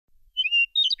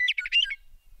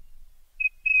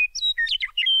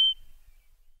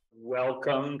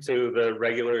Welcome to the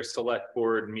regular select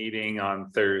board meeting on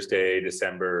Thursday,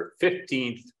 December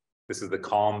 15th. This is the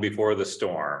calm before the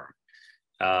storm.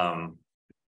 The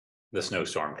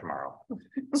snowstorm tomorrow.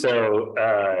 So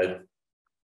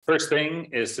first thing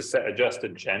is to adjust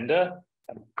agenda.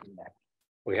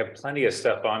 We have plenty of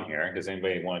stuff on here. Does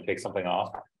anybody want to take something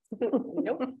off?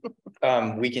 Nope.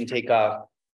 We can take off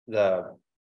the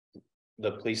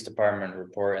police department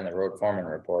report and the road foreman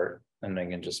report, and then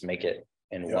can just make it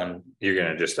in one. You're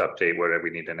gonna just update what we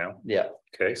need to know. Yeah.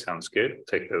 Okay, sounds good.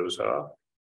 Take those off.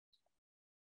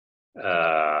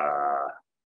 Are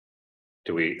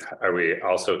we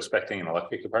also expecting an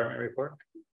electric department report?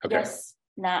 Okay. Yes,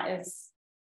 Nat is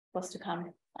supposed to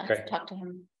come. I have Okay. to talk to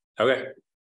him. Okay.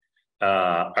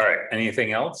 All right,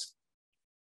 anything else?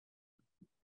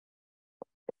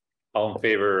 All in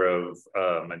favor of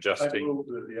adjusting?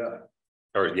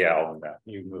 Or yeah, all of that.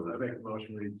 You move I it. make a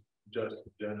motion, we adjust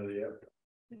the agenda,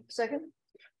 Second.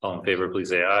 All in favor, please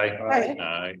say aye. Aye.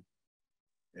 Aye.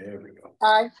 There we go.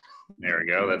 Aye. There we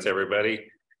go. That's everybody.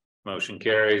 Motion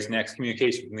carries. Next,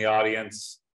 communication from the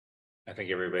audience. I think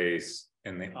everybody's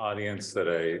in the audience that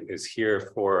is here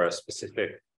for a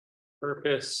specific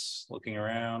purpose, looking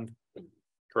around.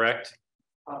 Correct?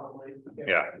 Probably.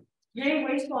 Yeah. Yay,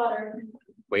 wastewater.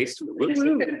 Waste.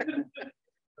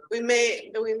 We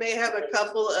may have a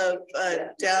couple of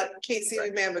Casey,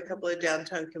 we may have a couple of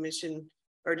downtown commission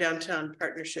or downtown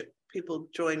partnership people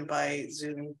joined by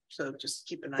Zoom, so just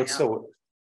keep an eye out.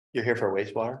 You're here for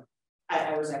wastewater?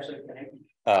 I was actually kidding.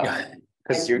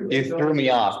 Because you threw me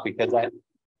off because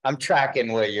I'm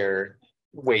tracking what you're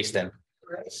wasting.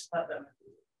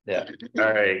 Yeah.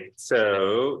 All right.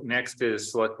 So next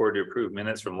is select board to approve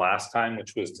minutes from last time,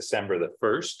 which was December the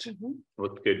 1st.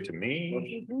 Looked good to me.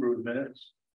 Motion to approve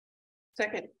minutes.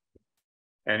 Second.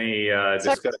 Any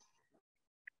discussion?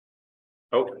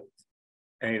 Oh,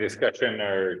 any discussion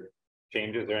or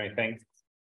changes or anything?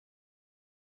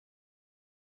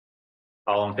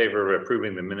 All in favor of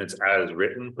approving the minutes as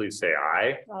written, please say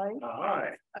aye. Aye. Aye.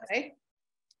 Aye.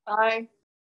 Aye.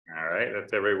 All right,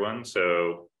 that's everyone.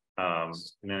 So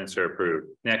minutes are approved.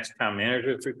 Next, town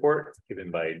manager's report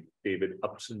given by David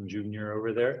Upson Jr.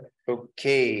 over there.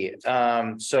 Okay,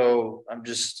 so I'm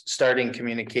just starting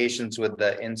communications with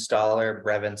the installer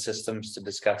Brevin Systems to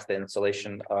discuss the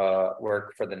installation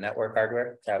work for the network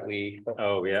hardware that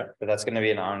Oh, yeah. but that's going to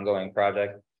be an ongoing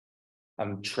project.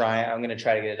 I'm going to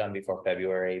try to get it done before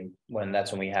February,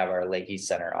 that's when we have our Lake East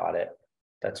Center audit.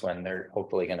 That's when they're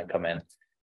hopefully going to come in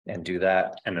and do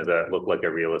that. And does that look like a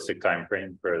realistic time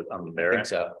frame for their I think end?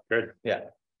 so. Good. Yeah,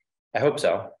 I hope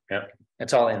so. Yeah.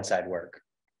 It's all inside work.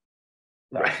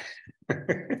 Right.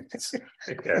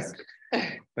 Yes.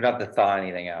 We don't have to thaw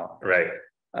anything out. Right.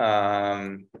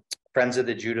 Friends of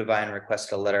the Judavine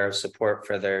request a letter of support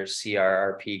for their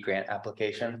CRRP grant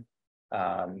application.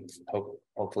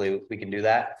 Hopefully we can do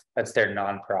that. That's their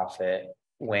nonprofit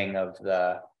wing of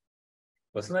the.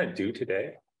 Wasn't that due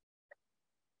today?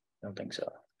 I don't think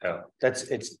so. Oh.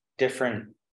 It's different.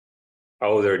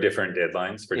 Oh, there are different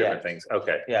deadlines for different things.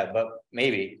 Okay. Yeah, but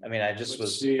maybe, I mean, I just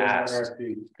was asked.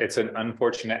 It's an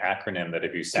unfortunate acronym that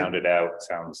if you sound it out,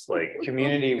 sounds like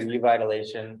Community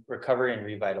Revitalization, Recovery and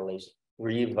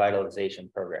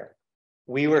Revitalization Program.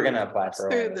 We were gonna apply for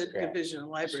Through the this grant. division of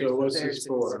libraries. So what's theirs this is-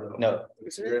 for? No,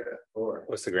 Is it?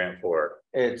 what's the grant for?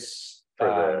 it's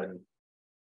For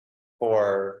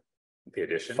for the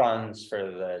addition? funds for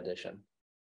the addition.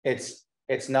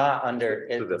 It's not under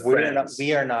So the it. Friends.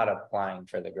 We are not applying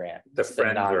for the grant. The It's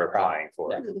friends are nonprofit. applying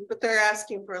for Yeah. it. But they're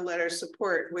asking for a letter of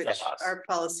support, which Yes. our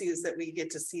policy is that we get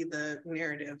to see the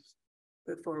narrative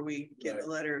before we get a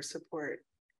letter of support.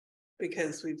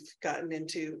 Because we've gotten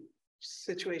into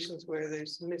situations where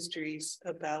there's mysteries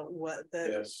about what the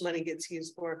Yes. money gets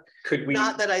used for. Could we,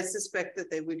 Not that I suspect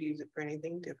that they would use it for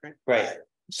anything different. Right.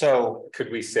 So could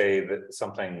we say that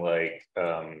something like,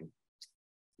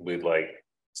 we'd like,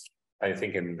 I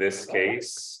think in this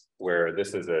case, where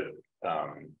this is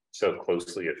so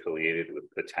closely affiliated with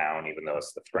the town, even though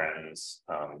it's the Friends,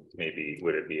 maybe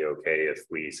would it be okay if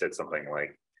we said something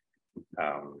like,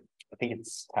 I think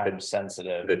it's time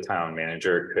sensitive. the town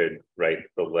manager could write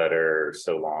the letter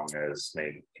so long as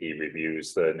maybe he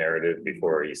reviews the narrative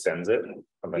before he sends it,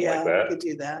 something Yeah, like we that? could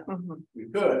do that. We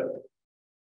could.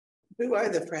 Who are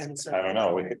the friends? I don't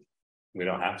know, we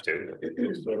don't have to.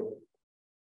 So,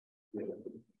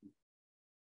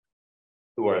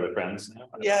 Who are the Friends now?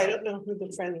 Yeah, I don't know who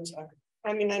the friends are.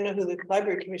 I mean, I know who the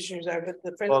library commissioners are, but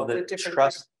the friends Well, is a the different.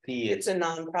 trustee, It's a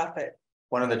nonprofit.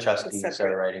 one of the trustees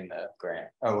separate. are writing the grant,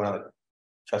 or one of the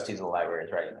trustees of the library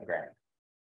is writing the grant.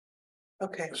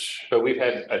 Okay, But we've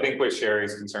had, I think what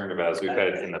Sherry's concerned about is we've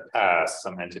had in the past,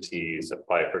 some entities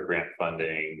apply for grant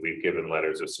funding. We've given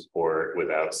letters of support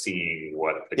without seeing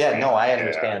what. the Yeah, grant- no, I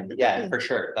understand. Yeah, for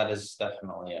sure. That is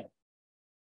definitely it.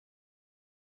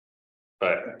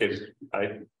 But if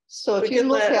So We if you can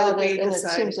look let at OB it and it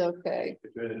decide. seems okay,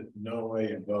 If it in no way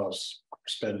involves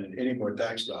spending any more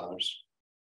tax dollars.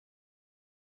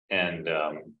 and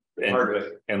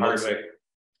Hardwick, and let's- Hardwick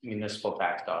municipal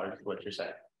tax dollars, is what you're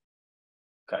saying.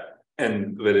 Okay.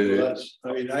 and but Well, it, that's,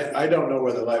 I mean, I don't know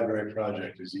where the library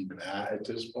project is even at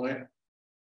this point.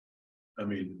 I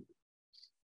mean.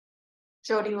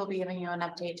 Jody will be giving you an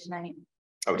update tonight.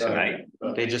 oh, tonight,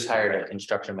 but- They just hired a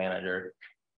construction manager.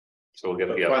 so we'll get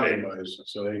but the funding update. wise,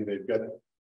 so they've got.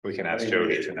 We can I ask mean,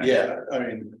 Jody tonight. Yeah, I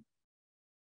mean.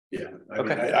 Yeah. I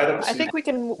mean, Okay. I don't. I see- think we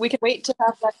can wait to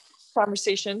have that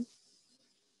conversation,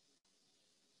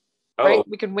 Oh, right?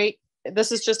 We can wait.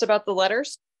 This is just about the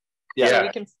letters. So yeah, we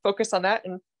can focus on that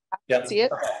and Yeah. see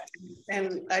it.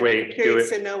 and I'm Wait, do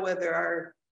curious it. to know whether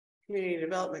our community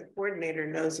development coordinator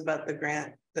knows about the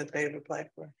grant that they've applied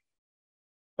for.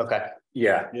 Okay,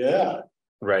 yeah, Yeah,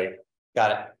 right.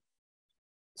 got it.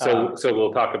 So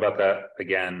we'll talk about that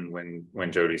again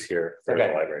when Jody's here for the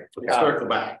Okay. library. we'll circle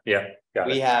back, Yeah, got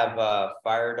We it. have a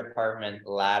fire department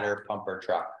ladder pumper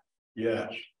truck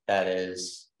yes. that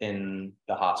is in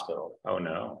the hospital. Oh,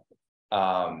 no.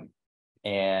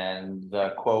 And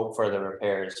the quote for the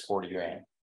repair is 40 grand.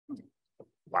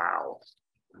 Wow.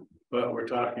 But we're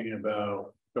talking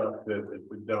about stuff that if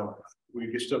we don't, we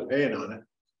can still paying on it.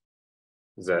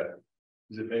 Is that,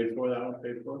 Is it paid for? That one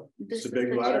paid for? This It's a is big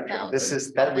the ladder 2000. truck. This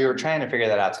is that we were trying to figure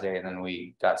that out today and then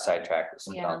we got sidetracked with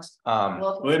something Yeah. else.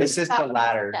 Well, Well, This is the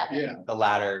ladder, Yeah. the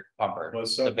ladder pumper, Well, the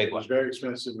so big it was one. very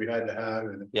expensive. We had to have,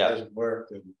 and if it Yeah. doesn't work,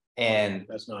 then And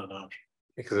that's not an option.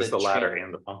 because it's The the ladder tran-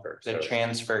 and the pumper. the so-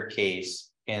 transfer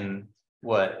case in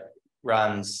what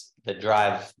runs the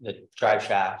drive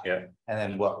shaft. Yeah. And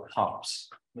then what pumps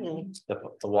Hmm.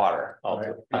 the water All-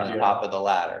 Right. on Yeah. top of the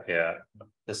ladder, Yeah,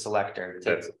 the selector. to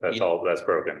that's eat- all, that's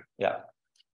broken. Yeah.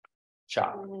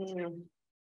 Shop. Mm,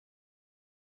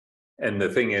 And the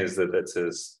thing is that that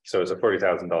says, so it's a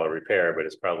 $40,000 repair, but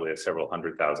it's probably a several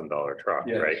 $100,000 truck,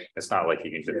 Yes. right? It's not like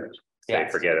you can Yes. just say,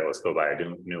 Yes. forget it, let's go buy a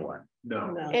new one.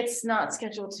 No, no. it's not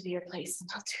scheduled to be replaced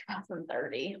until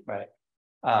 2030. Right.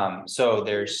 So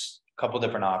there's a couple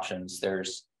different options.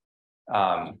 There's.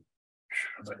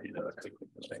 but, you know, that's a good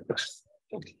thing.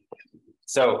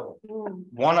 So Mm,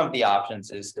 one of the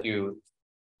options is to.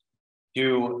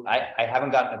 I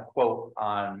haven't gotten a quote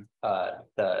on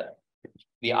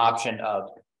the option of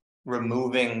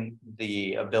removing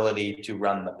the ability to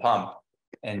run the pump.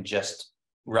 And just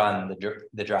run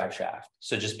the drive shaft,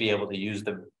 so just be able to use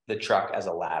the truck as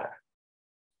a ladder.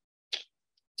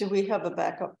 Do we have a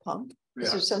backup pump? Is Yeah.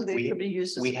 there something We- that could be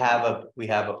used? as We have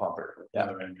a pumper, yeah,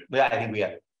 Another engine. yeah, I think we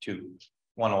have two,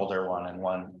 one older one and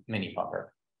one mini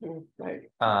pumper. Right.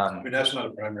 I mean, that's not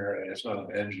a primary, it's not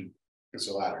an engine, it's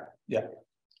a ladder. Yeah.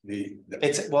 The.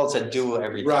 It's a do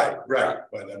everything. Right,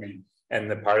 but I mean, And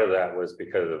the part of that was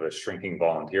because of a shrinking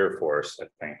volunteer force, I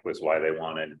think, was why they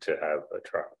wanted to have a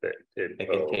truck that did. It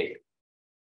could take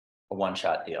a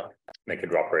one-shot deal, They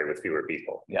could operate with fewer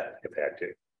people yeah. if they had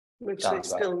to, which they Sounds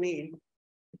about- still need.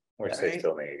 which they Right.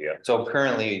 still need, yeah. So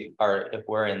currently, if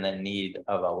we're in the need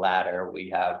of a ladder, we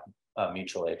have a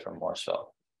mutual aid from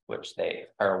Morrisville, which they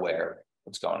are aware of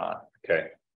what's going on.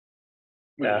 Okay,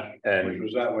 yeah, which and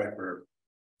was that way for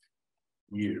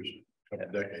years, couple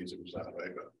of decades, it was that way,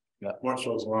 but. Yeah.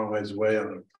 Marshall's a long ways away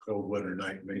on a cold winter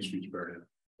night, Main Street's burning.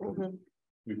 Mhm.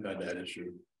 We've had that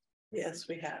issue. Yes,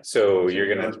 we have. so you're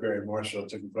gonna, Asbury, Marshall,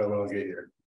 took quite a while to get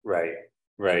here.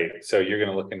 right, so you're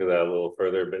gonna look into that a little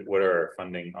further, but what are our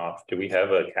funding off? Do we have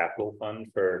a capital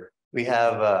fund for? We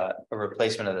have a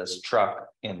replacement of this truck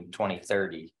in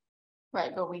 2030.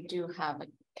 Right, but we do have a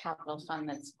capital fund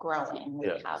that's growing. We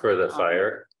have, For the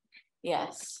fire?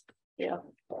 Yes, Yeah.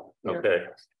 Okay,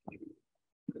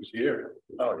 It's here.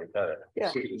 Oh, you got it. Yeah.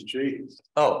 It's cheap.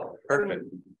 Oh, perfect.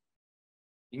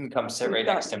 You can come sit right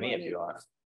next to me if you want.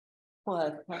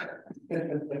 What?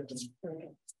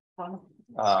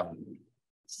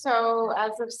 so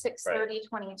as of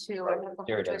 6/30/22, we have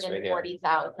Here it is, right here.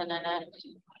 140,000 in it.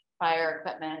 Fire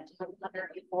equipment,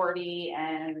 140,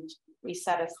 and we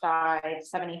set aside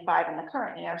 75 in the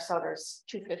current year, so there's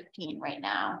 215 right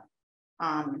now.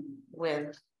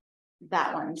 With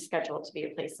that one scheduled to be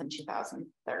replaced in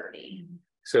 2030.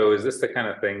 so is this the kind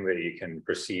of thing that you can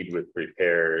proceed with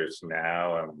repairs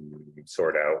now and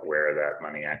sort out where that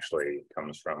money actually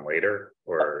comes from later?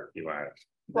 Or you want,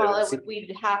 Well,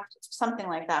 we'd have, something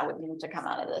like that would need to come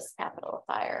out of this capital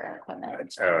fire equipment.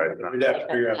 We'd have to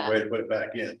figure out a way to put it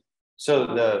back in.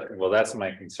 So Well, that's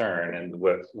my concern and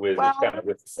with Well, kind of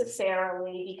with,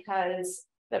 necessarily, because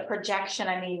the projection,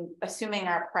 I mean, assuming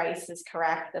our price is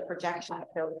correct, the projection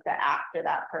shows that after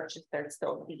that purchase, there'd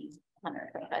still be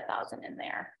 125,000 in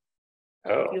there.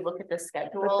 oh, If you look at the But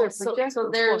schedule, they're so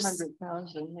projecting there's,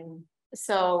 400,000.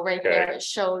 so right Okay. there, it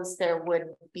shows there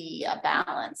would be a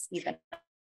balance even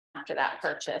after that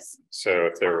purchase. so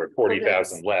if there were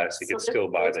 40,000 less, you So could still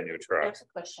buy the new truck. There's a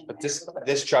question. but there, a little bit.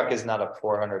 this truck is not a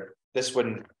 400, this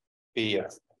wouldn't be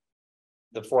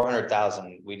the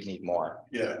 400,000, we'd need more.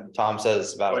 Yeah, Tom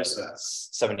says about Twice that.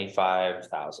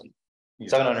 75,000,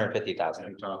 750,000.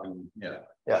 I'm talking, yeah,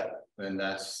 Yeah, and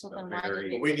that's So a then why did very.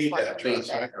 they- we need that truck,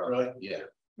 Basic. right? Right? Yeah,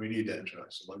 We need that truck,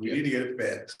 so we need to get it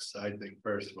fixed, I think,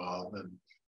 first of all, then.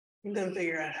 And then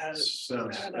figure out how to.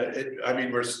 Sounds, I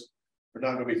mean, we're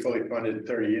not gonna be fully funded in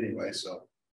 30 anyway, so.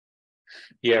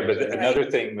 Yeah, but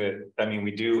another thing that, I mean,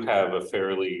 we do have a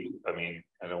fairly, I mean,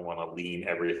 I don't want to lean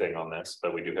everything on this,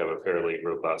 but we do have a fairly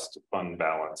robust fund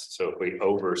balance. So if we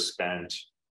overspent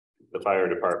the fire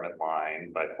department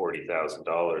line by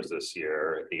 $40,000 this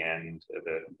year, at the end,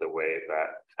 the way that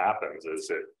happens is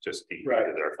it just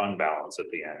decreases our fund balance at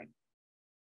the end.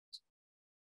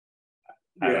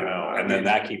 I don't know, and then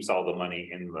that keeps all the money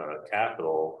in the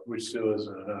capital. Which still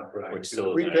isn't enough, right? Which still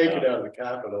If we isn't take enough. it out of the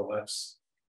capital, that's.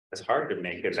 It's hard to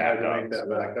make it It's hard back to up. make that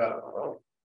back up.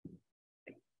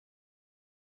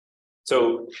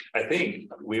 So I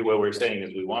think what we're saying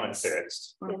is we want it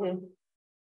fixed. Mhm.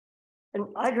 And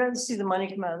I'd rather see the money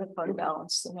come out of the fund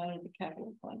balance than out of the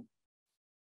capital fund.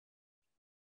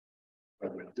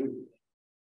 What we do.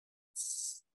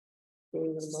 Do we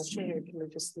need a motion, or can we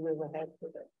just move ahead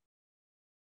with it?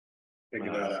 Take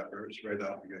it out after, it's right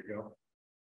off, you gotta go.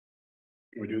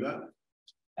 Can we do that?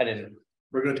 I didn't,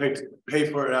 We're gonna pay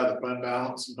for it out of the fund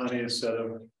balance money instead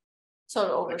of, So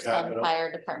to overspend capital.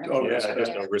 fire department. Oh, Yeah, yes,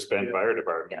 just yeah. overspend fire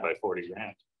department Yeah. by 40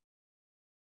 grand.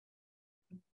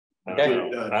 I Okay.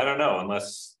 don't know. I don't know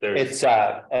unless there's, it's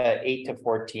a 8 to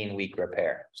 14 week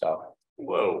repair, so,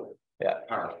 whoa,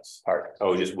 parts. part.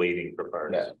 oh, just waiting for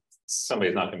parts. Yeah.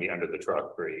 Somebody's not gonna be under the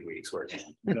truck for 8 weeks working.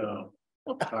 no,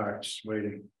 parts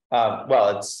waiting.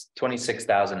 Well, it's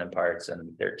 26,000 in parts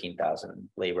and 13,000 in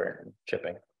labor and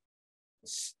shipping.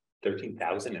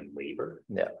 13,000 in labor?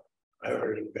 I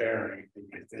heard a bearing,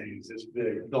 things this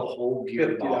big. The whole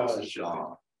 $50 gearbox is shipping.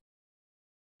 gone.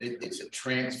 It's a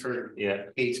transfer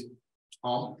Yeah, case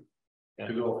pump. Yeah.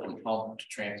 To go from pump to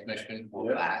transmission or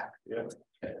Yeah. back. Yeah.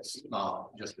 It's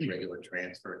not just a regular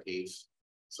transfer case,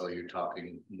 so you're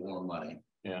talking more money.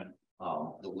 yeah.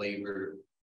 The labor,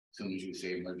 as soon as you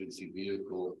say emergency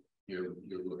vehicle, you're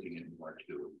looking at more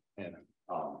too. Yeah.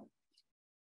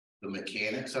 The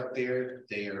mechanics up there,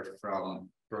 they are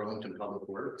from Burlington Public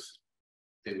Works.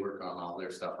 They work on all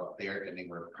their stuff up there and they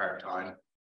work part-time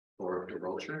for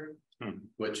DeRocher,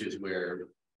 which is where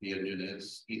the engine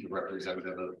is. He's a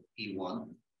representative of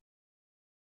E1.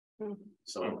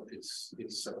 So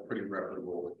it's a pretty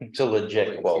reputable. It's a legit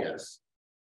place, quote. Yes.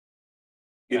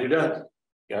 Get it done.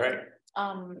 All right,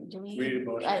 Do We need a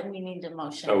motion. we need a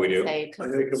motion. Oh, we to do? say, I 'cause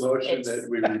make a motion it's- that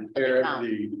we repair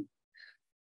the,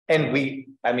 And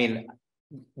I mean,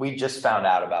 we just found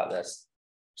out about this.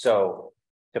 So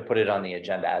to put it on the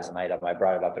agenda as an item, I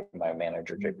brought it up in my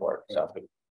manager's report, so.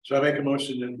 so I make a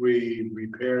motion that we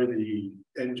repair the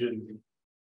engine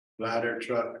ladder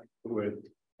truck with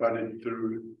funded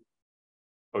through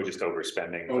oh, just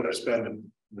overspending. overspending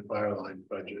the fire line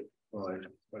budget, or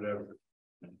whatever.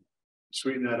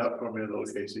 Sweeten that up for me a little,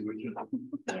 Casey, would you?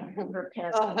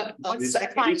 Repair. I'll It's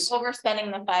second fine, it.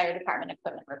 overspending the fire department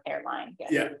equipment repair line.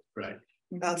 Yeah, right.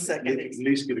 I'll At second it.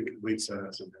 least get a complete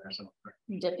sentence in there, so.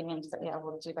 Dipping into, yeah,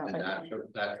 we'll do that. And later.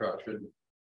 that truck should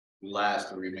last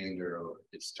the remainder of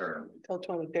its term. Till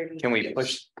 2030. Can we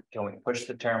push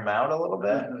the term out a little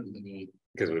bit?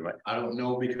 Because we might, I don't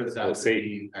know, because that We'll will see.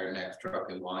 be our next truck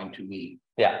in line to meet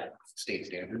Yeah, state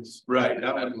standards. Right,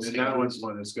 that one's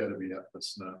one that's gotta be up,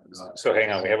 that's not. so hang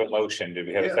on, we have a motion. Did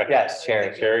we have a Yeah. second? yes,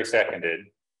 Sherry. Sherry seconded.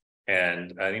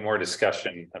 And any more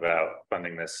discussion about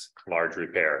funding this large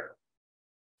repair?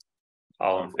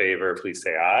 All in favor, please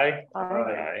say aye.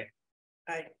 Aye.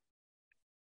 Aye.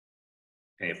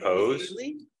 Any opposed?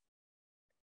 Haley?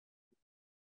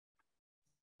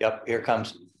 Yep, here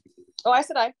comes. Oh, I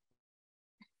said aye.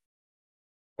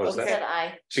 What was She that? said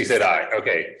aye. She said aye.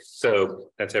 Okay, so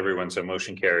that's everyone. So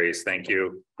motion carries. Thank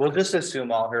you. We'll just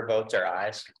assume all her votes are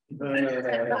ayes.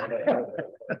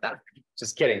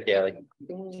 Just kidding, Kaylee.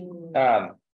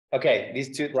 Okay,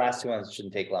 these last two ones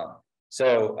shouldn't take long.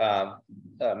 So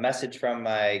a message from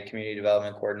my community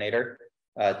development coordinator.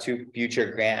 2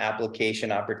 future grant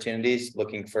application opportunities,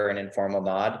 looking for an informal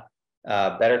nod.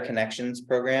 Better Connections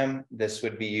program. This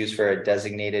would be used for a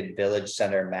designated village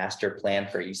center master plan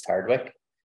for East Hardwick.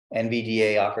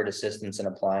 NVDA offered assistance in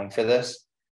applying for this.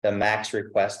 The max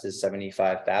request is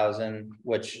 75,000,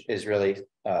 which is really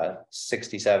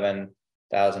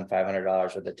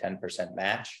 $67,500 with a 10%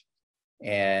 match.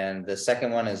 And the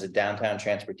second one is a downtown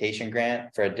transportation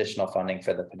grant for additional funding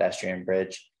for the pedestrian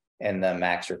bridge. And the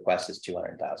max request is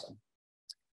 200,000.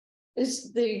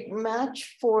 Is the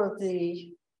match for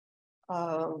the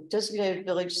designated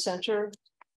village center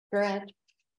grant,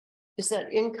 is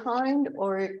that in kind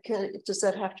or does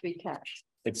that have to be cash?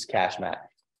 It's cash match.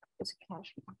 It's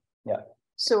cash. Yeah.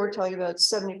 So we're talking about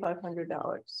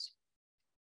 $7,500.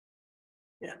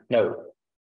 No.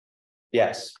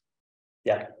 Yes.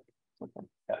 Yeah. Okay.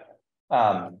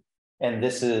 Yeah. And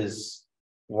this is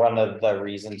one of the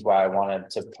reasons why I wanted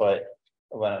to put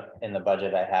when in the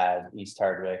budget I had East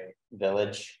Hardwick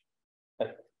Village.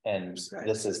 And Right.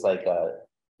 this is like a,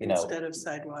 you know, Instead of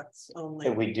sidewalks only.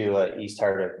 if we do a East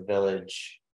Hardwick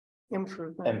Village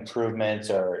Improvement. improvements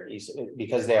or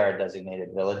because they are a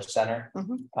designated village center.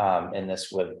 And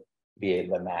this would be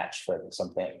the match for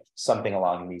something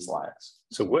along these lines.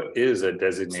 So what is a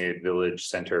designated village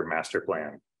center master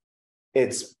plan?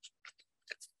 It's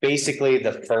basically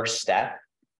the first step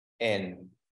in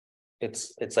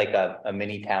it's like a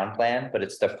mini town plan, but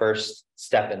it's the first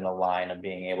step in the line of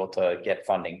being able to get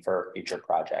funding for future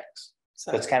projects.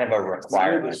 So it's kind of a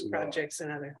requirement. Projects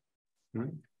and other.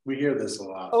 We hear this a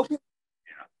lot. Okay.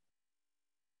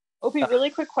 Opie,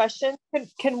 really quick question.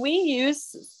 Can we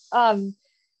use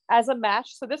as a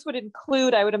match? So this would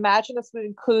include, I would imagine this would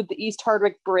include the East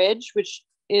Hardwick Bridge, which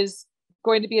is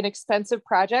going to be an expensive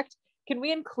project. Can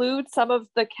we include some of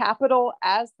the capital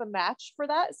as the match for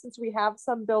that, since we have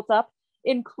some built up,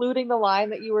 including the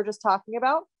line that you were just talking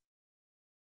about?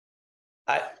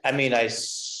 I mean, I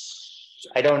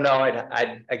don't know.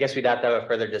 I guess we'd have to have a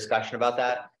further discussion about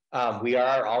that. We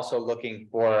are also looking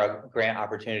for grant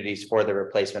opportunities for the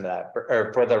replacement of that,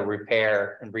 or for the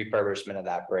repair and refurbishment of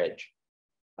that bridge.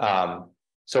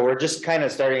 So we're just kind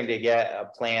of starting to get a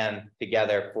plan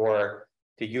together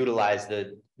to utilize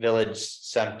the village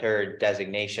center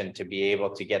designation to be able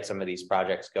to get some of these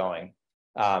projects going.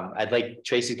 I'd like,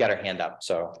 Tracy's got her hand up,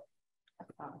 so.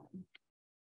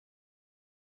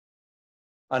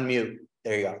 Unmute,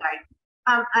 there you go.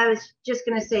 I was just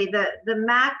gonna say the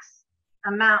max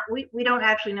amount, we don't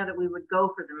actually know that we would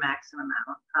go for the maximum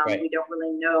amount. Right. We don't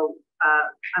really know.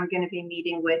 I'm gonna be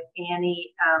meeting with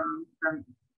Annie from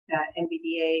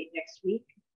NVDA next week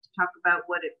to talk about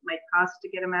what it might cost to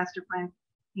get a master plan.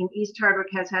 And East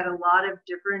Hardwick has had a lot of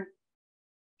different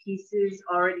pieces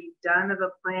already done of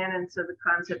a plan, and so the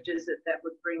concept is that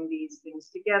would bring these things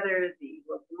together: the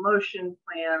locomotion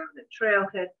plan, the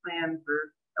trailhead plan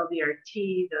for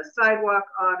LVRT, the sidewalk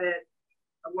audit,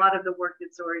 a lot of the work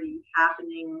that's already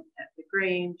happening at the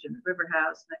Grange and the River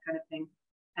House and that kind of thing,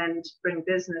 and bring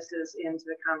businesses into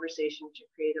the conversation to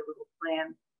create a little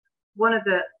plan. One of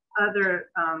the other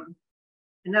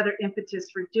another impetus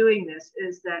for doing this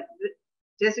is that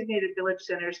designated village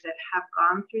centers that have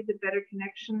gone through the Better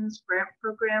Connections grant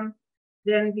program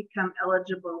then become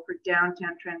eligible for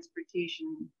downtown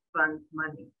transportation fund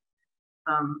money.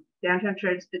 Downtown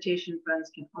transportation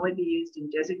funds can only be used in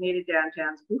designated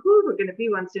downtowns. Woohoo, we're going to be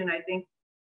one soon, I think,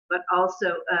 but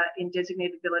also in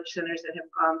designated village centers that have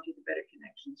gone through the Better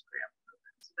Connections grant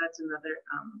program. So that's another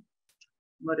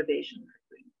motivation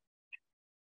for doing.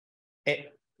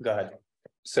 Hey, go ahead.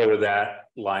 So to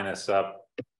that line us up,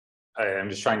 I'm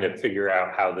just trying to figure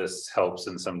out how this helps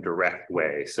in some direct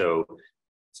way. So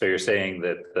you're saying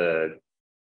that the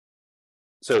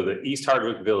East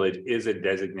Hardwick Village is a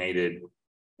designated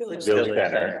village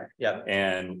center. Yeah.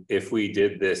 And if we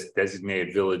did this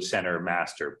designated village center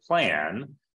master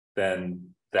plan,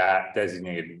 then that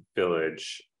designated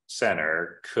village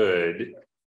center could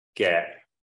get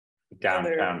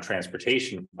downtown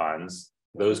transportation funds.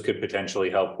 Those could potentially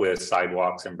help with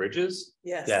sidewalks and bridges.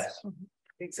 Yes. Yes.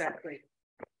 Exactly.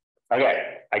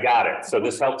 Okay, I got it. So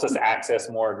this helps us access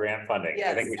more grant funding.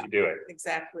 I think we should do it.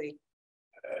 Exactly.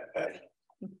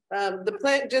 The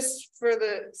plan, just for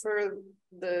the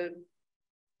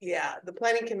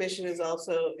planning commission is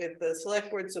also, if the select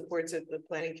board supports it, the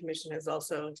planning commission has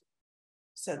also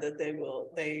said that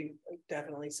they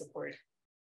definitely support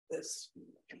this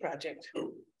project.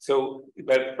 So,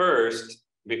 but first,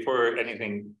 before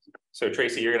anything, so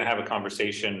Tracy, you're gonna have a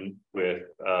conversation with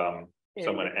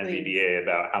someone at NVDA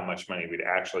about how much money we'd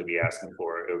actually be asking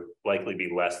for. It would likely be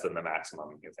less than the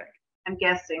maximum, you think? I'm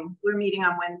guessing. We're meeting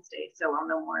on Wednesday, so I'll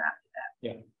know more after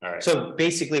that. All right. So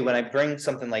basically, when I bring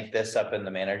something like this up in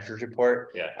the manager's report,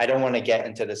 Yeah. I don't want to get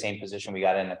into the same position we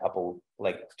got in a couple,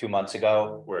 like 2 months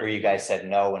ago, where you guys said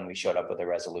no when we showed up with a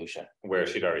resolution. Where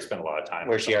she'd already spent a lot of time.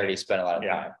 Where she already spent a lot of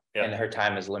Yeah, time, yeah. and her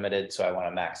time is limited, so I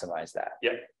want to maximize that.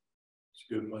 Yep. It's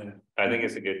a good plan. I think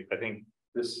it's a good, I think,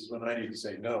 This is when I need to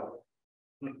say no.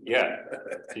 yeah,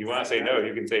 if you want to say no,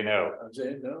 you can say no. I'm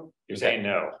saying no. You're saying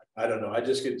no. I don't know. I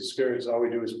just get discouraged. All we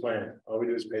do is plan. All we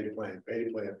do is pay to plan, pay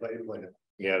to plan, pay to plan.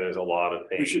 Yeah, there's a lot of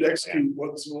We things. should execute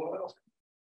once in a while.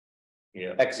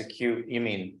 Yeah, Execute, you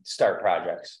mean start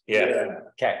projects? yeah,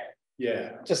 Okay,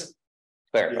 Yeah, just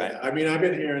clarify. yeah. I mean, I've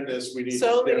been hearing this. We need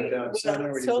So this many- downtown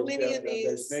center. We need so this many of downtown these-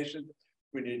 destination.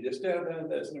 We need this downtown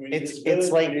destination. We need It's- this it's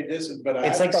village, like- we need this, but I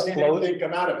it's like haven't a seen flow- anything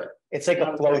come out of it. It's like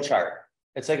a flow chart.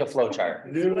 It's like a flow chart.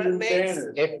 New What makes-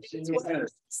 banners. If- I've seen It's new what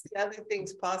banners. makes the other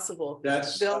things possible.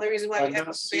 That's. The only reason why I'm we have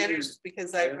not seeing- banners is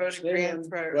because I wrote a grant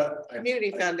for our But I-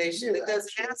 community I foundation hear that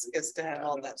doesn't that. ask us to have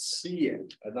all that stuff. See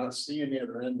it. I'm not seeing the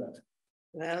other end of it.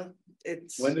 Well,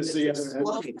 it's. When does it's the a other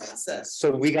slow end? process.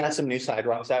 So we got some new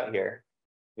sidewalks out here.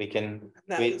 We can,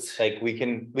 That we, was- like, we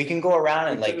can go around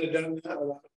and like,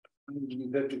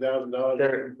 $150,000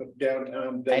 There-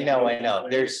 downtown. I know,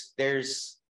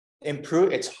 there's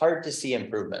improve, it's hard to see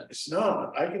improvement. It's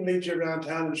not. I can lead you around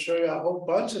town and show you a whole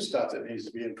bunch of stuff that needs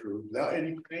to be improved without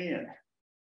any plan.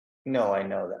 No, I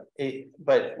know that.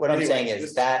 But what I'm saying Anyways,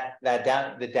 is this-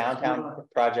 the downtown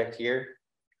project here,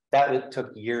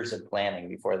 took years of planning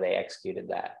before they executed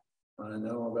that. I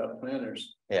know about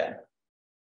planners. Yeah,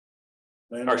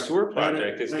 our sewer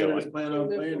project is Planners going. plan on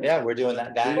planners. yeah, we're doing that.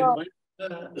 We That, didn't plan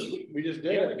that. We just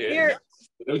Yeah, we did. did. Here,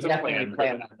 we There's a definitely plan.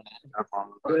 planned on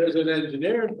that. There's an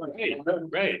engineer.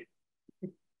 Right.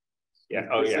 Yeah,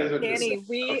 oh, This yeah. isn't the Danny,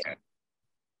 same. Okay.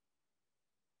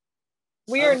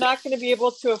 we are not going to be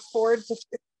able to afford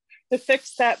to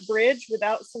fix that bridge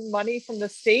without some money from the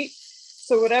state.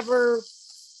 So whatever,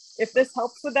 if this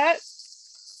helps with that,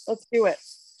 let's do it.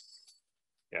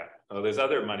 Yeah, oh, there's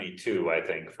other money too, I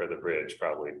think, for the bridge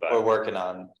probably, We're but, working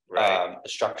on Right. a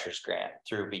structures grant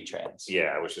through V-Trans.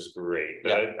 yeah, which is great.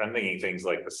 But I'm thinking things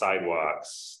like the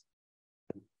sidewalks.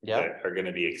 Yeah, That are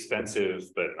gonna be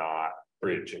expensive, but not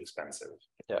bridge expensive.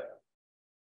 Yeah.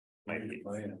 Might be.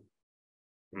 Plan.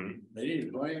 Hmm. They need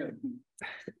a plan.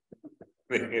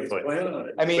 It's Let's like- plan on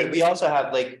it. I mean, we also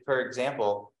have, like, for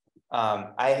example,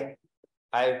 I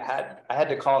had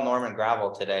to call Norman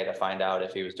Gravel today to find out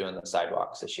if he was doing the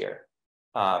sidewalks this year.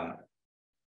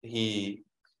 He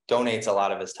donates a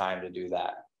lot of his time to do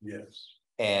that. Yes.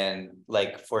 And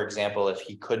like, for example, if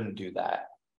he couldn't do that,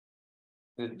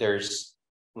 there's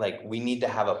like, we need to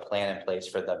have a plan in place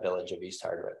for the village of East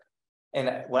Hardwick.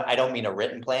 And what I don't mean a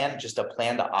written plan, just a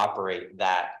plan to operate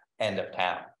that end of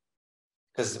town.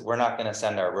 Because we're not gonna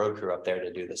send our road crew up there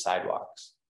to do the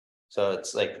sidewalks. So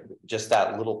it's like just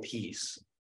that little piece,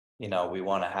 you know, we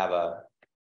want to have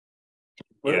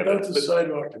What Yeah, about but- the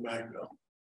sidewalk to Magville?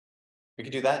 we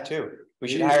could do that too. We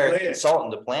should We need to hire a plan it.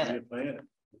 consultant to plan Need it. a plan.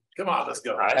 Come on, let's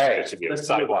go. I think Alright, it should be a let's do it.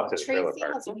 sidewalk to trailer Tracy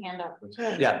park. has her hand up.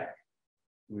 Yeah,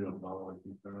 We don't follow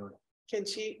it. Can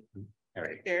she, All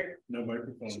right, Eric? No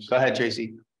microphones. go ahead,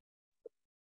 Tracy.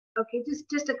 Okay,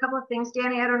 just a couple of things,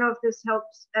 Danny. I don't know if this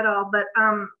helps at all, but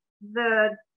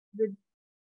the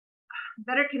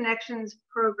Better Connections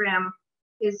program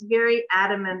is very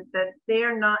adamant that they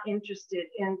are not interested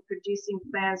in producing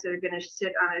plans that are going to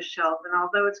sit on a shelf. And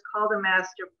although it's called a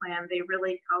master plan, they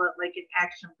really call it like an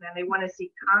action plan. They want to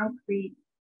see concrete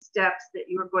steps that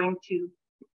you are going to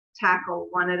tackle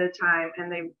one at a time,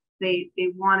 and they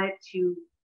want it to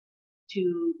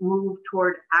move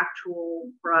toward actual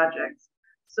projects.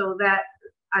 So that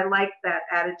I like that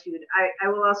attitude. I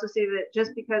will also say that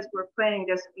just because we're planning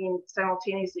doesn't mean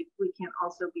simultaneously we can't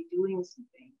also be doing some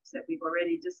things that we've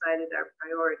already decided are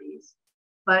priorities.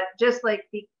 But just like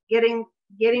getting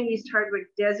East Hardwick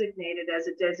designated as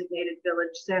a designated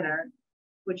village center,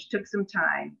 which took some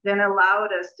time, then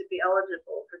allowed us to be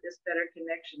eligible for this Better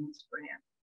Connections grant.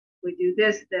 We do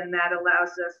this, then that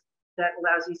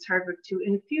allows East Hardwick to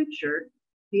in future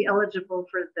be eligible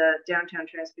for the Downtown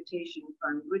Transportation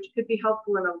Fund, which could be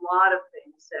helpful in a lot of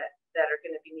things that are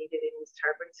going to be needed in East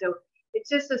Hardwick. So it's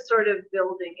just a sort of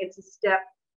building. It's a step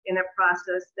in a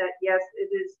process that, yes,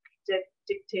 it is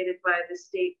dictated by the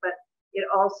state, but it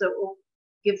also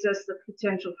gives us the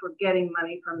potential for getting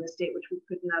money from the state, which we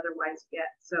couldn't otherwise get.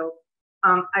 So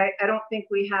I don't think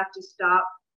we have to stop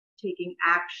taking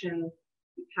action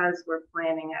because we're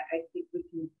planning. I think we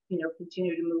can,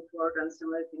 continue to move forward on some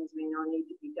of the things we know need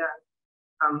to be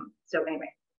done. So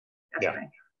anyway, that's Yeah.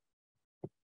 fine.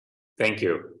 thank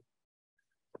you.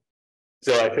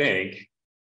 So I think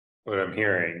what I'm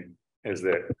hearing is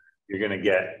that you're gonna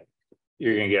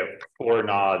get 4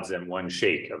 nods and 1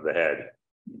 shake of the head.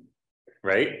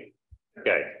 Right?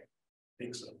 Okay, I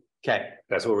think so. Okay,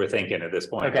 that's what we're thinking at this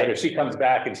point. Okay. But if she comes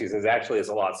back and she says, actually, it's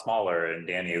a lot smaller, and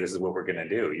Danny, this is what we're gonna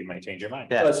do, you might change your mind.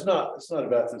 Yeah. Well, it's not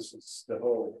about this, it's the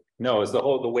whole. No, it's the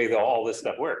way that all this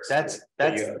stuff works. that's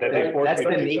That they force the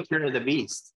me to- nature of the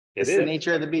beast. It It's the is.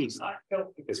 nature of the beast.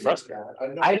 It's frustrating.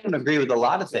 I don't agree with a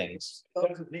lot of things. It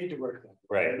doesn't need to work. that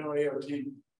way. Right. I know AOT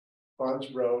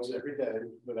funds roads every day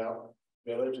without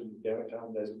village and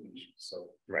downtown designation, so.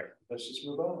 Right. Let's just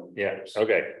move on. Yeah,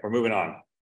 okay, we're moving on.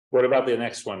 What about the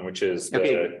next one, which is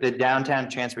Okay, the downtown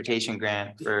transportation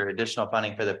grant for additional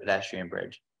funding for the pedestrian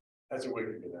bridge. That's a way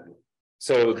to do that.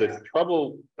 so the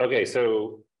trouble, okay,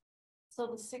 so, So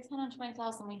the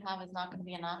 620,000 we have is not gonna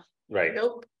be enough. right,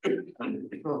 Nope.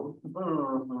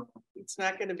 It's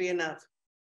not gonna be enough.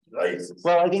 Nice.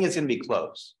 Well, I think it's gonna be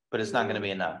close, but it's not gonna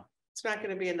be enough. It's not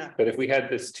gonna be enough. but if we had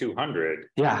this 200,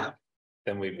 Yeah,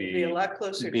 then we'd It'd be be. a lot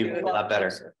closer Be to a it. lot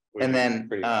better. and then,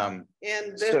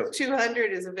 And So- the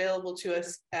 200 is available to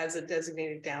us as a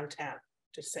designated downtown,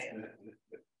 just saying,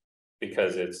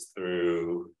 Because it's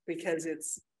through because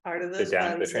it's part of The those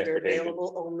down- the funds that are transportation.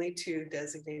 available only to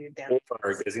designated downtown.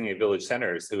 our designated village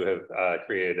centers who have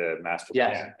created a master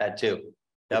yes, plan. that too.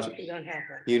 Yep, We don't have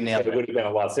that. you It nailed it. would have been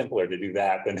a lot simpler to do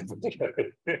that than.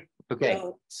 Okay,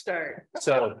 Don't start.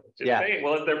 so, yeah.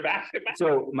 Well, they're back to back.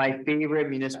 So my favorite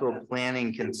municipal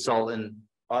planning consultant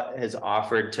has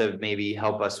offered to maybe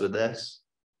help us with this.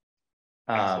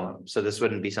 So this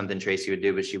wouldn't be something Tracy would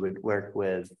do, but she would work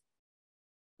with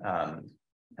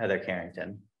Heather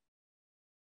Carrington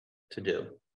to do.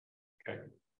 Okay.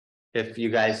 If you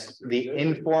guys, the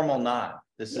informal nod,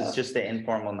 this is just the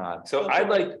informal nod. So I'd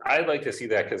like to see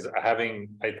that, because I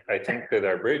think that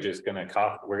our bridge is gonna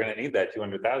cost, we're gonna need that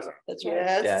 200,000. That's right.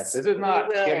 Yes. This is not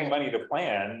we will. getting money to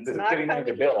plan, this is Not getting money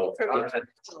to coming build. from-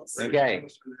 Okay.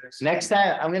 Next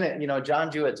time, I'm gonna, John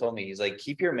Jewett told me, he's like,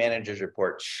 keep your manager's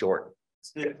report short.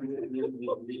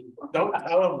 Don't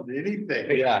tell them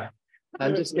anything. Yeah,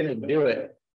 I'm just gonna do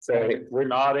it. So we're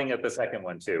nodding at the second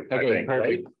one too, I Okay, think, right?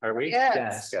 perfect. Are we?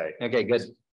 Yes. Okay, Okay, good.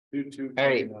 Two All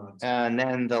right. nods. And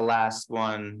then the last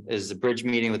one is the bridge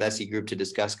meeting with SE Group to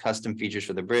discuss custom features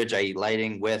for the bridge, i.e.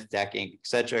 lighting, width, decking, et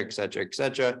cetera, et cetera, et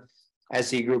cetera.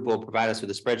 SE Group will provide us with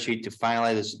a spreadsheet to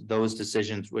finalize those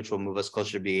decisions, which will move us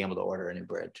closer to being able to order a new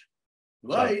bridge.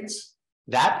 Lights.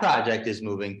 That project is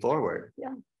moving forward.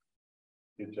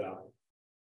 Good job.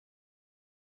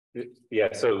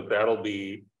 yeah, so that'll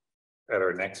be at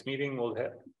our next meeting,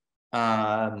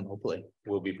 Hopefully.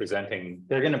 we'll be presenting,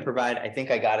 They're gonna provide, I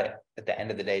think I got it at the end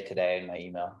of the day today in my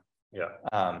email. yeah.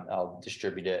 I'll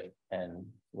distribute it and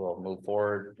we'll move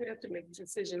forward. We have to make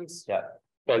decisions Yeah,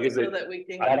 Well, I guess so it- that we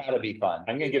can. that ought to be fun.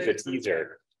 I'm gonna give the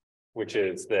teaser, which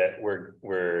is that we're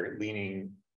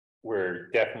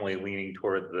definitely leaning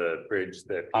toward the bridge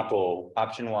that people,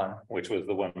 Option one. which was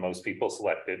the one most people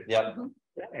selected. Yep.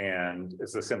 And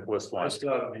it's the simplest I one.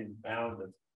 still haven't even found it.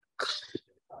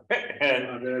 And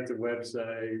I'm at the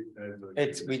website.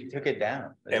 We took it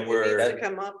down. And It needs we're, to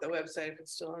come off the website if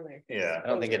it's still on there. yeah, I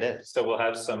don't think it is. so we'll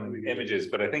have some images,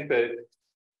 but I think that.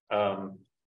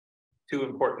 Two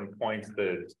important points,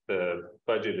 the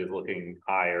budget is looking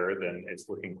higher than, it's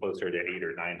looking closer to 800,000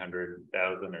 or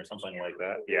 900,000 or something like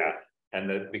that, yeah. And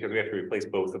that, because we have to replace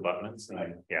both abutments,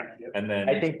 and yeah, and then.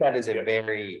 I think that is a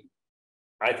very,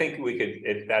 I think we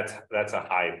could, that's a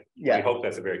high, we yeah, hope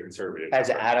that's a very conservative. as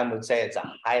number. Adam would say, it's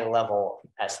a high level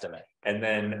estimate. And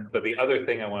then, but the other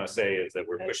thing I want to say is that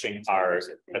we're pushing our,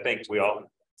 I think we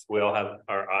all have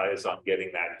our eyes on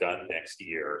getting that done next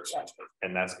year.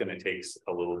 And that's gonna take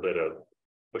a little bit of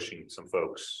pushing some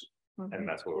folks, and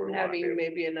that's what we're. And having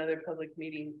maybe another public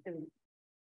meeting in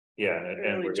Yeah, and early we're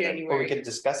gonna, Or we January. could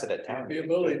discuss it at town. Be a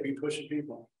bully, be pushing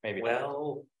people. Maybe.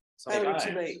 well. Probably too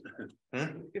sometimes. late.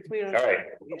 Hmm? If we don't. All right,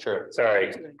 Sure.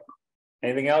 sorry,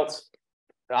 anything else?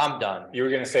 I'm done. You were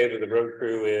gonna say that the road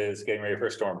crew is getting ready for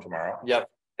a storm tomorrow, Yep,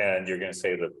 and you're gonna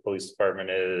say the police department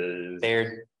is.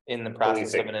 they're in the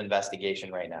process Policing. of an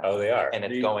investigation right now, Oh, they are, and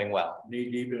it's going well.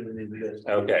 Knee deep in this.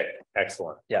 okay,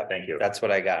 excellent. Yeah. Thank you, That's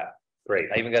what I got. great,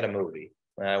 I even got a movie.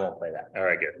 I won't play that. all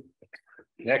right, good.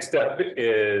 Next up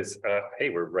is,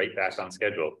 hey, we're right back on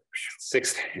schedule.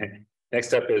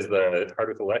 Next up is the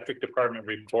Hardwick Electric Department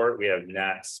report. We have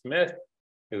Nat Smith,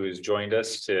 who has joined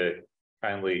us to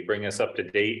kindly bring us up to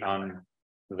date on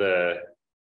the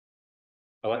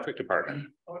electric department.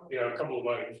 Yeah, a couple of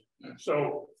items.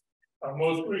 So our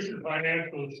most recent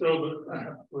financials show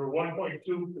that we're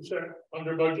 1.2%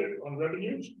 under budget on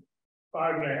revenues,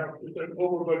 5.5%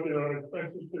 over budget on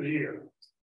expenses for the year.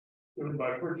 driven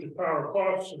by purchase power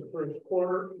costs in the first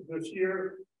quarter of this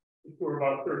year, which were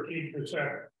about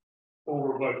 13%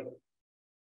 over budget.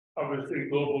 Obviously,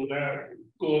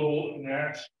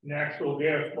 natural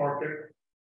gas market,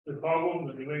 the problem,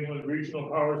 the New England regional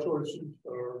power sources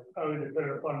are highly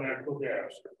dependent upon natural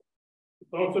gas.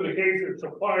 It's also the case that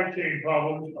supply chain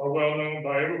problems are well known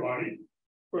by everybody.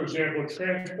 For example,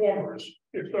 transformers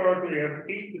historically have an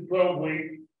 8 to 12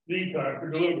 week lead time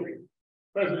for delivery.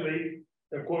 Presently,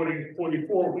 they're quoting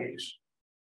 44 weeks.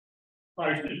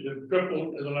 Prices have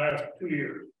tripled in the last 2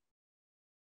 years.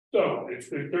 So it's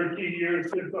been 13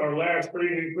 years since our last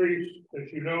rate increase.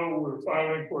 As you know, we're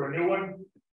filing for a new one.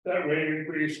 That rate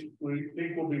increase, we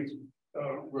think will be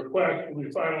request will be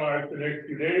finalized the next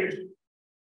few days.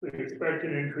 We expect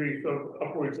an increase of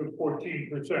upwards of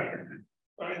 14%.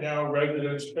 Right now,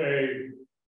 residents pay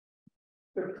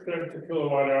 6 cents a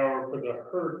kilowatt hour for the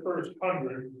first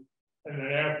 100, and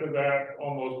then after that,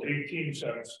 almost 18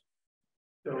 cents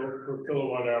per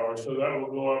kilowatt hour. So that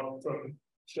will go up from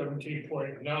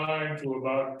 17.9 to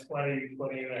about 20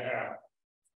 and a half.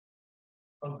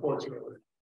 Unfortunately,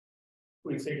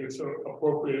 we think it's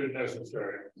appropriate and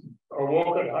necessary. Our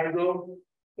Walcott Hydro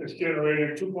has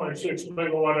generated 2.6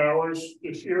 megawatt hours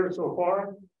this year so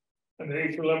far, and the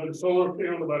H11 solar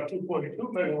field about 2.2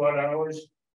 megawatt hours.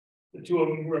 The two of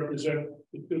them represent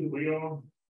the two that we own,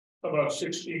 about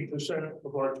 16%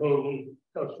 of our total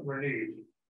customer needs.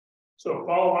 So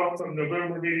follow up from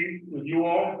November meeting with you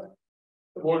all.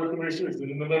 The Board of Commissioners is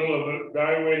in the middle of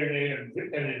evaluating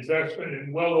an investment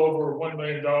in well over $1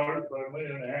 million, about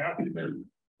 $1.5 million,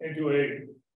 into a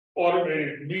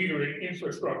automated metering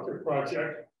infrastructure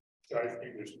project, which I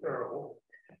think is terrible.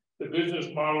 The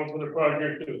business model for the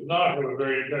project does not have a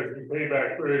very interesting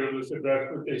payback period of this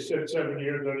investment. They said 7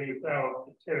 years, I think it's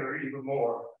now 10 or even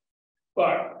more.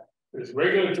 But there's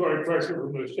regulatory pressure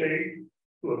from the state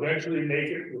to eventually make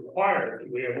it required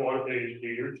that we have automated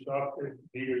meters, not the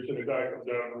meters that a guy comes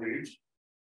down and reads.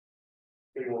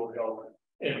 It won't help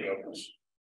any of us.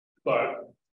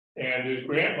 But, and there's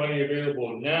grant money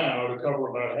available now to cover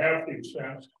about half the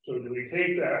expense. So do we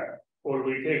take that, or do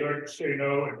we say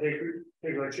no and take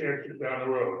our chances down the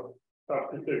road?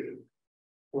 Tough decision.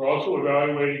 We're also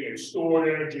evaluating a stored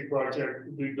energy project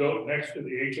to be built next to the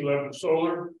H11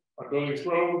 solar on Billings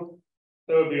Road.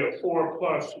 That would be a 4+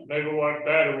 megawatt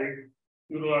battery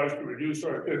utilized to reduce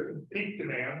our system peak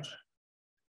demands,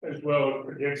 as well as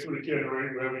potentially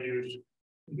generate revenues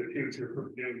in the future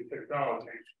from new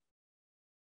technologies.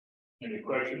 Any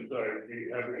questions? I'd be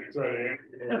happy to try to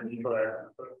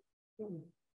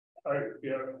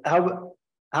answer.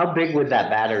 How big would that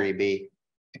battery be?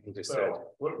 He just So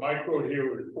what my quote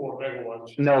here was 4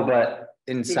 megawatts. No, but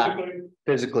inside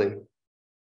physically.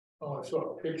 Oh, I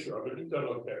saw a picture of it. It doesn't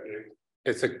look that big.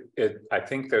 I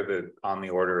think they're on the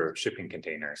order of shipping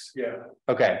containers. Yeah.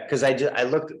 Okay, because I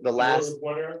looked at the last.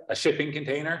 A shipping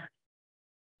container?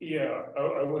 Yeah,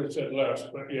 I would have said less,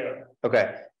 but yeah.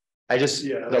 Okay, I just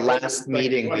the last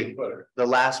meeting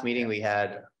we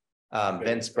had,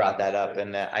 Vince brought that up,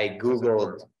 and I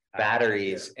googled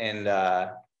batteries and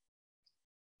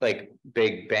like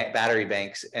big battery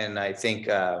banks, and I think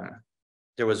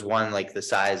there was one like the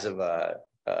size of a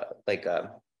big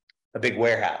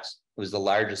warehouse. It was the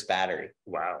largest battery.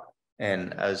 Wow.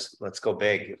 And let's go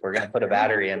big. If we're gonna put a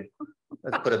battery in,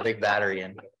 let's put a big battery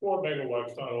in. 4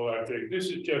 megawatts, not a lot big. This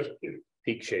is just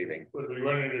peak shaving. When we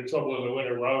run into trouble in the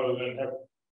winter, rather than have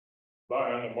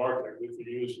buy on the market, we could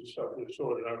use the stuff that's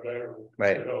stored in our battery.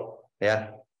 Right.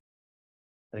 Yeah.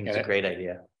 I think it's a great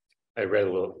idea. I read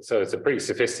a little, so it's a pretty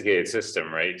sophisticated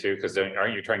system, right? Too, because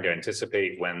aren't you trying to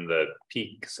anticipate when the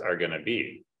peaks are going to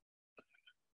be?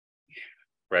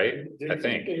 Right, I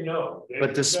think they know.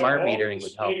 But the smart metering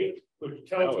would help. Which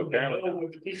tells them they know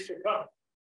when the peaks are coming.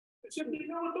 It's simply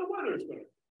know what the weather's going to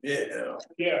be. Yeah.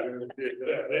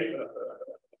 They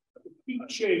peak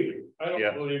shaving. I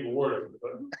don't believe a word of it,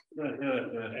 but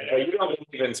you don't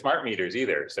believe in smart meters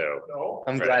either. So no.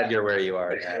 I'm glad you're where you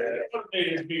are.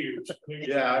 Automated meters.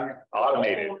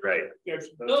 Automated, right? There's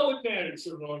no advantage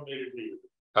to an automated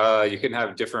meter. You can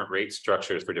have different rate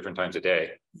structures for different times of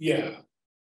day. Yeah.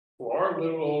 For our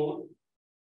little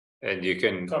and you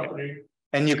can company.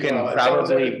 And you can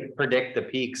probably predict the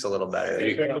peaks a little better. And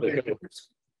you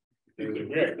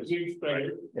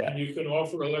can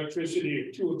offer electricity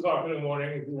at 2 o'clock in the morning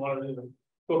if you wanted to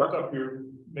hook up your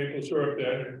maple syrup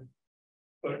then.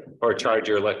 But or charge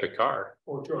your electric car.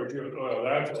 Or charge your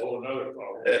that's a whole nother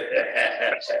problem.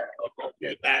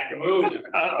 Get back and move.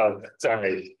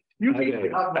 Sorry. All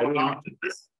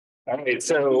right,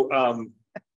 so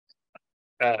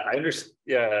I understand.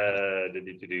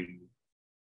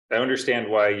 I understand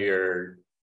why you're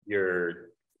you're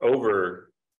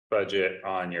over budget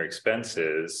on your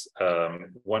expenses,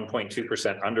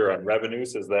 1.2% under on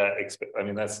revenues, is that, I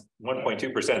mean, that's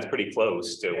 1.2% is pretty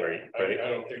close to where, right? I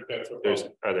don't think that's.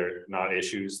 Are there not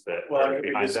issues that Well, are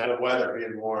behind it's that? the weather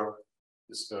being warm,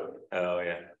 just, Oh,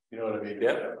 yeah. you know what I mean?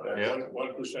 Yeah. Yeah.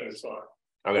 1% is fine.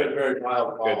 Okay, Been very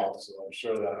mild fall, so I'm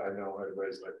sure that I know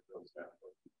everybody's like those down.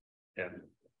 yeah,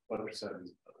 1%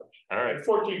 is. all right,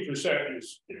 14%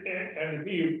 is, and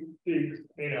the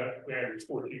may not grant is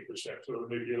 14%, so it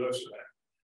may be less than that.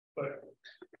 But.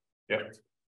 Yeah.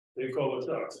 They call it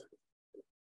out.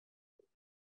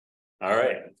 all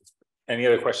right. Any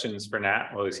other questions for Nat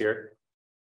while he's here?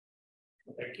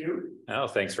 Thank you. Oh,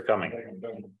 thanks for coming.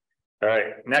 All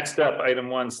right, next up, item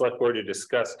 1, select board to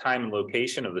discuss time and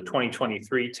location of the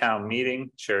 2023 town meeting.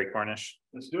 Sherry Cornish.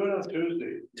 Let's do it on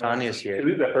Tuesday. Tanya's here.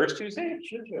 Is it the first Tuesday?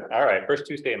 All right, first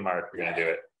Tuesday in March, we're gonna do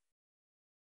it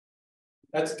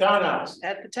That's the townhouse.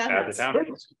 At the at the townhouse.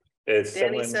 townhouse. It's Danny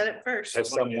someone, said it first. has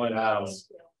someone, I'm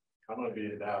gonna be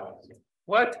in Dallas.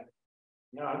 what?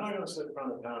 No, I'm not gonna sit in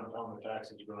front of town and tell them the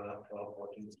taxes are going up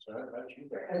 12-14%.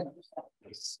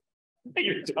 That's you.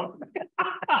 You're dumb.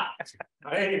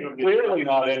 I ain't even. Clearly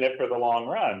not in it for the long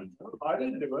run. I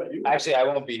didn't do it. You. Actually, I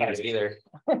won't be here either.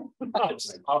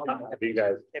 You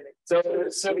guys. So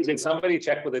did somebody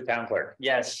check with the town clerk?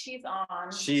 Yes, She's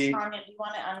on. She- Tanya, you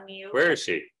want to unmute? Where is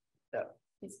she?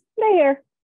 There.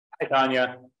 Hi,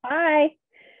 Tanya. Hi.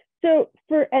 So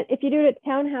if you do it at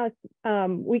townhouse,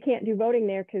 we can't do voting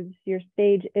there because your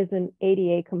stage isn't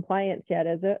ADA compliant yet,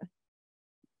 is it?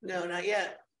 No, not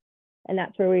yet. And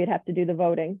that's where we'd have to do the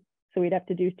voting. So we'd have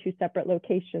to do 2 separate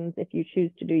locations if you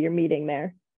choose to do your meeting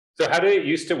there. So how did it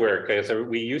used to work? So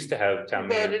we used to have town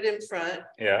meeting. Voted in front.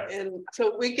 Yeah, And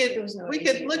so we could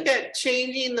look at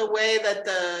changing the way that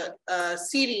the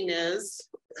seating is,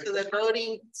 so the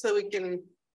voting, so we can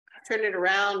turn it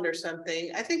around or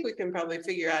something. I think we can probably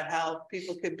figure out how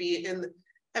people could be in,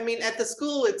 I mean, at the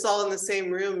school, it's all in the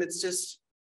same room, it's just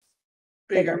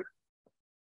bigger.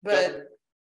 But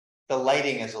the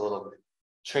lighting is a little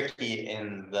tricky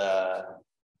in the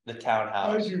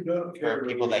townhouse for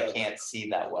people that can't see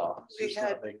that well.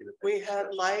 we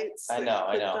had lights. I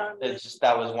know. It's just,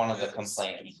 that was one of the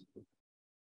complaints.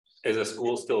 is the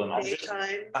school still in operation?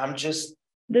 Daytime. I'm just,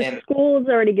 The And- school's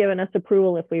already given us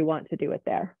approval if we want to do it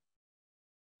there.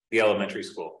 The elementary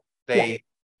school. they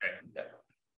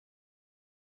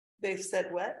Said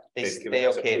what? They've given they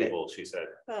us okayed it. approval, she said.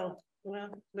 Oh, well,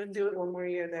 we'll do it one more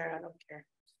year there, I don't care.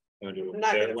 We'll do I'm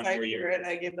not it gonna one fight more for year. it,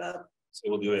 I give up. So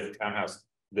we'll do it at townhouse,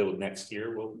 next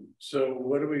year, So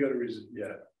what are we gonna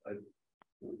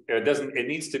it doesn't, it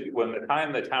needs to be, when the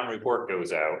time the town report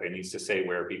goes out, it needs to say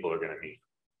where people are gonna meet.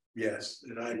 yes,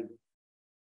 and I'm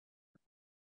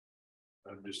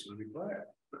just gonna be quiet.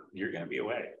 You're gonna be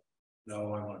away.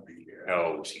 No, I wanna be here.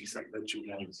 Oh, geez. That you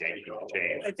want to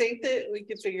Change. I think that we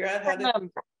could figure out how to,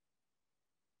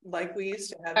 like we used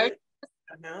to have it,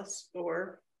 a house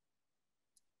or.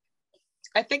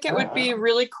 I think it would be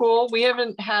really cool. We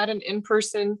haven't had an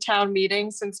in-person town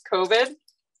meeting since COVID.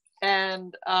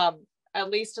 And at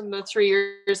least in the 3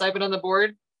 years I've been on the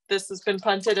board, this has been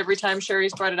punted every time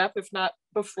Sherry's brought it up, if not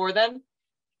before then.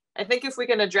 I think if we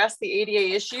can address the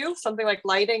ADA issue, something like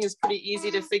lighting is pretty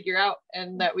easy to figure out,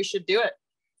 and that we should do it.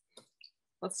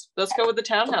 Let's go with the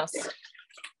townhouse.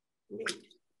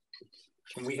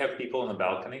 Can we have people in the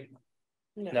balcony?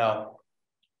 No,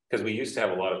 Because we used to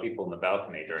have a lot of people in the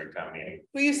balcony during town meeting.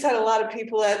 We used to have a lot of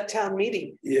people at town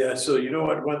meeting. Yeah, so you know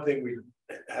what, one thing we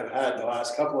have had the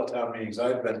last couple of town meetings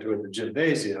I've been to at the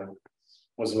gymnasium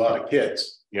was a lot of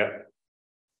kids. Yeah.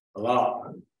 A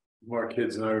lot more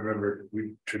kids than I remember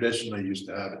we traditionally used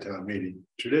to have a town meeting.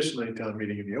 Traditionally, town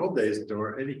meeting in the old days, there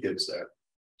weren't any kids there.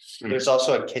 there's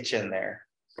also a kitchen there.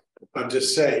 I'm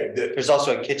just saying that. There's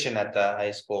also a kitchen at the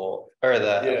high school or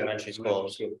the elementary school.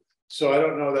 So I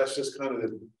don't know, that's just kind of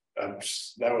the,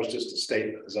 that was just a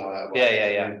statement, is all that was.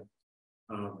 Yeah.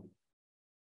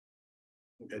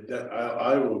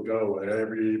 I will go where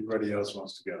everybody else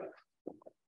wants to go.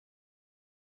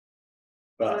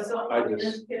 But I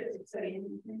just.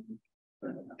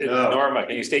 No. Norma,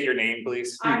 can you state your name,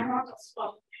 please? I'm not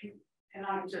spoken, and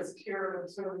I'm just here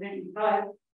observing, but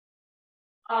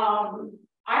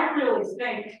I really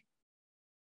think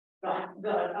that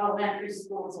the elementary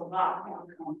school is a lot more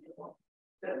comfortable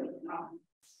than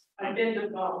I've been to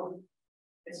both.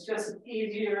 It's just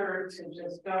easier to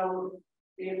just go,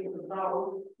 be able to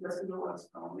go, listen to what's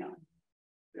going on.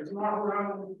 There's more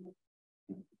room.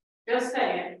 Just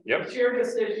saying. Yep. It's your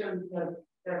decision, but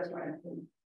that's my opinion.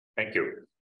 Thank you.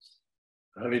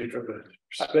 I mean, from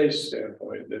a space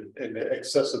standpoint and the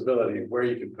accessibility, where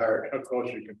you can park, how close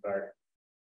you can park.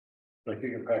 Like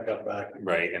you can pack up back.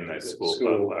 right, in the school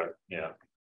School. club, yeah.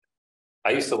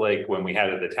 I used to like, when we had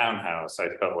it at the townhouse, I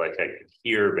felt like I could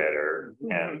hear better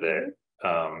and that,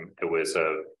 it was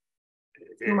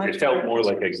it felt more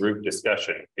like a group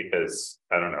discussion because,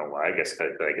 I don't know why, I guess I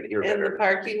could hear And the better.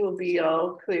 parking will be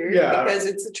all cleared Yeah. because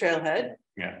it's a trailhead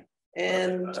Yeah,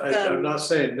 and. I'm not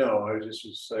saying no, I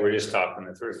was saying. we're just talking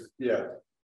it through. Yeah.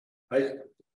 I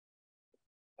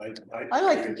I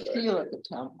like the feel of the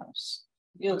townhouse.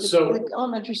 You know, So- the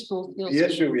elementary school feels. The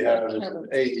issue we have is kind of-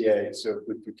 ADA, so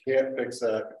if we can't fix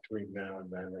that between now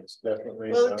and then, it's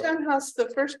definitely. Well, the townhouse, the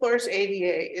first floor is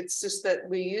ADA. It's just that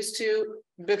we used to,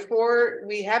 before,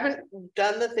 we haven't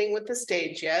done the thing with the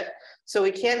stage yet. So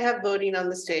we can't have voting on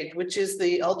the stage, which is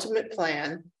the ultimate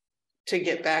plan to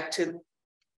get back to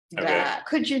Okay. that.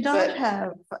 Could you not But-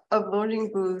 have a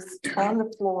voting booth on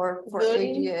the floor for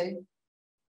Voting? ADA?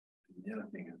 The other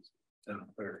thing is,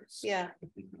 downstairs. Yeah,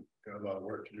 Got a lot of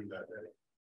work to do that day.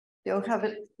 You'll have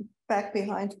it back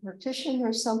behind a partition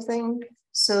or something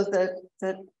so that,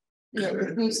 you know,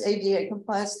 it meets ADA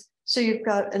compliance. So you've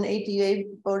got an ADA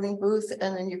voting booth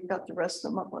and then you've got the rest of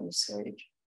them up on the stage.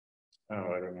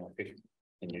 Oh, I don't know.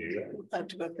 Can you do that? I have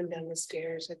to go up and down the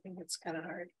stairs. I think it's kind of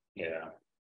hard, Yeah,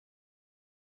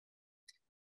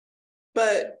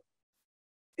 but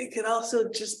it could also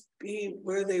just be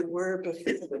where they were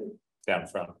before. down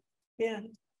front. Yeah,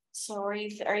 So are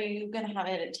you gonna have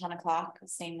it at 10 o'clock, the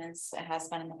same as it has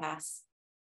been in the past?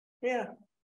 yeah.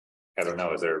 I don't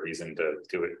know, is there a reason to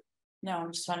do it? No,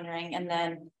 I'm just wondering, and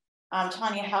then,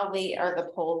 Tanya, how late are the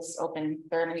polls open?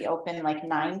 They're gonna be open like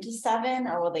 9 to 7,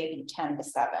 or will they be 10 to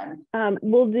 7?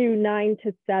 We'll do 9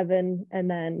 to 7 and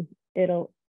then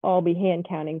it'll all be hand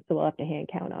counting. So we'll have to hand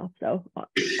count also.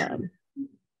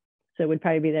 So we'd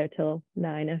probably be there till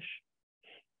 9ish.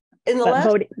 In the But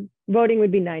last, voting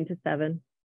would be 9 to 7.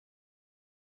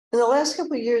 in the last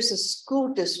couple of years, the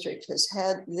school district has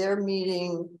had their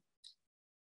meeting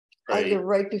either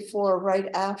right before or right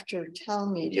after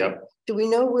town meeting. Yep. Do we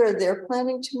know where they're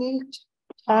planning to meet?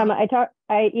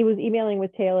 He was emailing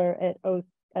with Taylor at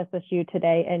OSSU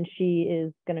today, and she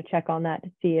is going to check on that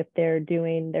to see if they're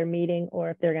doing their meeting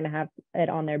or if they're going to have it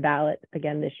on their ballot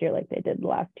again this year, like they did the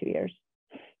last 2 years.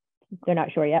 They're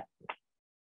not sure yet.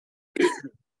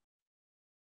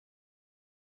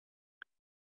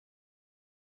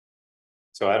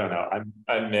 So I don't know,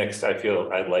 I'm mixed, I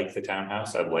feel, I like the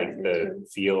townhouse, I like the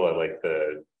feel, I like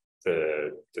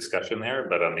the discussion there,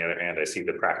 but on the other hand, I see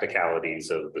the practicalities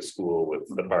of the school with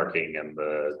the parking and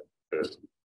the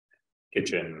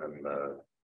kitchen and the,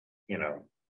 you know,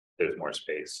 there's more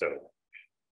space, so.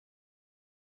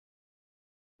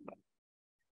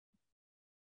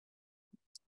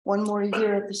 One more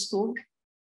year at the school?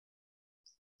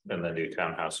 And then do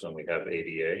townhouse when we have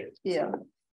ADA, Yeah.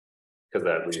 because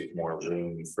that leaves more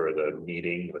room for the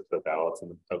meeting with the ballots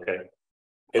and, okay.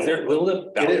 Is there, will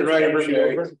the Get it ballots right, ever be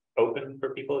Sherry. open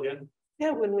for people again?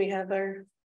 Yeah, when we have our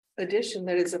addition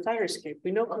that is a fire escape,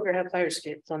 we no longer have fire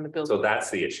escapes on the building, So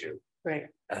that's the issue. right?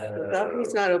 The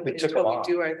balcony's not open we took until them we off.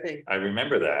 do our thing. I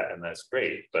remember that and that's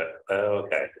great, but,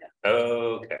 okay,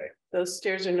 okay, Those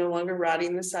stairs are no longer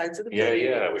rotting the sides of the yeah, building.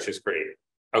 yeah, which is great.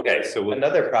 Okay, so we'll,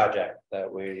 Another project that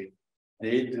we,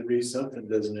 Need to be something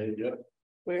designated, yep.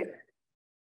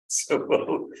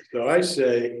 So I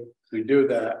say we do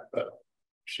that, but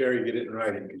Sherry, get it in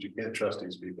writing because you can't trust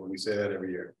these people. We say that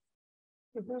every year.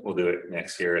 we'll do it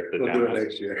next year at the We'll do it townhouse,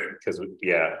 next year. because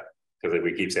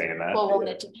we keep saying that. Well, won't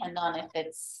it depend on if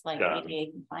it's like Done.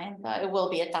 ADA compliant, though? It will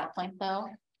be at that point, though,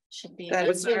 should be.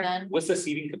 That's our- then. What's the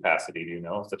seating capacity, do you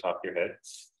know off the top of your head?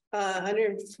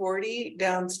 140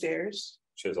 downstairs.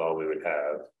 Which is all we would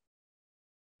have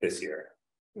this year.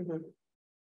 Mhm.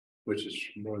 Which is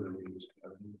more than we used to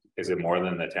have. Is it more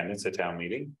than the attendance at town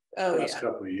meeting? Oh, Last yeah,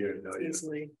 couple of years, no, yes.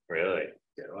 easily. Really?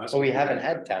 Yeah, last well, we couple of haven't years.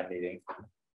 had town meeting.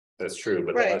 That's true,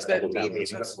 but the Right, last but couple town even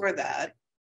meetings. before that,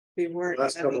 we weren't.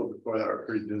 Last having- couple before that were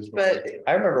pretty dismal. But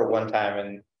I remember one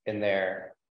time in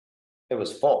there, it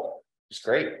was full. It was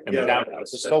great. In the Yeah.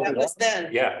 townhouse. It's so that was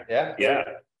then, Yeah, Yeah.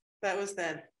 yeah, that was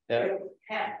then. Yeah.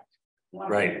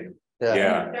 right, Yeah.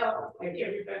 yeah, Felt like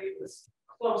everybody was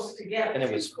close together. And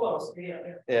it was- too close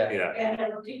together. Yeah. yeah. And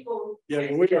then people. Yeah,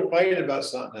 but we were fighting about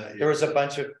something that There year. was a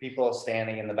bunch of people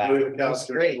standing in the back. With It was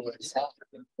council great. employees.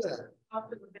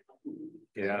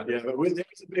 Yeah, Yeah, but there was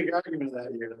a big argument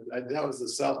that year. That was the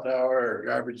cell tower or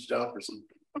garbage dump or something.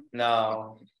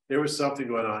 No, There was something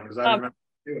going on because I remember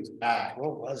it was packed.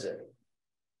 what was it?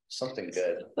 Something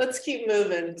good. Let's keep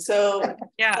moving, so.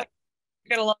 Yeah.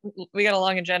 We got a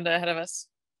long agenda ahead of us.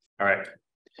 all right.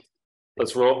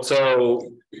 Let's roll, so.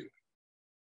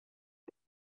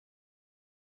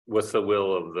 what's the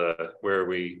will of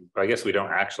I guess we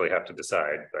don't actually have to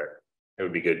decide, but it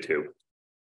would be good to.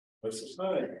 Let's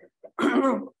decide.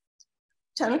 10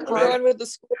 We're o'clock. going with the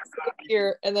school this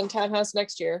year and then townhouse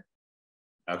next year.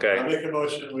 Okay. I make a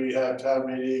motion, we have town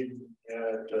meeting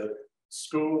at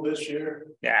school this year.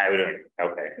 Yeah, we don't,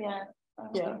 okay. Yeah.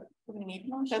 Yeah. We need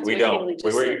That's We what don't, Haley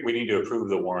just said. we need to approve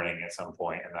the warning at some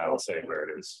point, and that'll say where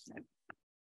it is.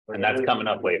 And that's coming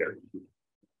up later.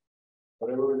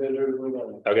 Whatever we're gonna do, we're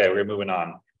gonna. Okay, we're moving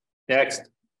on. Next.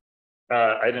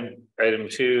 Item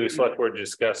 2, select board to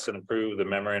discuss and approve the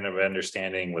memorandum of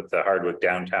understanding with the Hardwick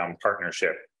Downtown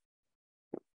Partnership.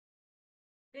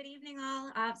 Good evening,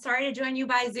 all. Sorry to join you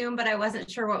by Zoom, but I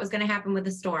wasn't sure what was going to happen with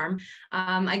the storm.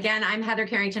 Again, I'm Heather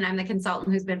Carrington. I'm the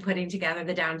consultant who's been putting together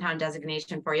the downtown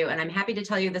designation for you. And I'm happy to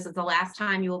tell you this is the last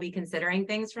time you will be considering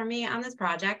things from me on this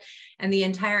project. And the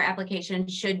entire application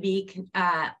should be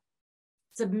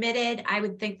submitted, I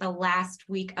would think, the last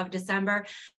week of December.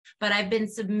 But I've been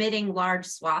submitting large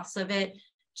swaths of it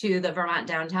to the Vermont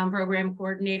Downtown Program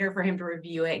Coordinator for him to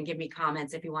review it and give me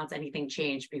comments if he wants anything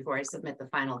changed before I submit the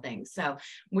final thing. So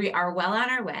we are well on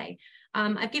our way.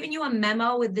 I've given you a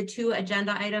memo with the 2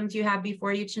 agenda items you have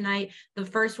before you tonight. The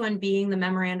first one being the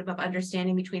memorandum of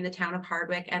understanding between the town of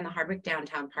Hardwick and the Hardwick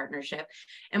Downtown Partnership.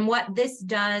 And what this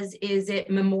does is it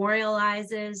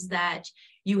memorializes that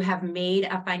you have made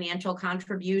a financial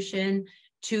contribution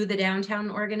to the downtown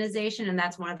organization, and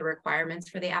that's one of the requirements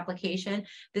for the application.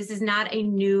 This is not a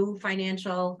new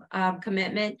financial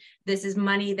commitment. This is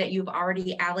money that you've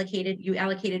already allocated. You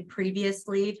allocated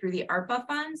previously through the ARPA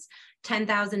funds,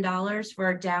 $10,000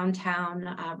 for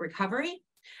downtown recovery.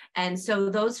 And so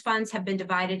those funds have been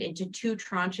divided into 2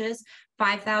 tranches,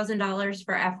 $5,000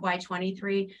 for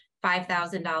FY23,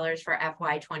 $5,000 for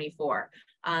FY24.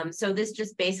 So this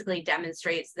just basically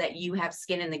demonstrates that you have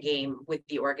skin in the game with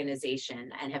the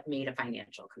organization and have made a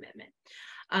financial commitment.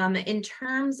 In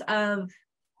terms of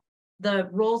the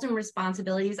roles and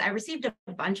responsibilities, I received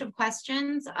a bunch of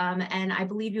questions, and I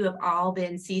believe you have all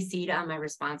been CC'd on my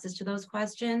responses to those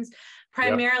questions.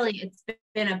 Primarily, It's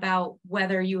been about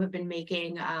whether you have been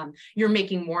making, you're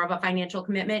making more of a financial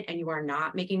commitment and you are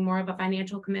not making more of a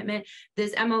financial commitment.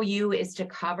 This MOU is to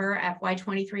cover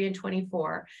FY23 and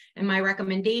 24. And my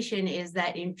recommendation is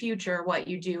that in future, what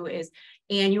you do is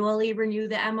annually renew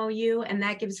the MOU, and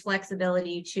that gives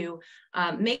flexibility to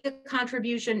make a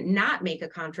contribution, not make a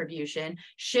contribution,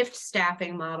 shift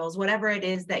staffing models, whatever it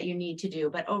is that you need to do.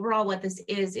 But overall, what this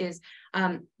is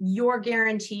your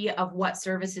guarantee of what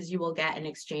services you will get in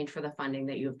exchange for the funding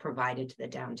that you have provided to the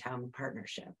downtown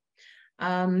partnership.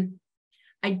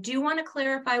 I do want to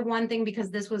clarify one thing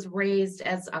because this was raised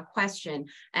as a question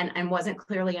and wasn't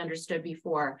clearly understood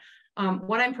before.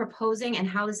 What I'm proposing and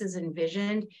how this is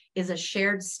envisioned is a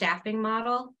shared staffing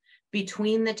model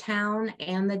between the town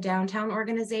and the downtown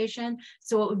organization.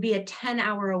 So it would be a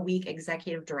 10-hour-a-week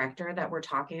executive director that we're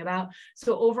talking about.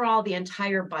 So overall, the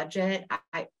entire budget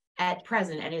at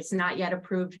present, and it's not yet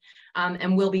approved,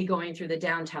 and we'll be going through the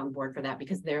downtown board for that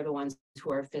because they're the ones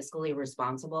who are fiscally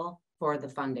responsible for the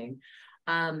funding.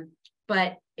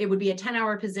 But it would be a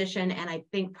 10-hour position, and I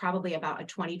think probably about a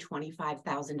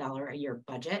 $20,000–$25,000 a year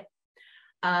budget.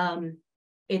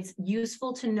 It's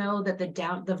useful to know that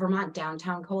the Vermont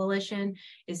Downtown Coalition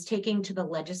is taking to the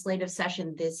legislative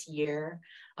session this year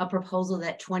a proposal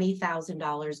that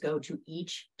 $20,000 go to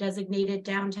each designated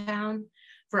downtown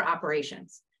for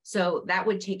operations. So that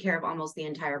would take care of almost the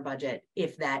entire budget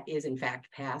if that is in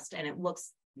fact passed, and it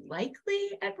looks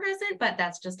likely at present, but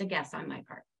that's just a guess on my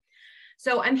part.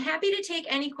 So I'm happy to take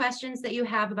any questions that you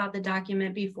have about the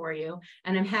document before you,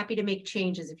 and I'm happy to make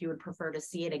changes if you would prefer to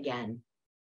see it again.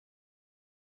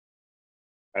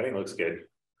 I think it looks good.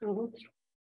 Mhm.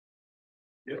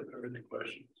 Yeah, there are any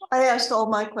questions? I asked all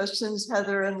my questions,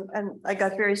 Heather, and I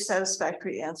got very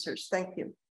satisfactory answers. Thank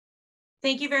you.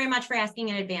 Thank you very much for asking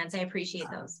in advance. I appreciate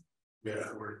those.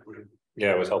 Yeah,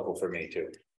 Yeah, it was helpful for me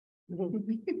too.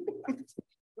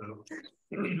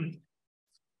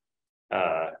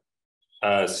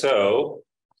 So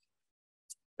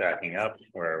backing up,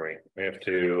 where are we? We have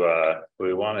to, what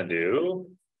we want to do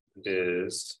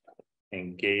is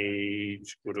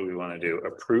engage. What do we want to do?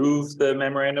 Approve the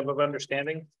memorandum of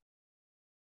understanding?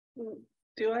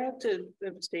 Do I have to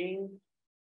abstain?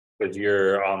 Because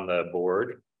you're on the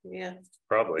board, Yeah,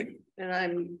 probably. and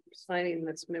I'm signing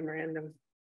this memorandum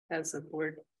as the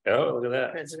board Oh, look at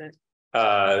that. president.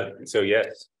 So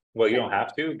yes, well, you don't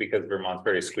have to because Vermont's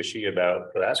very squishy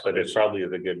about that, but it probably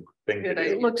is a good thing to Good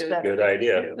do. It looks better. Good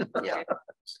idea. Yeah.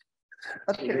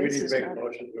 Do we need to make a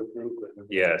motion to approve it?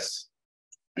 Yes,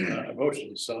 A motion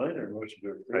to sign or a motion to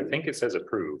approve? I think it says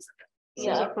approve.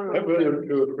 Yeah. I move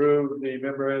to approve the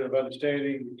memorandum of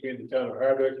understanding between the town of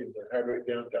Hardwick and the Hardwick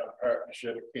Downtown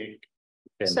Partnership Inc.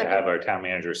 And to Second. have our town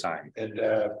manager sign. And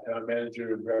town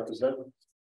manager represent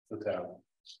the town.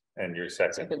 And your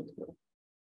second.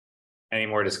 Any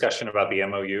more discussion about the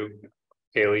MOU?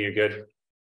 Kaylee, you good?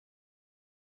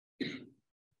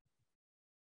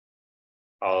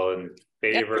 All in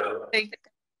favor?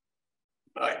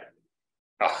 Aye.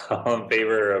 All in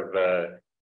favor of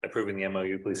approving the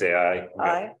MOU, please say aye.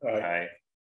 Aye. Aye.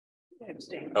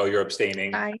 Oh, you're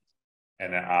abstaining? Aye.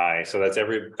 And an aye, so that's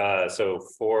so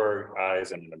 4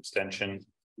 ayes and an abstention.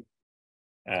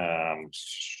 And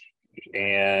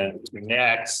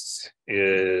next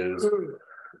is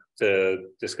to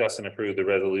discuss and approve the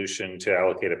resolution to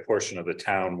allocate a portion of the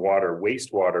town water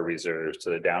wastewater reserves to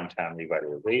the downtown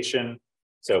revitalization.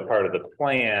 So part of the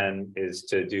plan is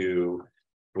to do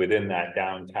within that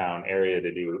downtown area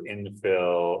to do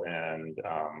infill and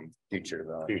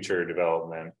future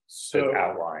development So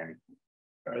outline.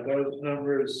 are those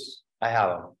numbers? I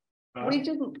have them. We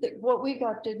didn't, what we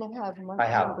got didn't have much I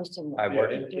have- numbers in I there.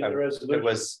 worked, in the it resolution.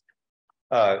 was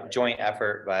a joint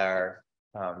effort by our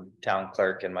town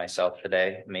clerk and myself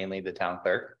today, mainly the town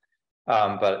clerk.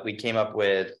 But we came up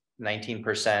with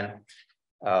 19%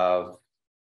 of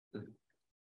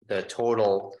the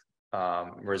total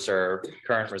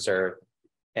current reserve,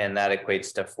 and that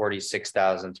equates to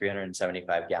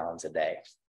 46,375 gallons a day.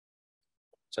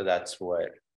 So that's what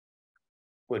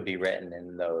would be written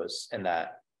in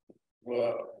that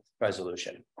Well,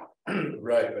 resolution.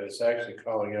 right, but it's actually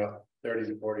calling out 30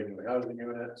 to 40 new housing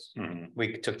units,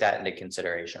 We took that into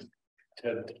consideration.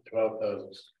 10 to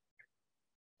 12,000.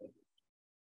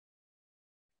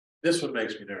 This one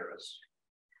makes me nervous.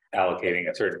 Allocating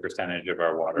a certain percentage of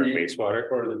our water and wastewater.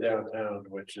 For the downtown,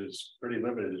 which is pretty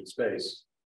limited in space.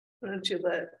 Why don't you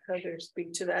let Heather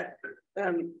speak to that?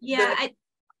 Yeah,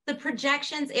 the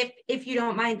projections, if you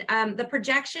don't mind, the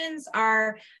projections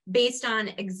are based on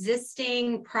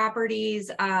existing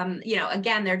properties.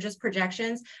 Again, they're just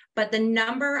projections, but the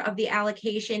number of the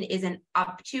allocation is an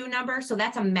up to number. So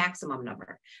that's a maximum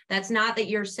number. That's not that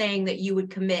you're saying that you would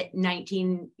commit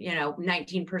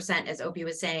 19%, as Opie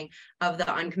was saying, of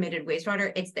the uncommitted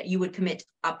wastewater. It's that you would commit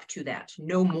up to that,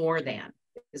 no more than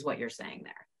is what you're saying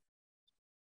there.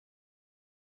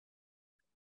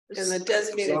 And the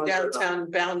designated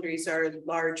downtown boundaries are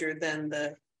larger than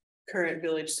the current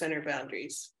village center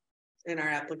boundaries in our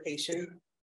application.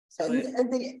 So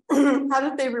How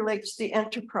did they relate to the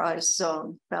enterprise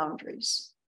zone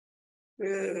boundaries?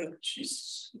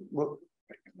 Jesus.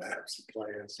 Maps,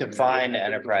 plans. Define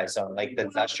enterprise zone, like the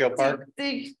industrial park.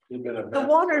 The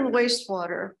water and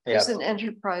wastewater is an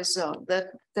enterprise zone that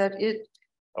it.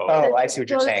 Oh, I see what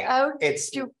you're goes saying. out It's,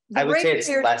 to I would say it's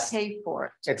ratepayers less, pay for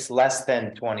it. it's less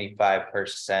than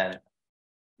 25%.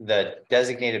 The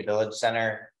designated village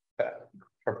center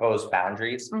proposed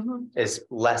boundaries is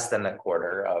less than a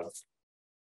quarter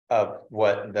of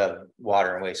what the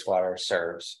water and wastewater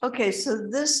serves. Okay, so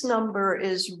this number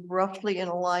is roughly in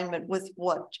alignment with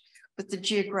what? With the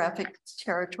geographic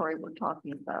territory we're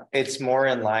talking about. It's more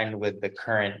in line with the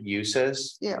current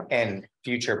uses Yeah. and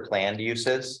future planned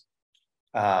uses.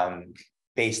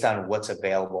 Based on what's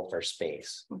available for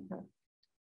space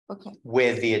Okay.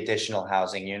 with the additional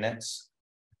housing units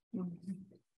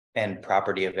and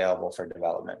property available for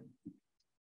development.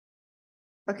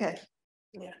 Okay.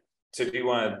 Yeah. So do you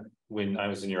want, when I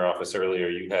was in your office earlier,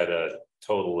 you had a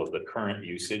total of the current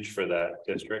usage for that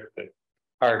district?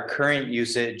 Our current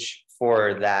usage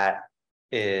for that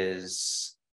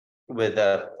is with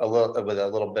a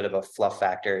little bit of a fluff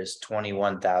factor is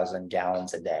 21,000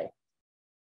 gallons a day.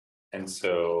 And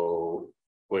so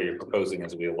what you're proposing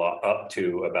is we up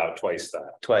to about twice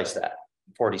that.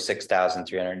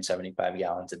 46,375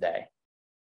 gallons a day.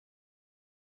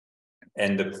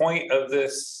 And the point of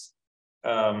this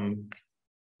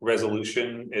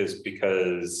resolution is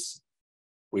because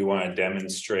we want to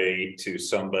demonstrate to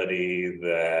somebody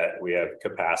that we have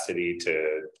capacity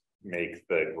to make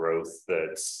the growth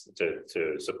that's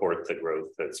to support the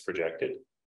growth that's projected.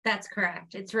 That's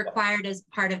correct. It's required as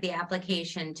part of the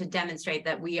application to demonstrate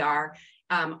that we are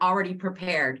already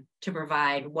prepared to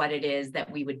provide what it is that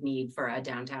we would need for a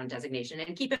downtown designation.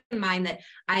 And keep in mind that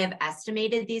I have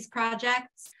estimated these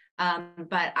projects,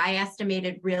 but I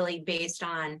estimated really based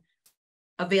on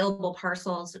available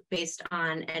parcels, based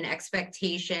on an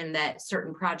expectation that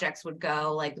certain projects would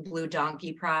go, like the Blue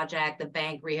Donkey project, the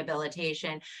bank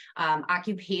rehabilitation,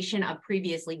 occupation of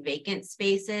previously vacant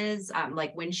spaces,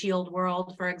 like Windshield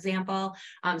World, for example.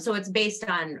 So it's based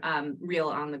on real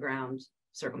on the ground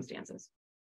circumstances.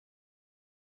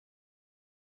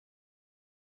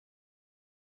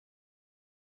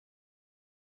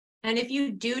 And if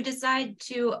you do decide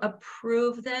to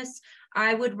approve this,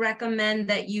 I would recommend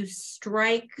that you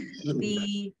strike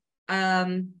the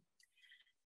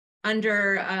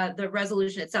under the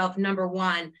resolution itself, number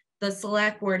 1, the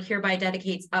select board hereby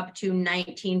dedicates up to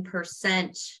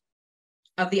 19%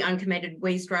 of the uncommitted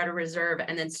wastewater reserve,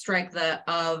 and then strike the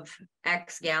of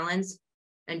X gallons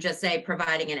and just say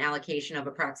providing an allocation of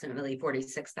approximately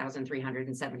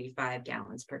 46,375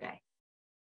 gallons per day.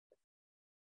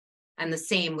 And the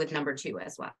same with number 2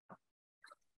 as well.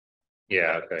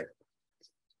 Yeah, okay.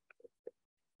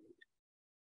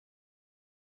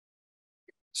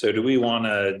 So do we want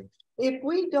to? If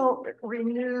we don't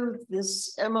renew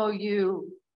this MOU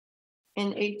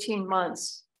in 18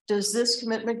 months, does this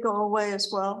commitment go away as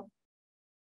well?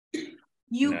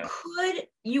 You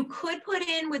could put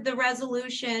in with the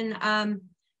resolution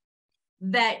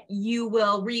that you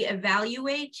will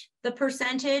reevaluate the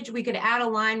percentage. We could add a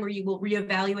line where you will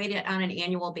reevaluate it on an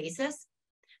annual basis.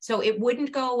 So it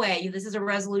wouldn't go away. This is a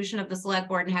resolution of the select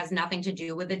board and has nothing to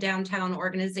do with the downtown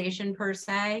organization per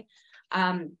se.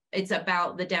 It's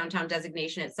about the downtown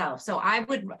designation itself. So I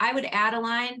would add a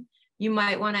line. You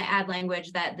might want to add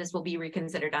language that this will be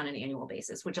reconsidered on an annual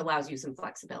basis, which allows you some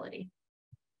flexibility.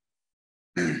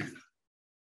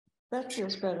 That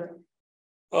feels better.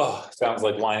 Oh, sounds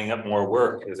like lining up more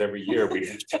work, because every year we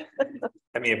have to,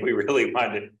 I mean, if we really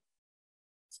wanted.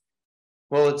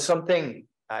 Well, it's something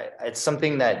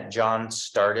that John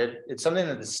started. It's something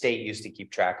that the state used to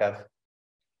keep track of.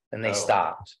 And they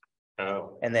stopped.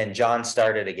 Oh. And then John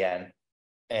started again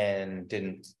and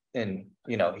didn't, and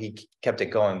he kept it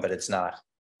going, but it's not.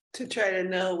 To try to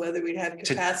know whether we'd have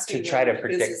capacity. To try to when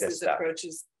predict this stuff.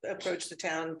 Approach the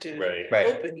town to Right.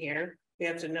 open here. We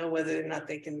have to know whether or not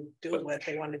they can do what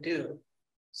they want to do.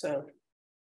 So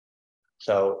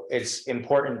it's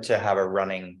important to have a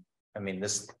running, I mean,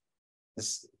 this,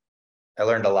 I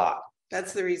learned a lot.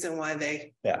 that's the reason why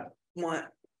they want.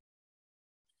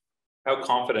 How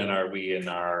confident are we in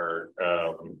our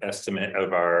estimate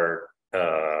of our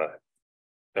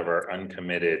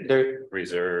uncommitted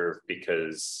reserve?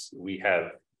 Because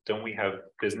don't we have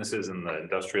businesses in the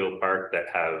industrial park that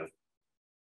have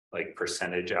like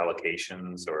percentage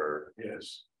allocations or?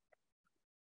 Yes.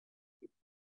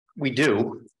 We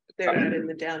do. They're not in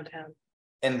the downtown.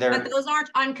 But those aren't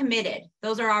uncommitted.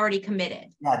 Those are already committed.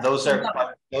 Yeah, those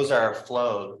are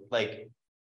flowed, like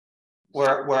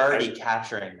we're already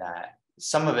capturing that.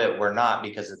 Some of it we're not,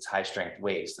 because it's high strength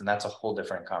waste, and that's a whole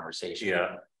different conversation.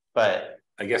 Yeah. But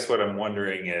I guess what I'm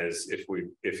wondering is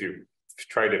if you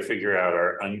try to figure out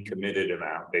our uncommitted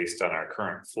amount based on our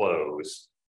current flows,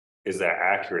 is that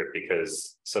accurate?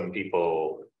 Because some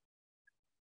people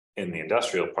in the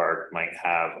industrial park might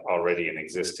have already an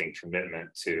existing commitment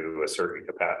to a certain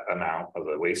amount of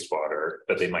the wastewater,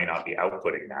 but they might not be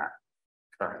outputting that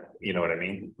currently. You know what I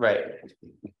mean? Right.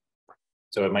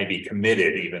 So it might be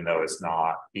committed even though it's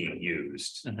not being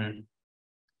used. Mm-hmm.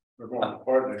 We're more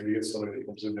important if you get somebody that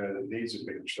comes in there that needs a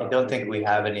big shot. I don't think we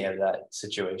have any of that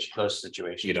situation, those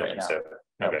situations. You don't right think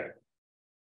now. so? Okay.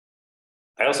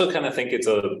 I also kind of think it's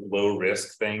a low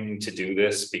risk thing to do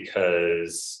this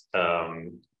because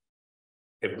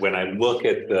when I look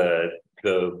at the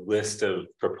list of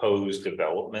proposed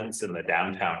developments in the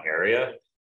downtown area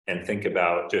and think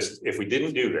about just if we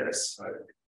didn't do this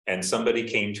and somebody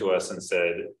came to us and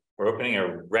said, we're opening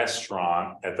a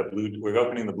restaurant at we're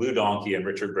opening the Blue Donkey and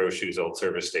Richard Brochu's old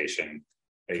service station.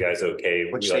 Are you guys okay?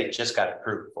 Which they just got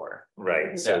approved for.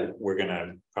 Right. So we're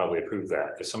gonna probably approve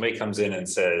that. If somebody comes in and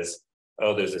says,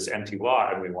 oh, there's this empty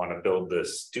lot and we want to build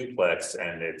this duplex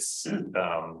and it's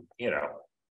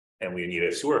and we need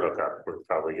a sewer hookup, we're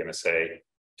probably going to say,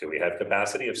 do we have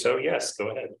capacity? If so, yes, go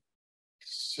ahead.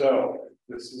 So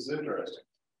this is interesting.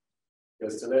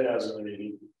 Because today I was in a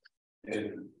meeting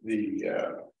in the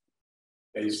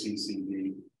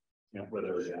ACCD,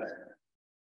 whatever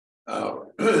that.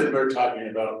 We're talking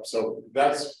about, so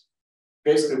that's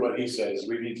basically what he says.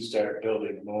 We need to start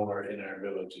building more in our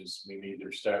villages. We need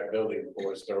to start building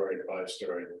 4-story,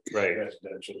 5-story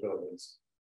residential buildings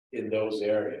in those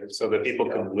areas, so that people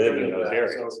can live in those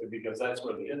areas. So, because that's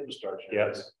where the infrastructure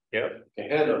is. Yep. To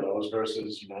handle those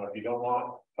versus, if you don't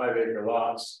want 5-acre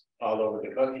lots all over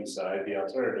the countryside, the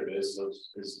alternative is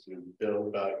to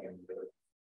build back in the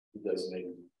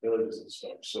designated villages and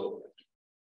stuff. So,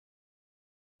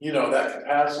 that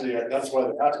capacity, that's why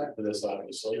they're asking for this,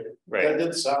 obviously. Right. That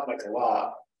didn't sound like a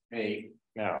lot.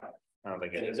 No, I don't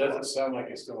think it doesn't sound like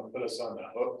it's going to put us on the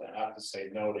hook to have to say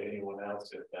no to anyone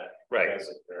else if that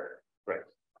doesn't occur. Right.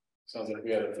 Sounds like we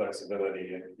had the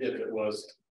flexibility, and if it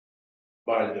was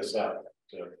bind this up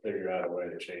to figure out a way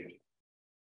to change it.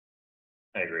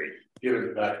 I agree. Given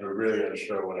the fact we're really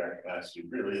unsure what our capacity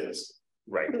really is.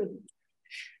 Right.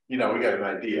 You know, we got an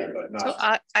idea, but So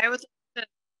not. I would.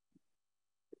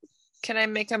 Can I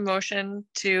make a motion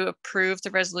to approve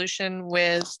the resolution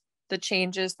with the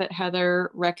changes that Heather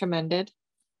recommended?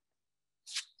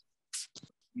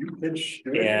 You can do it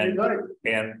if you like.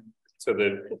 And so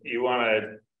you want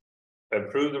to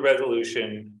approve the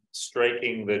resolution,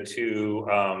 striking the two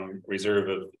reserve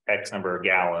of X number of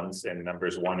gallons in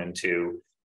numbers 1 and 2.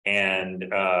 And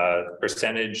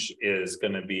percentage is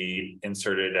going to be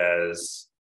inserted as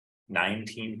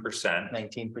 19%.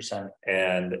 19%.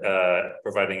 And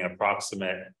providing an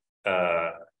approximate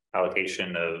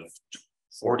allocation of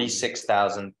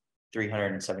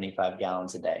 46,375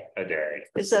 gallons a day.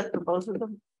 Is that for both of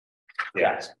them?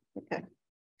 Yes. Okay.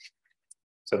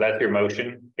 So that's your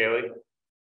motion, Kaylee?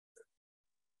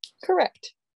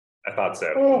 Correct. I thought so.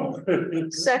 Oh.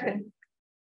 Second.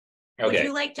 Would Okay.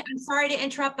 you like to, I'm sorry to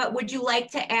interrupt, but would you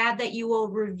like to add that you will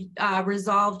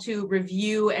resolve to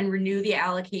review and renew the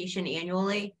allocation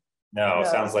annually? No,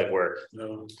 sounds like work.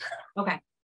 No. Okay.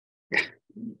 Review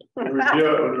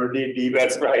it when we're knee deep.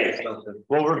 That's right.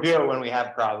 We'll review it when we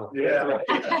have problems. Yeah.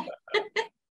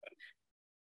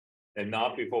 And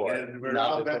not before. And we're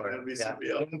Not not before, gonna be yeah.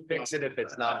 somebody else. Don't fix it if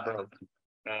it's not broken.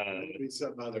 Be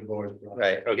some other board.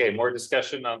 Right. Okay, more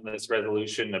discussion on this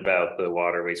resolution about the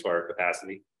water wastewater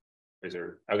capacity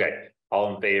reserve. Okay,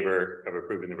 all in favor of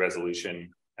approving the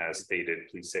resolution as stated,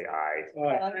 please say aye.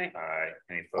 Aye. Aye.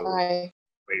 Any opposed? Aye.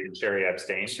 Wait, did Sherry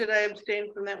abstain? Should I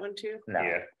abstain from that one too? No.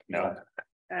 Yeah, no.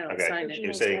 I don't Okay, sign it.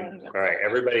 you're saying, all right,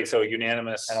 everybody, so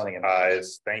unanimous I don't think it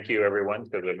ayes. Thank you, everyone,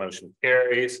 so the motion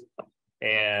carries.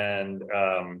 And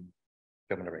I'm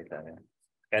gonna write that in.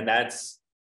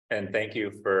 and thank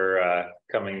you for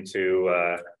coming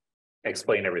to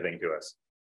explain everything to us.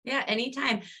 Yeah,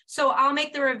 anytime. So I'll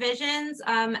make the revisions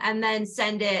and then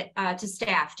send it to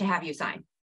staff to have you sign.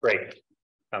 Great,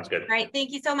 sounds good. All right,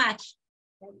 thank you so much.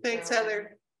 Thanks,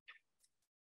 Heather.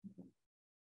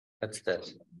 That's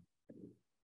this.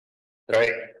 All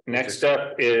right, next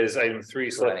up is item 3,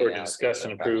 select board to discuss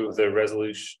and approve the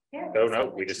resolution. Oh, no,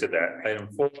 we just did that. Item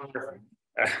 4.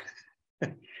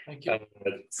 Thank you.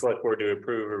 Select board to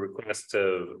approve a request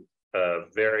of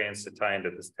variance to tie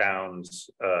into this town's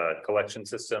collection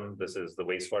system. This is the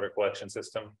wastewater collection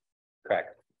system.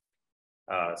 Correct.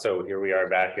 So here we are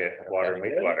back at water and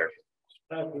wastewater.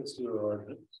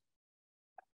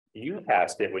 You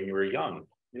passed it when you were young.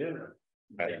 Yeah.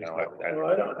 I don't know. Well,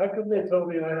 I don't, how come they told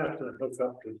me I have to hook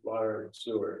up to water and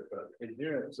sewer, but in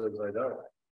here it says I don't.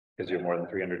 Because you're more than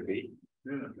 300 feet.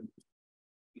 Yeah.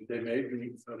 They made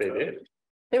me. They did.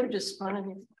 They were just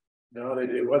fun. No,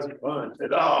 it wasn't fun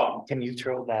at all. Can you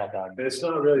throw that on? It's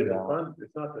not really the fun,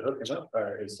 it's not the hooking up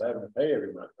part, it's having to pay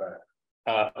every month part.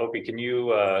 Opie, can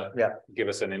you give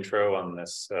us an intro on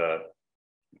this?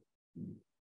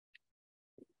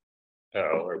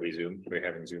 Are we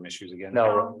having Zoom issues again?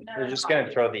 No, we're just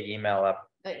gonna throw the email up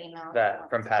The email. that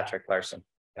from Patrick Larson.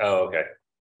 Oh, okay.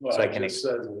 Well, So I it can just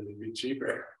says it'd be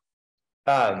cheaper.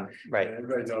 Right.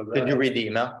 Everybody knows that. Did you read the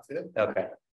email? Yeah. Okay.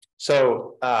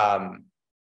 So, I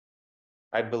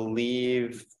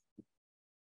believe.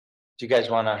 Do you guys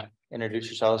want to introduce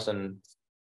yourselves and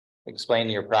explain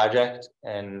your project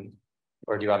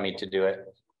or do you want me to do it?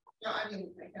 No, I mean,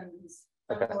 I'm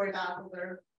Okay. Lori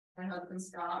Baffler, my husband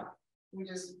Scott. We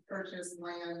just purchased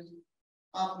land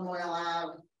off Moyle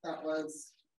Ave that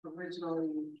was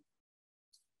originally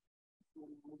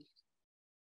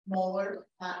Moeller,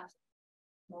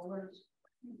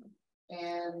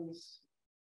 and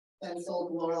then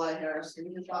sold to Lorelei Harris. So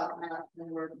we just bought that and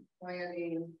we're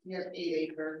planning, we have 8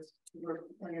 acres. We're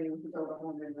planning to build a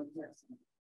home in the next.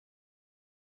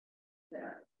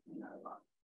 There. in that lot.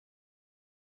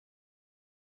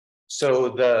 So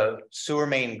the sewer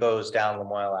main goes down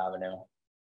Lamoille Avenue.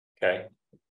 Okay.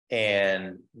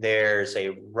 And there's a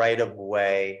right of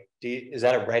way. Is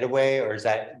that a right of way or is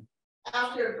that?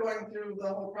 After going through the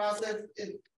whole process,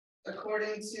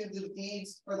 according to the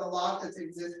deeds for the lot that's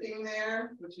existing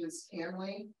there, which is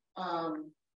Hanley,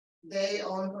 they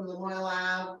own from the Lamoille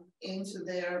Ave into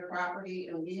their property,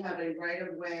 and we have a right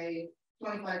of way,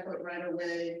 25-foot right of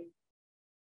way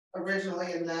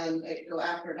originally, and then it go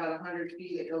after about 100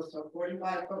 feet, it goes to a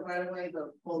 45-foot right of way,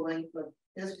 the full length of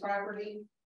his property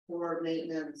for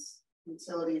maintenance,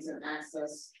 utilities, and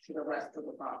access to the rest of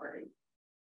the property.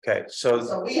 Okay,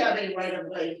 So we have a right of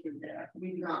way through there.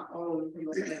 We do not own from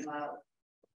the same out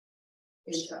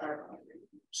into our property.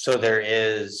 So there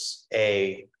is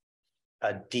a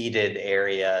deeded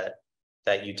area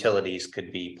that utilities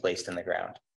could be placed in the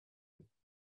ground.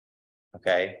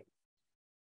 Okay.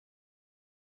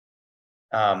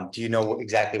 Do you know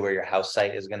exactly where your house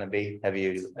site is gonna be? Have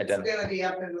you It's identified? gonna be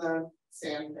up in the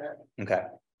sand pit. Okay,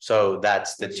 so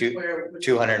that's the which is where- which is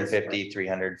 250,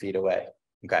 300 feet away.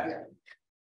 Okay,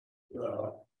 Yeah.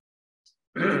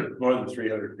 More than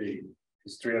 300 feet,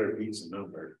 because 300 feet is a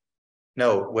number.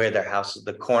 no, where their house is,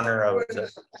 the corner of Where the,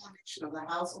 the foundation of the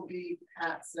house will be,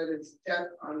 Pat said it's just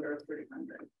under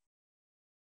 300.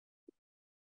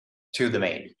 to the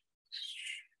main.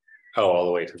 Oh, all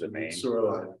the way to the main.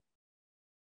 Shoreline.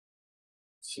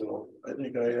 So I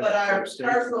think I. But our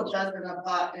parcel doesn't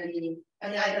abut any, I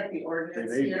mean, I got the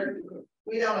ordinance They may- here.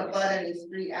 We don't abut any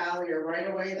street, alley, or right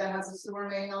of way that has a sewer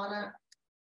main on it.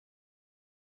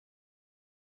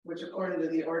 Which according to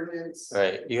the ordinance.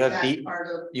 Right, you have that's part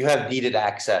of. you have deeded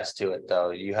access to it,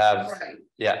 though. You have, Right.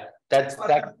 yeah,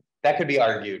 that could be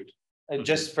argued.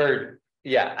 Just for,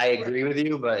 yeah, I agree with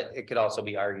you, but it could also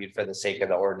be argued for the sake of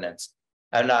the ordinance.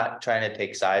 I'm not trying to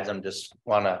take sides, I'm just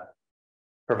wanna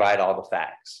provide all the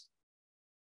facts.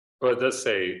 Well, it does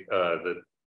say that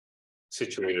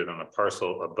situated on a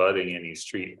parcel abutting any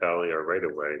street, alley, or right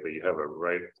of way, but you have a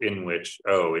right in which,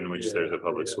 there's a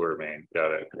public sewer main.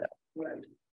 Got it. Right.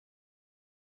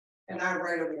 And our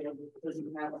right of way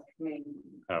doesn't have a main.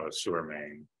 Have a sewer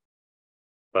main.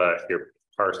 But your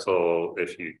parcel,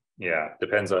 if you,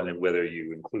 depends on whether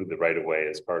you include the right of way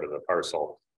as part of the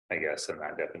parcel, I guess, in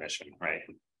that definition, right?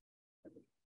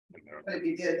 But if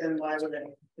you did, then why would it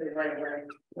say right of way?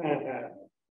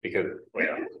 Because,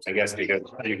 well, I guess because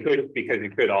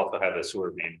you could also have a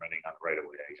sewer main running on right of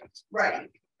way, I guess. Right.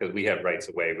 Because we have rights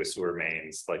of way with sewer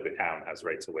mains, like the town has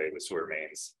rights of way with sewer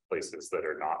mains, places that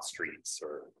are not streets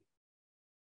or.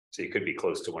 So you could be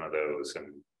close to one of those and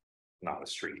not a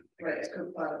street. Right, it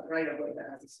could, right of way that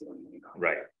has a sewer main on it.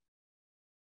 Right.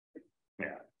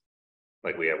 Yeah.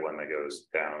 Like we have one that goes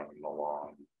down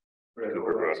along.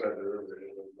 Cooper Road.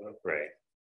 Right.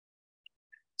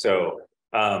 So,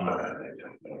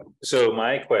 so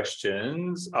my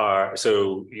questions are,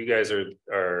 so you guys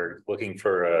are looking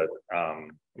for a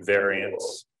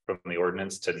variance from the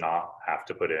ordinance to not have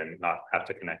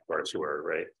to connect to our sewer,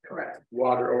 right? Correct.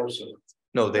 Water also.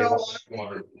 No, they, No,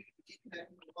 water,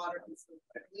 I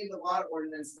believe the water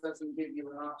ordinance doesn't give you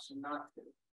an option not to.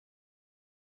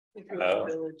 If you're in the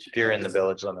village. if you're in the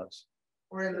village limits.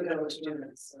 We're in the village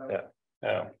limits, so. Yeah.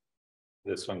 Oh.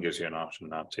 This one gives you an option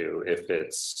not to, if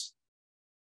it's,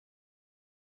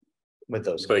 With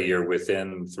those, but you're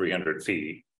within 300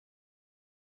 feet.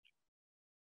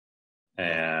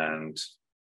 And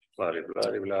blah,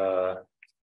 blah, blah, blah.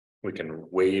 We can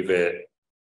waive it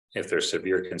if there's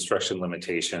severe construction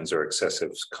limitations or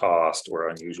excessive cost or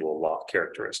unusual lot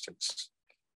characteristics.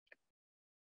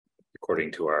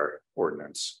 According to our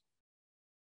ordinance.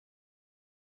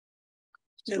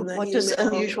 In the What does email-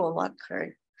 unusual lot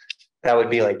card? that would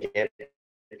be like if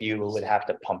you would have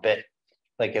to pump it.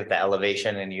 Like if the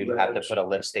elevation and you'd have to put a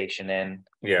lift station in.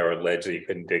 Yeah, or ledge that you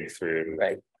couldn't dig through.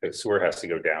 Right. The sewer has to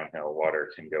go downhill,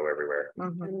 water can go everywhere.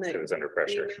 And It the was under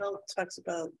pressure. email talks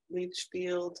about leach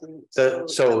fields and. So,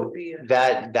 that would be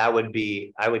a- that would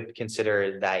be, I would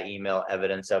consider that email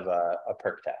evidence of a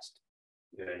perk test.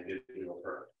 Yeah, you did do a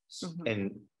perk.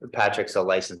 And Patrick's a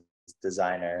licensed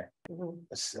designer,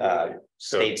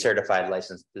 state certified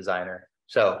licensed designer.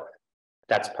 So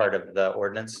that's part of the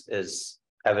ordinance is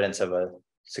evidence of a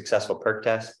successful perk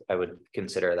test. I would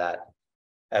consider that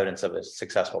evidence of a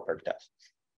successful perk test.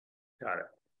 Got it.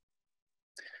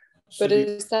 But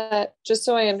is that, just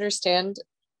so I understand,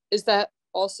 is that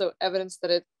also evidence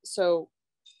that it, so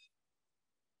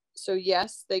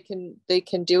yes, they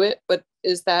can do it, but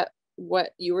is that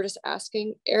what you were just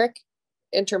asking, Eric,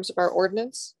 in terms of our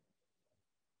ordinance?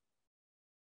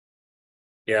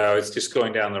 Yeah, I was just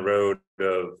going down the road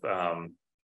of,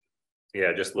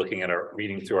 just looking at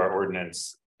reading through our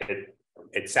ordinance.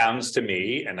 It sounds to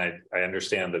me, and I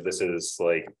understand that this is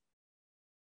like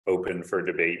open for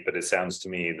debate, but it sounds to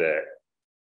me that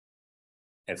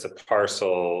it's a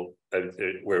parcel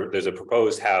where there's a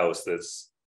proposed house that's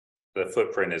the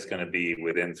footprint is going to be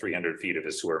within 300 feet of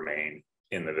a sewer main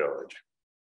in the village.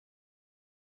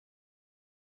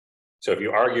 So if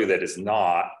you argue that it's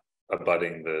not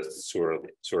abutting the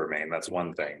sewer main, that's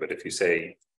one thing. But if you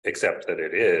say accept that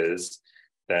it is,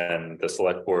 then the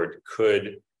select board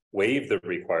could waive the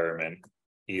requirement,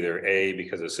 either A,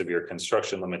 because of severe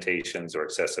construction limitations or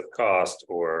excessive cost,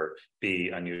 or B,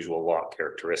 unusual lot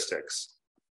characteristics,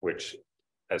 which,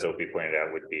 as Opie pointed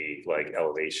out, would be like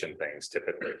elevation things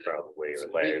typically, probably, or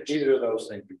ledge. Either of those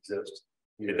things exist.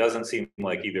 It doesn't seem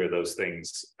like either of those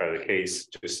things are the case,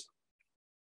 just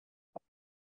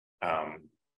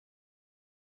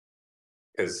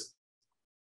because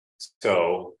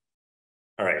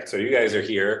All right, so you guys are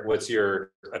here. What's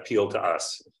your appeal to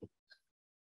us?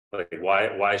 Like,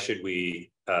 why should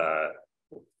we,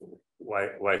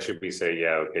 why should we say,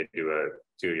 yeah, okay, do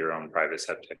your own private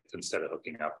septic instead of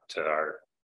hooking up to our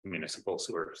municipal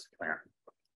sewers plant?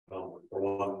 For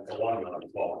one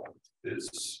fault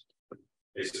is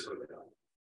basically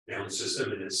down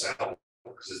system in itself,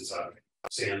 because it's a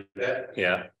sand bed.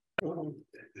 Yeah.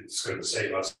 It's going to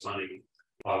save us money,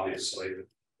 obviously,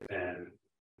 and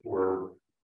we're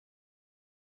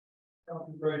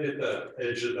right at the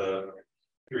edge of the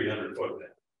 300-foot bed.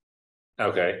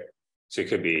 Okay, so it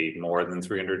could be more than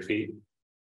 300 feet.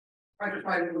 I could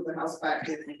probably move the house back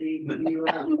if you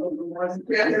over more than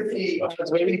 300 feet. I was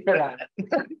waiting for that.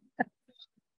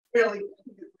 Really,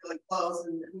 really close,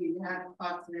 and we had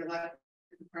talked to the electric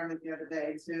department the other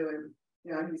day too,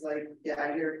 and he's like,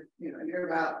 yeah, you're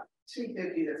about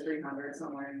 250 to 300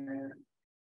 somewhere in there.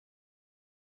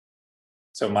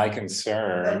 So my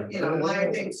concern,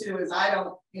 My thing too is I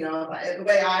don't, the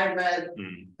way I read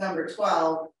number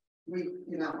 12, we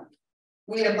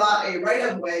about a right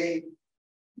of way,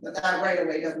 but that right of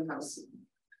way doesn't have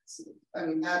I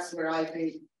mean, that's where I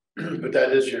think. But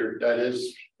that is your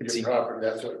property,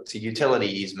 that's what. It's a utility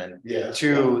easement. Yeah.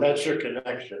 To that's your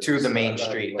connection to the main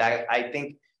street. That I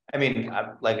think, I mean,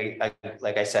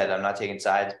 like I said, I'm not taking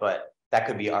sides, but that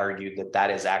could be argued that that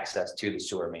is access to the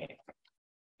sewer main.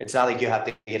 It's not like you have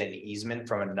to get an easement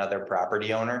from another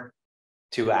property owner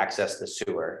to access the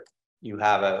sewer. You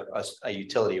have a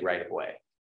utility right of way.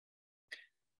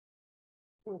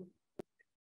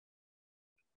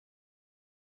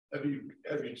 Have you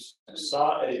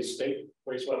saw a state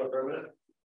wastewater permit?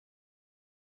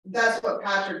 That's what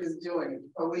Patrick is doing,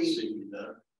 but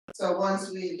so once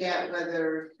we get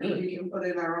whether we can put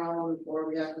in our own or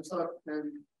we have to talk,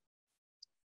 then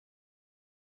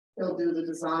he'll do the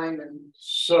design and.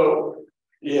 So,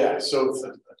 yeah, so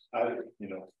I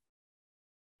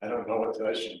don't know what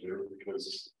I should do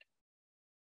because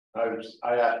I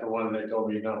asked for one and they told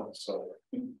me no, so.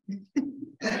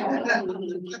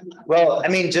 Well, I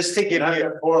mean, just to give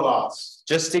you 4 lots.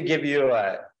 Just to give you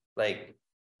I'll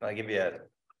give you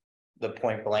the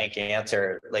point blank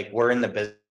answer. Like, we're in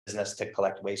the business to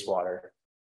collect wastewater,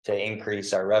 to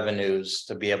increase our revenues,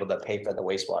 to be able to pay for the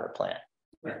wastewater plant.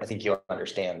 I think you'll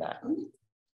understand that.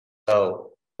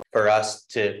 So for us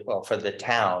for the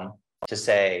town to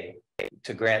say,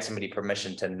 to grant somebody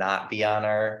permission to not be on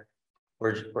our,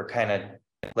 we're kind of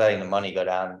letting the money go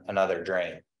down another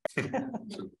drain.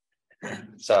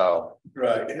 So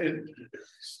right,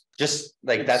 just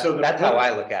like that's how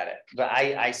I look at it, but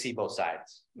I see both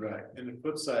sides. Right, and the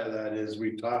flip side of that is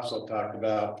we also talked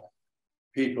about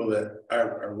people that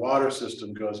our water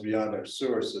system goes beyond our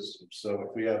sewer system. So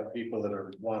if we have people that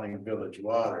are wanting village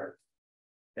water,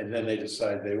 and then they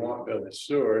decide they want village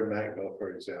sewer in Mackville, for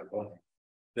example,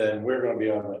 then we're going to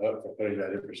be on the hook for putting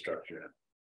that infrastructure in.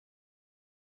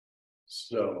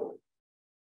 So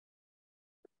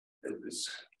it's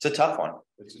a tough one.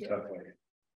 It's a tough one.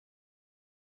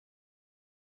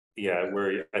 Yeah,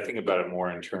 I think about it more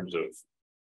in terms of,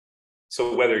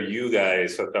 so whether you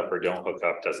guys hook up or don't hook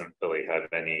up doesn't really have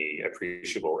any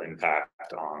appreciable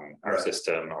impact on our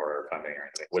system or our funding or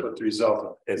anything. What the result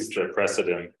of it's the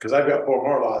precedent. Because I've got 4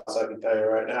 more lots, I can tell you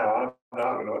right now. I'm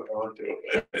not going to hook on to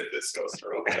it if this goes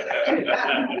through.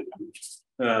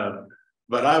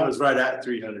 But I was right at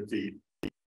 300 feet.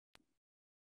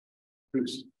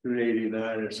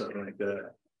 289 or something like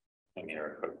that. I mean,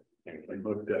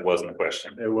 it wasn't a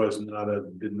question. It was not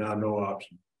no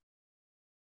option.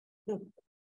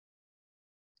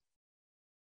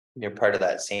 You're part of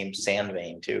that same sand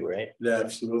vein too, right? Yeah,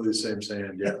 absolutely same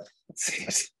sand, yeah.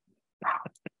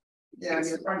 Yeah, I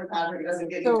mean, part of Patrick doesn't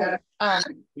get you better.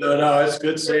 No, it's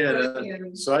good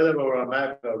sand. So I live over on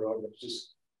Mackville Road, which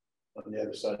is on the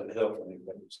other side of the hill from me.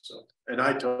 So, and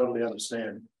I totally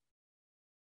understand.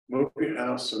 Move your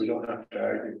house so we don't have to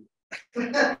argue.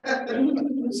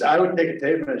 So I would take a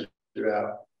tape measure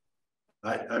out.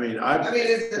 I mean,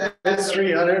 if it's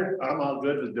 300, I'm all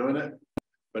good with doing it.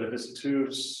 But if it's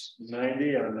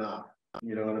 290, I'm not.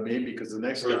 You know what I mean? Because the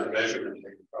next guy measurement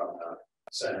from the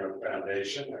center of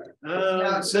foundation.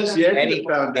 It says the edge of the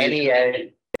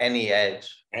foundation. Any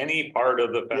edge. Any part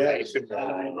of the foundation.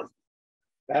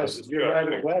 Yes. You're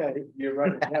right away. You're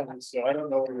right away. So I don't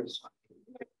know where it's.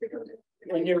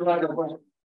 When you're right away.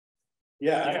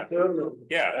 Yeah, absolutely.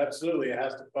 Yeah, absolutely. It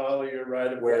has to follow your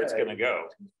right of way. Where it's going to go.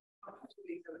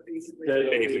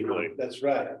 Basically. That's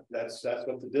right. That's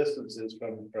what the distance is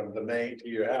from the main to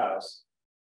your house.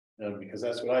 Because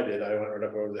that's what I did. I went right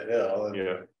up over the hill,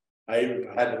 and I even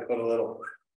had to put a little,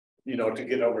 to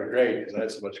get over grade because I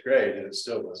had so much grade, and it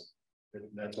still was And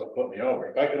that's what put me over.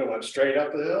 If I could have went straight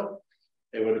up the hill,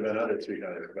 it would have been under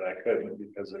 300, but I couldn't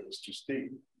because it was too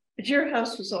steep. But your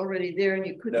house was already there and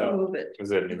you couldn't No. move it.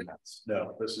 Was it a new house?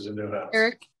 No, this is a new house.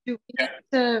 Eric, do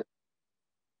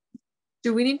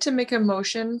we need to make a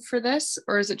motion for this,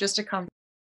 or is it just a conversation?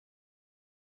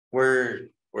 We're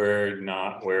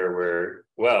not where we're,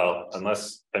 well,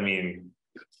 unless, I mean.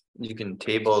 You can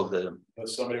table the.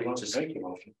 Unless somebody wants to make a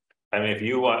motion. I mean, if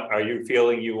you want, are you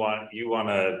feeling you want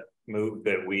to move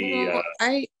that we,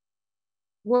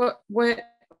 Well, what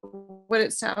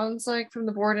it sounds like from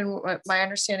the board and what my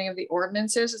understanding of the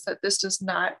ordinance is that this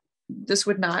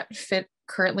would not fit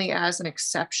currently as an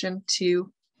exception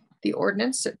to the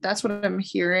ordinance. That's what I'm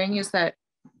hearing, is that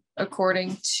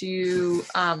according to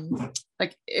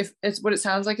like, if it's what it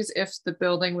sounds like is if the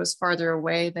building was farther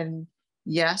away, then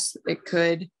yes, it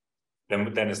could.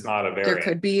 Then it's not a variance. There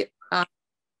could be. If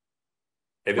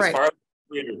it's right. farther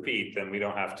than 300 feet, then we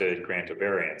don't have to grant a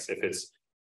variance. If it's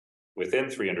within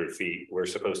 300 feet, we're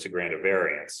supposed to grant a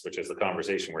variance, which is the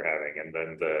conversation we're having. And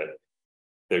then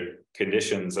the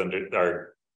conditions under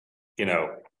are, you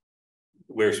know,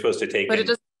 we're supposed to take. But it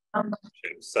doesn't sound like,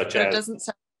 such as. It doesn't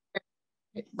sound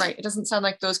right. It doesn't sound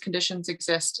like those conditions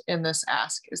exist in this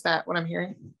ask. Is that what I'm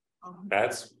hearing?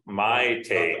 That's my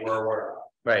take.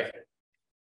 Right.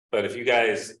 But if you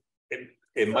guys,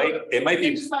 it might be.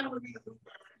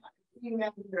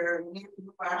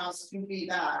 Our house can be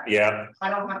that. Yeah. I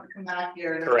don't have to come back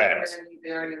here. And correct.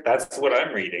 That's what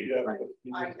I'm reading.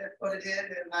 I just put it in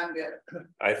and I'm good.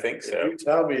 I think so. If you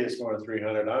tell me it's more than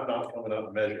 300, I'm not coming up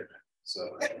and measuring.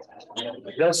 So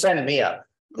Don't send me up.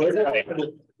 We're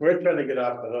trying to get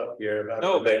off the hook here about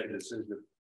no, the decision.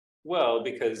 Well,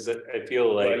 because I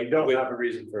feel like you don't have a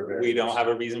reason for a variance. We don't have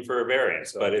a reason for a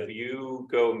variance, but if you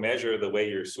go measure the way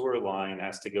your sewer line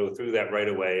has to go through that right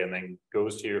away and then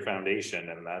goes to your foundation,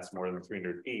 and that's more than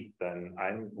 300 feet, then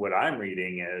what I'm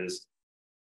reading is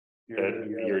that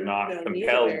you're not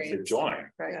compelled to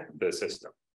join the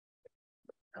system.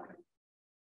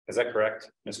 Is that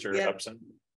correct, Mr. Upson?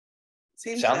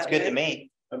 Sounds good to me.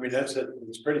 I mean,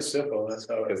 it's pretty simple. That's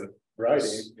how it is.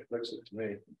 Writing, it looks it to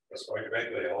me. That's quite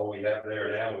frankly, all we have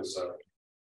there now is a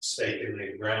stake in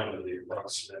the ground of the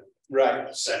approximate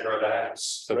center of the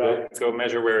house. So go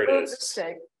measure where it is.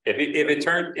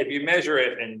 If you measure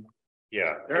it and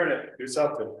turn it, do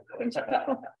something.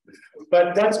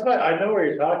 But that's what I know where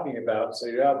you're talking about. So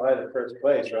you're out by the first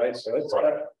place, right? So it's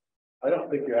I don't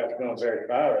think you have to go very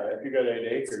far. If you got 8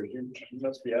 acres, you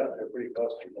must be out there pretty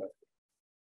close to that.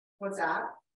 What's that?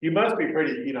 You must be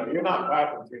pretty, you're not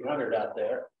far from 300 out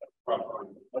there.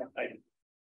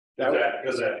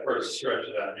 Because that first stretch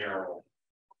of that narrow.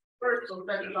 First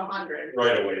stretch is 100.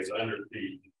 Right away is 100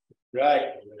 feet.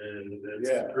 Right. And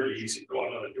it's pretty easy to go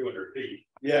another 200 feet.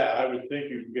 Yeah, I would think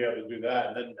you'd be able to do that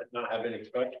and then not have any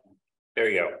question. There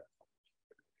you go.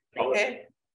 Okay.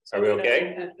 Are we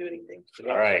okay? Not do anything.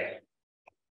 All right.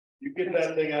 You get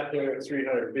that thing out there at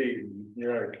 300 feet,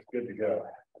 you're good to go.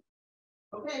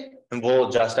 Okay. And we'll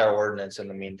adjust our ordinance in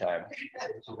the meantime.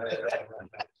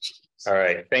 All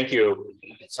right, thank you.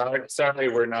 Sorry,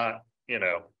 we're not,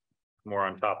 more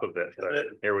on top of it, but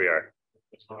here we are.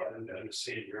 Welcome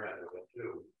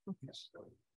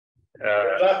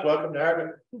to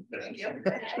Hardwick. Thank you.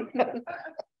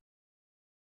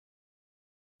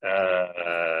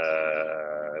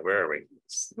 Where are we?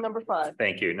 Number 5.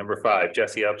 Thank you. Number 5,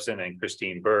 Jesse Upson and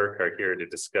Christine Burke are here to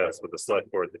discuss with the select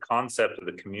board the concept of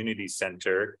the community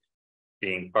center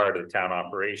being part of the town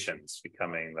operations,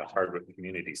 becoming the Hardwick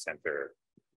Community Center.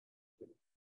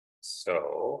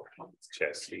 So,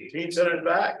 Jesse. Teen Center's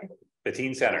back. The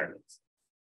Teen Center.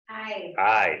 Hi.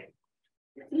 Hi.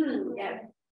 Yeah,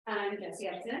 I'm Jesse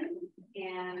Upson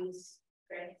and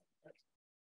great.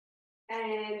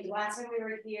 And last time we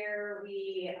were here,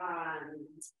 we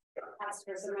asked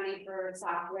for some money for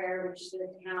software, which the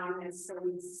town has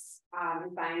since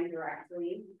buying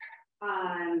directly.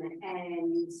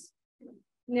 And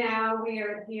now we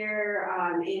are here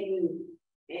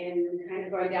in kind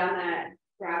of going down that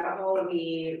rabbit hole.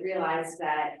 We realized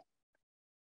that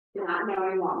not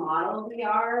knowing what model we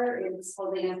are is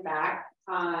holding us back,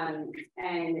 and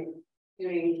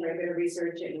doing quite a bit of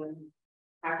research and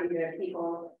talking to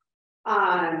people.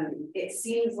 It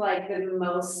seems like the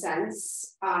most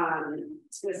sense,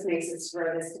 this makes it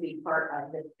for this to be part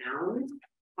of the town.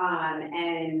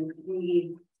 And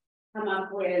we come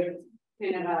up with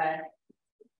kind of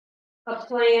a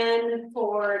plan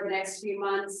for the next few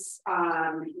months,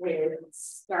 with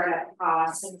startup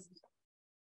costs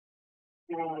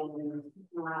and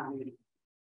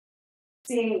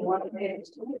seeing what it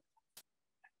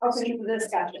open to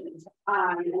discussion,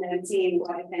 and then seeing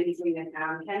what if anything the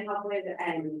town can help with,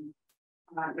 and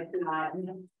if not,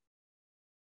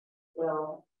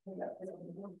 we'll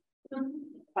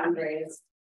fundraise.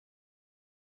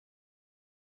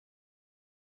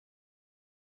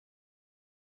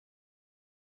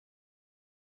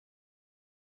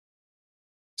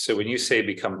 So when you say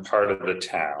become part of the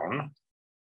town,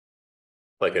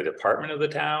 like a department of the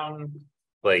town,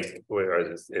 like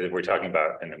we're talking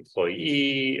about an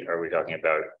employee? Are we talking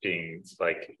about being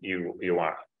like you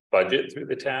want budget through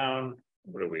the town?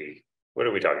 What are we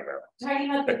talking about? Talking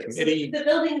about a committee? The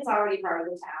building is already part of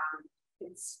the town.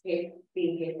 It's being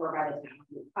paid for by the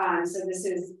town. So this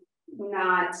is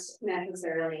not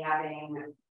necessarily having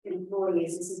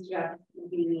employees. This is just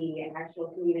the actual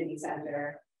community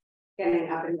center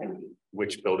getting up and running.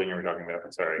 Which building are we talking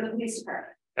about? Sorry. The police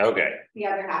department. Okay. The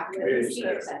other half of it is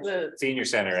senior center. The Senior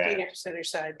center. senior center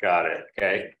side. Got it.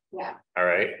 Okay. Yeah. All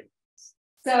right.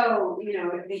 So, you know,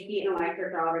 the heat and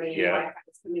electric are already Yeah.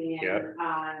 coming in,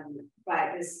 Yeah.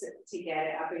 but this to get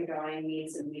it up and going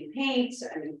needs some new paint,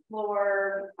 a new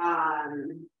floor,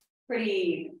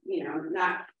 pretty, you know,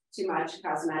 not too much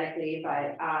cosmetically,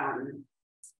 but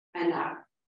enough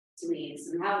to need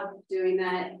some help doing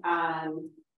that.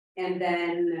 And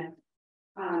then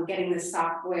getting the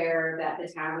software that the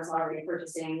town is already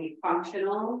purchasing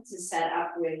functional to set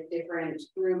up with different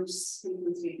groups. You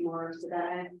can speak more to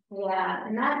that. Yeah,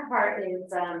 and that part is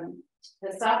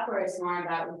the software is more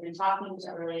about, we've been talking to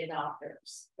early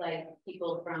adopters, like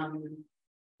people from,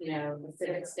 you know, the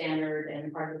Civic Standard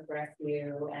and Hardwick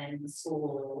Rescue and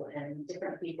school and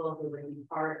different people who would be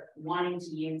wanting to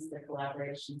use the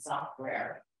collaboration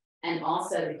software, and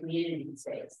also the community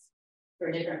space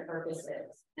for different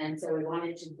purposes. And so we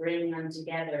wanted to bring them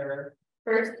together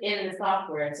first in the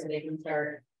software so they can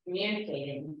start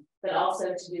communicating, but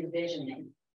also to do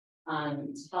visioning,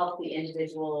 to help the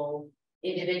individuals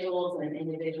and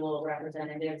individual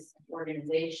representatives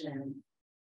organization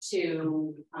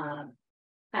to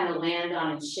kind of land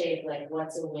on and shape like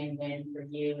what's a win-win for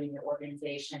you and your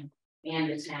organization and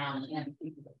the town and the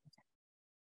people of the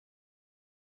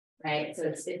town. Right, so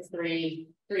it's three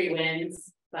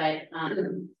wins, but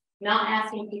not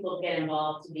asking people to get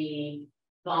involved to be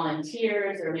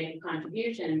volunteers or make a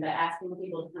contribution, but asking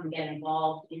people to come get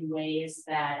involved in ways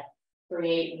that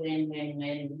create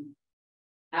win-win-win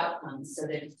outcomes so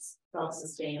that it's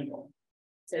self-sustainable,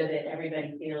 so that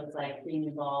everybody feels like being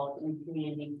involved in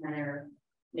community center,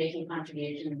 making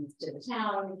contributions to the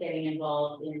town, getting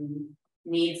involved in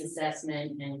needs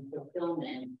assessment and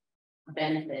fulfillment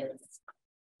benefits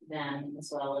them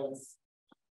as well as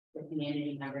the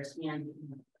community members.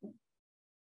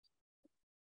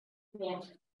 Yeah.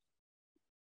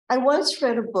 I once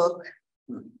read a book,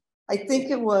 I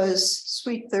think it was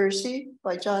Sweet Thursday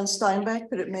by John Steinbeck,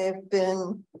 but it may have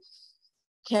been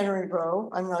Cannery Row,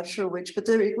 I'm not sure which, but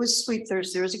it was Sweet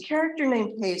Thursday. There was a character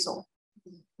named Hazel,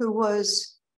 who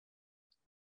was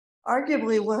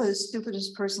arguably one of the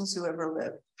stupidest persons who ever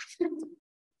lived.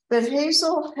 But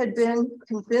Hazel had been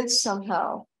convinced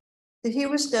somehow that he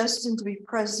was destined to be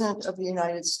president of the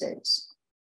United States.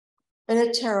 And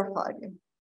it terrified him.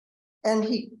 And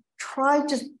he tried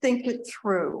to think it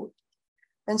through.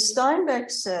 And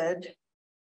Steinbeck said,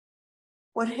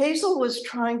 what Hazel was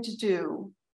trying to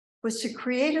do was to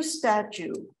create a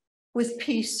statue with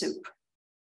pea soup.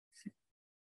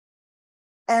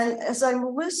 And as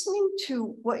I'm listening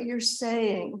to what you're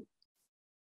saying,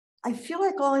 I feel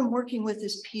like all I'm working with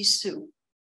is pea soup.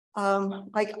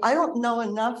 Like, I don't know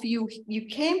enough. You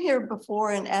came here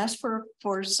before and asked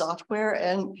for software,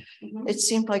 and it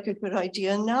seemed like a good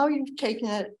idea. And now you've taken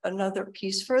it another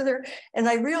piece further. And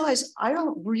I realize I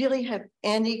don't really have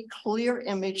any clear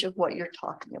image of what you're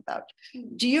talking about.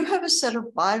 Do you have a set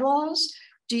of bylaws?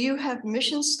 Do you have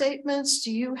mission statements?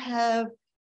 Do you have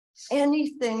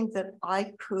anything that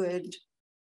I could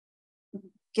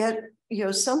get, you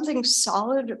know, something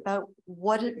solid about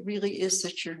what it really is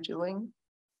that you're doing?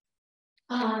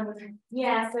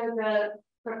 Yeah, so the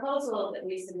proposal that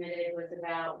we submitted was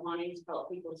about wanting to help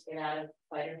people to get out of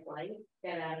fight or flight,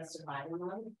 get out of survival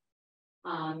mode,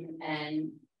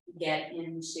 and get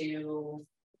into,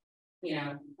 you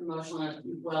know, emotional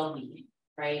well-being,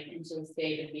 right? Into a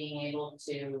state of being able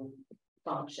to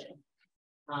function.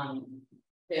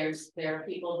 There are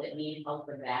people that need help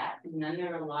with that, and then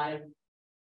there are a lot of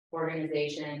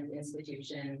organizations,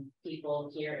 institutions, people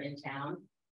here in town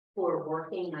who are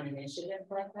working on initiatives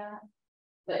like that,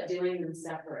 but doing them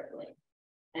separately.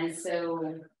 And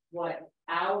so what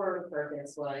our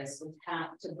purpose was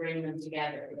to bring them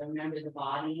together. Remember the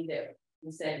body that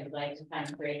we said we'd like to kind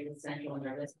of create the central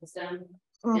nervous system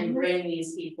and bring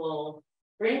these people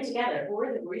bring together, who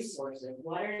are the resources,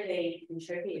 what are they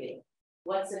contributing?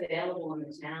 What's available in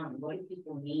the town, what do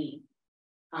people need?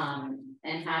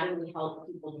 And how do we help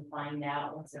people to find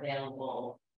out what's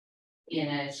available in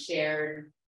a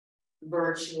shared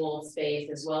virtual space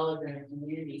as well as in a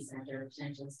community center,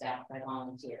 potentially staffed by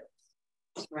volunteers,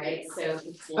 right? So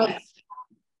it's like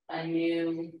a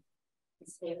new.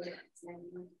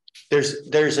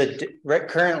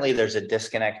 Currently there's a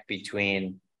disconnect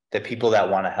between the people that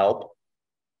want to help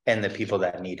and the people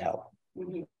that need help.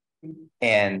 Mm-hmm.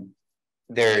 And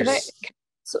there's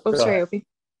sorry, Opie.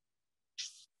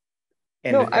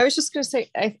 No, I was just gonna say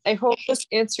I hope this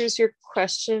answers your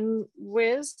question,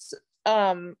 Wiz.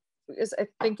 Because I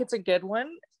think it's a good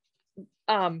one.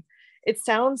 It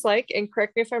sounds like, and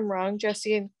correct me if I'm wrong,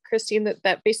 Jesse and Christine,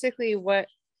 that basically what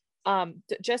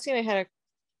Jesse and I had a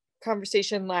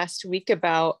conversation last week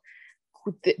about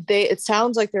it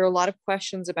sounds like there are a lot of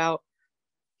questions about,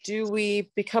 do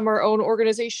we become our own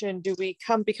organization? Do we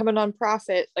become a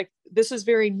nonprofit? Like, this is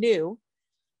very new.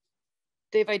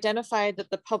 They've identified that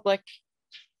the public,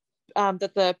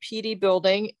 that the PD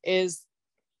building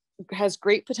has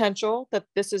great potential, that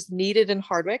this is needed in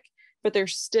Hardwick, but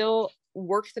there's still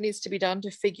work that needs to be done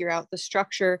to figure out the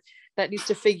structure, that needs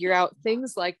to figure out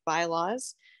things like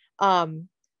bylaws.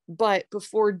 But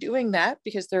before doing that,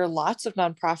 because there are lots of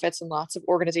nonprofits and lots of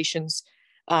organizations,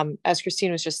 as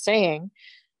Christine was just saying,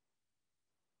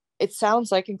 it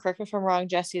sounds like, and correct me if I'm wrong,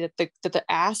 Jesse, that the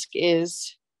ask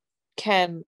is,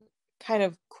 can kind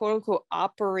of quote unquote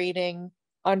operating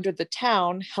under the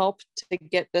town help to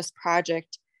get this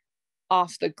project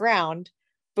off the ground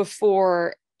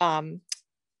before,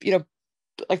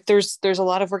 like there's a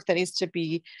lot of work that needs to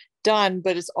be done,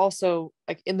 but it's also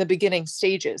like in the beginning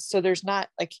stages. So there's not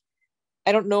like,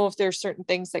 I don't know if there's certain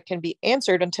things that can be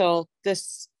answered until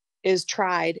this is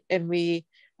tried and we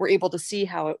were able to see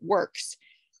how it works.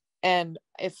 And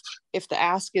if the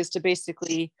ask is to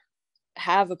basically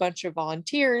have a bunch of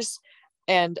volunteers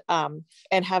and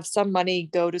have some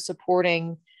money go to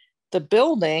supporting the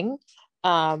building,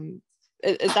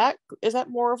 is that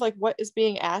more of like what is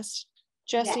being asked,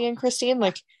 Jesse and Christine?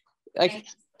 Like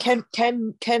can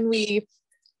we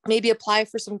maybe apply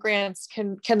for some grants?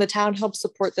 Can the town help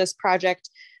support this project?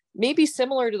 Maybe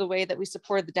similar to the way that we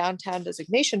supported the downtown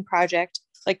designation project.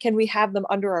 Like, can we have them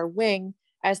under our wing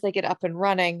as they get up and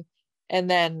running? And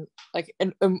then like,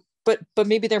 but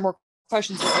maybe there are more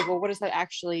questions like, well, what does that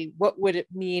actually, what would it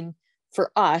mean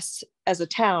for us as a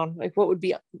town? Like, what would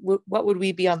we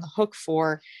be on the hook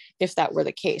for if that were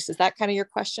the case? Is that kind of your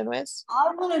question, Wiz?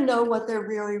 I want to know what they're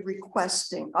really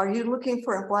requesting. Are you looking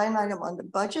for a line item on the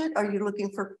budget? Are you looking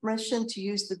for permission to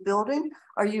use the building?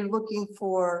 Are you looking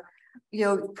for,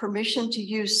 permission to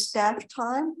use staff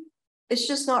time? It's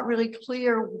just not really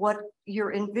clear what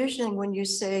you're envisioning when you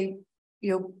say,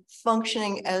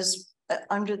 functioning as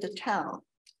under the town.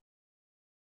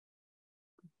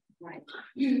 Right.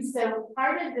 So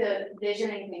part of the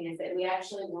visioning thing is that we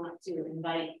actually want to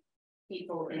invite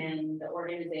people in the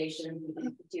organizations, the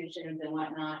institutions and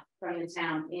whatnot from the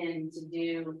town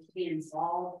to be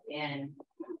involved in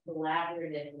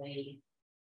collaboratively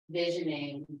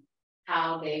visioning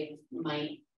how they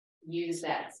might use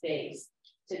that space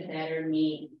to better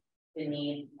meet the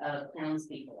needs of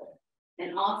townspeople.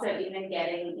 And also even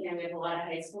getting, we have a lot of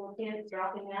high school kids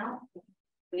dropping out.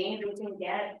 Maybe we can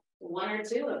get one or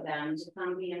two of them to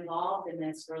come be involved in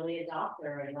this early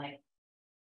adopter and like,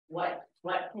 what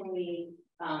can we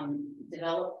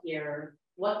develop here?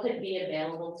 What could be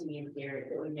available to you here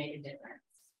that would make a difference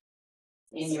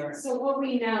in your? So what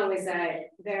we know is that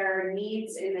there are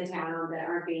needs in the town that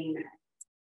aren't being met.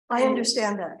 I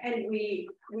understand that. And we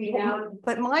know.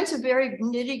 But mine's a very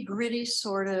nitty gritty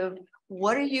sort of,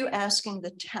 what are you asking the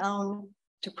town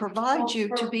to provide you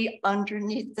to be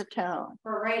underneath the town?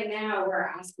 For right now, we're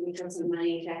asking for some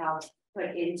money to help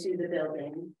put into the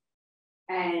building.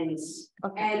 And a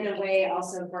way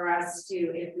also for us to,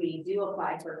 if we do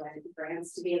apply for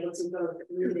grants, to be able to go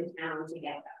through the town to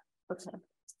get that. Okay.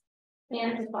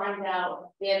 And to find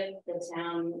out if the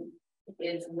town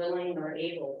is willing or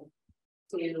able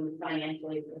to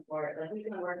financially support. Like, we've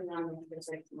been working on this for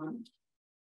 6 months.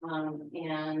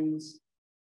 And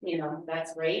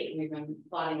that's great. We've been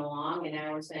plodding along, and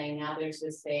now we're saying now there's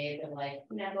this phase of like,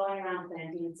 going around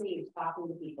planting seeds, talking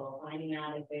to people, finding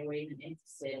out if they were even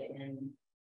interested in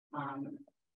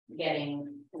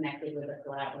getting connected with a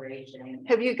collaboration.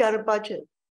 Have you got a budget?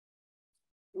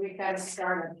 We've got to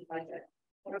start a budget.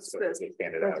 That's what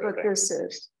this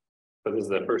is. But this is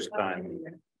the first time.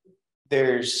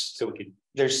 There's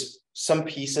some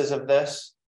pieces of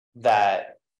this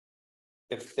that,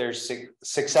 if there's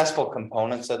successful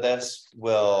components of this,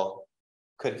 will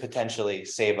could potentially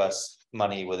save us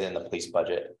money within the police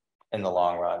budget in the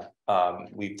long run.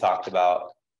 We've talked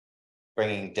about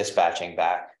bringing dispatching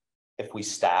back. If we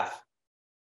staff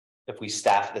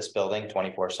this building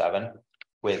 24/7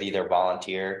 with either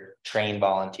trained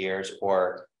volunteers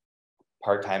or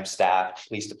part-time staff,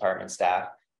 police department staff,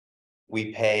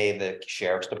 we pay the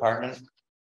sheriff's department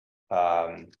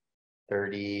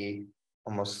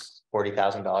almost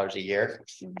 $40,000 a year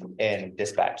in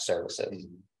dispatch services.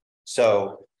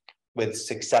 So with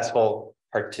successful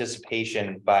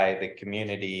participation by the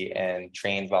community and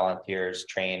trained volunteers,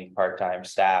 trained part-time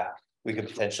staff, we could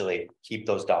potentially keep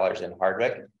those dollars in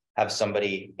Hardwick, have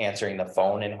somebody answering the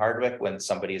phone in Hardwick when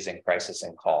somebody is in crisis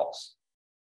and calls.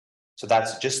 So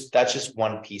that's just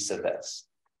one piece of this.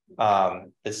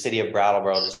 The city of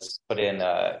Brattleboro just put in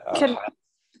a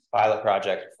pilot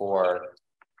project for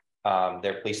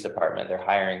their police department. They're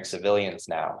hiring civilians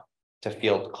now to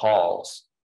field calls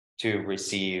to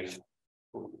receive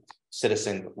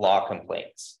citizen law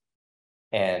complaints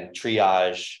and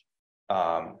triage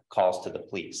calls to the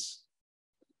police.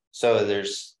 So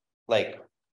there's like,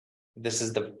 this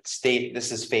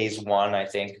is phase one, I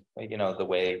think, you know, the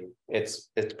way it's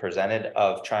presented,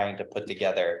 of trying to put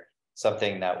together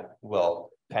something that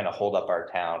will kind of hold up our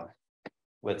town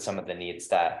with some of the needs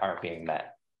that aren't being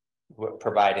met,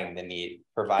 providing.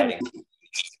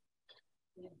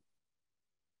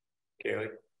 Kaylee?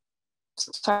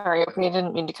 Sorry, we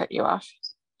didn't mean to cut you off.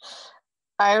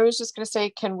 I was just going to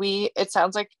say, it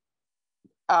sounds like,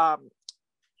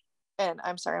 and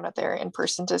I'm sorry, I'm not there in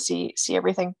person to see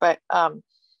everything, but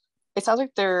it sounds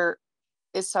like there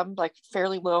is some like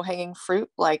fairly low hanging fruit,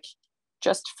 like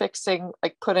just fixing,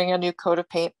 like putting a new coat of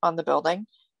paint on the building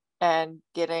and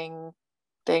getting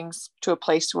things to a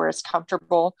place where it's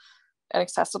comfortable and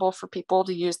accessible for people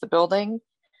to use the building.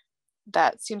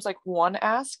 That seems like one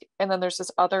ask. And then there's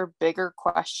this other bigger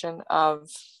question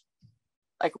of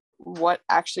like what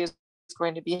actually is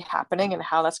going to be happening and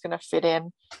how that's going to fit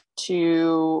in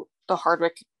to the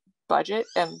Hardwick budget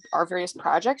and our various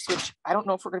projects, which I don't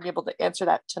know if we're going to be able to answer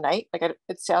that tonight. Like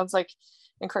it sounds like,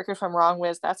 and correct me if I'm wrong,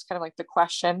 Wiz, that's kind of like the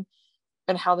question,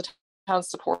 and how the town's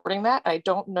supporting that. I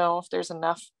don't know if there's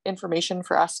enough information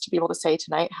for us to be able to say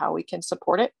tonight how we can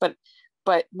support it, but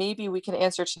maybe we can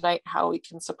answer tonight how we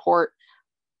can support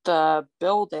the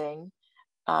building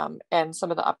and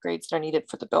some of the upgrades that are needed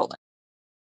for the building.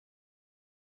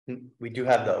 We do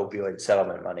have the opioid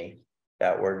settlement money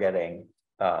that we're getting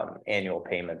annual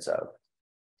payments of,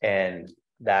 and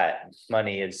that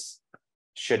money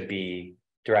should be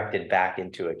directed back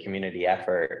into a community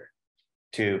effort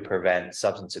to prevent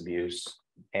substance abuse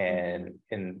and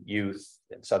in youth,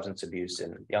 and substance abuse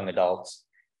in young adults.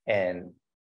 And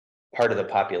part of the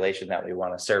population that we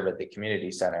want to serve at the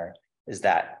community center is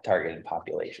that targeted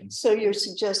population. So you're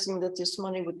suggesting that this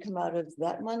money would come out of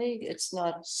that money? It's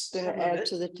not going to add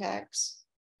to the tax?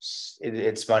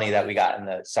 It's money that we got in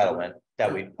the settlement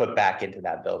that we put back into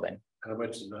that building. How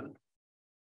much is that?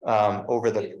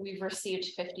 We've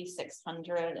received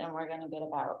 5,600 and we're going to get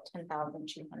about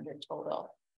 10,200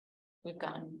 total. We've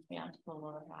gone, a little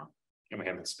over half. And we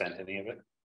haven't spent any of it.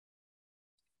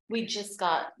 We just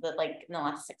got in the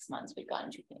last 6 months, we've gotten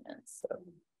 2 payments.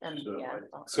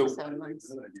 So 7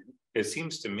 months. It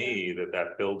seems to me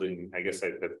that building, I guess I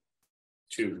have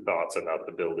 2 thoughts about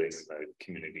the building, the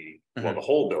community, well, the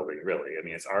whole building, really. I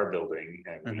mean, it's our building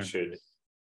and we should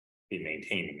be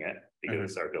maintaining it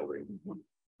because it's our building.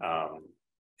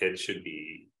 It should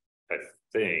be, I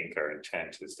think our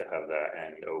intent is to have that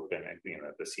end open, and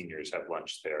the seniors have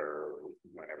lunch there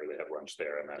whenever they have lunch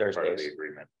there, and that's part of the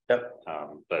agreement. Yep.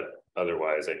 But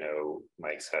otherwise, I know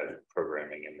Mike's had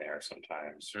programming in there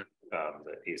sometimes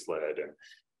that he's led, and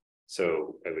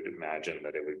so I would imagine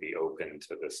that it would be open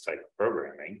to this type of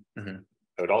programming.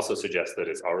 I would also suggest that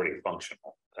it's already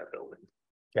functional, that building.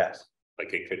 Yes.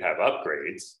 Like it could have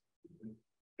upgrades,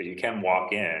 but you can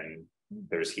walk in,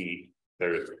 there's heat,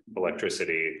 there's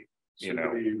electricity, Yeah.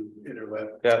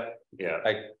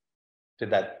 I did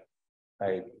that.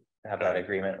 I have that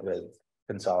agreement with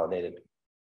Consolidated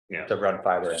to run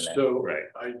fiber in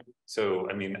there. So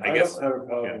I mean, I guess guess I don't have a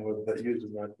problem with that,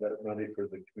 using that money for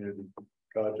the community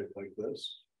project like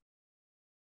this.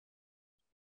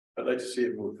 I'd like to see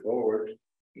it move forward.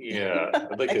 Yeah,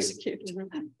 I'd like to see it.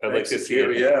 I'd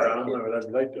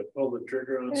like to pull the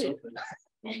trigger on something.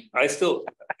 I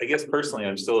guess personally,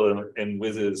 I'm still in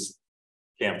Wiz's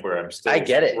camp where I'm still I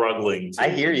get it. struggling. I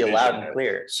hear you loud and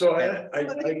clear. So I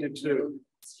did too.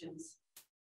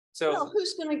 So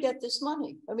who's going to get this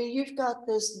money? I mean, you've got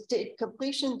this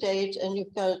completion date and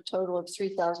you've got a total of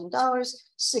 $3,000,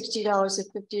 $60 at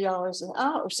 $50 an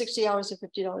hour, or $60 at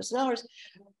 $50 an hour.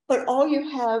 But all you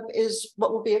have is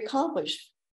what will be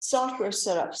accomplished. Software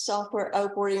setup, software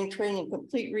outboarding, training,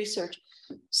 complete research.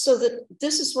 So that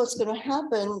this is what's going to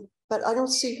happen, but I don't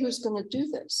see who's going to do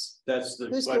this. That's the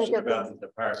Who's gonna question get about them? the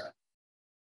department.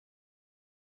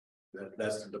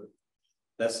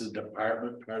 That's the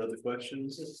department part of the question,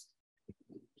 is it?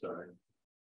 Sorry.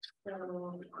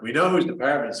 We know whose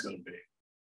department it's gonna be.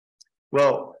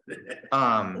 Well,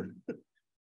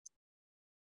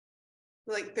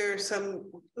 Like there are some,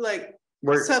 like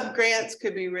We're- some grants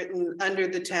could be written under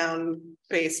the town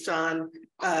based on,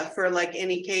 for like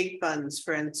any cake funds,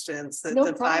 for instance, that No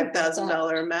the problem with that.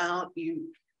 $5,000 amount,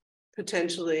 you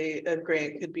potentially a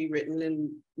grant could be written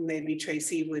and maybe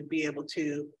Tracy would be able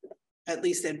to at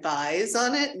least advise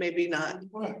on it, maybe not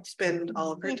spend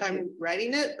all of her time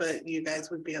writing it, but you guys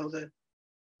would be able to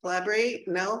collaborate.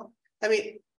 No, I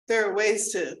mean, there are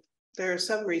ways to, there are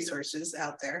some resources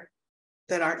out there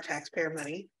that aren't taxpayer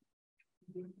money.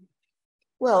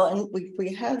 Well, and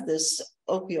we have this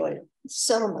opioid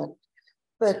settlement,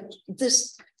 but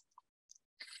this,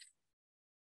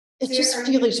 it just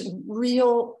feels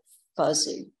real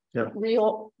fuzzy,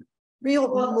 real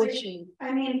mushy.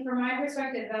 I mean, from my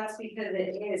perspective, that's because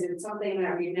it's something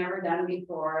that we've never done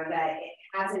before, that it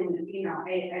hasn't, you know,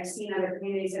 I've seen other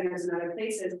community centers in other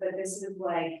places, but this is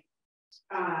like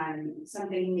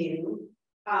something new.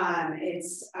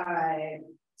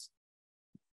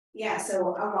 Yeah,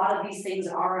 so a lot of these things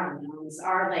are unknowns,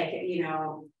 are like, you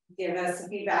know, give us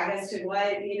feedback as to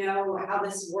what, you know, how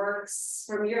this works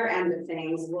from your end of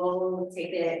things. We'll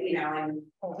take it, you know, and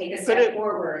take a step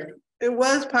forward. It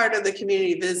was part of the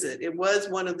community visit. It was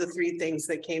one of the 3 things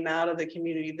that came out of the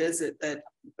community visit, that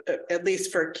at least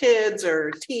for kids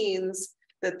or teens,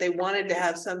 that they wanted to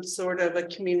have some sort of a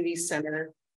community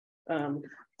center. But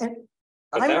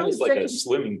that was like a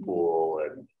swimming pool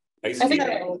and ice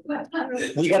skating.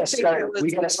 we gotta start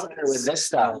with this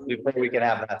stuff before we can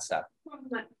have that stuff.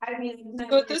 I mean,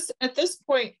 So at this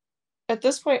point,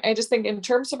 I just think in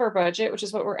terms of our budget, which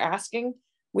is what we're asking,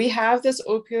 we have this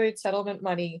opioid settlement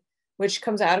money, which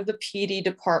comes out of the PD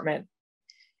department.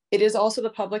 It is also the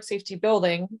public safety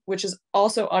building, which is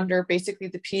also under basically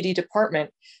the PD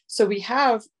department. So we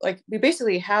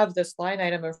basically have this line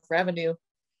item of revenue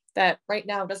that right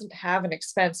now doesn't have an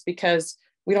expense because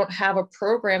we don't have a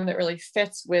program that really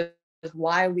fits with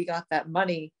why we got that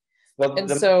money. Well, and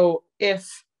so if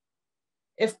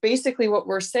basically what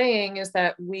we're saying is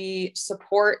that we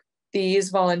support these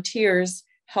volunteers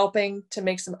helping to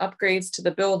make some upgrades to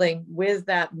the building with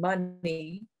that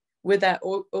money, with that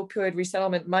opioid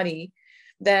resettlement money,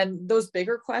 then those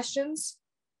bigger questions,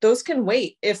 those can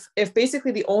wait. If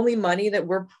basically the only money that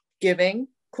we're giving,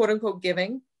 quote unquote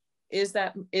giving, is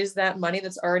that money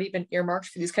that's already been earmarked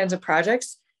for these kinds of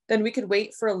projects, then we could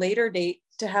wait for a later date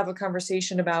to have a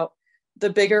conversation about the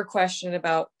bigger question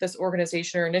about this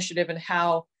organization or initiative and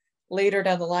how later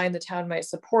down the line the town might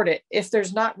support it. If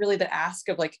there's not really the ask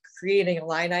of like creating a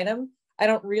line item, I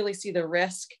don't really see the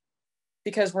risk,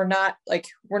 because we're not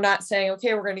saying,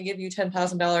 okay, we're going to give you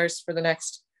 $10,000 for the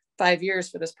next 5 years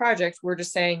for this project. We're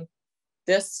just saying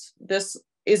this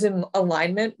is in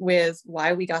alignment with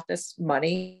why we got this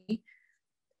money,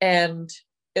 and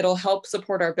it'll help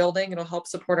support our building. It'll help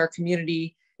support our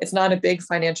community. It's not a big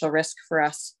financial risk for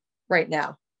us right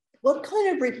now. What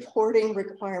kind of reporting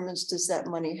requirements does that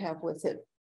money have with it?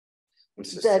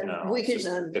 That we could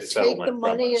take the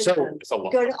money and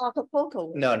go to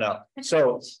Acapulco. No.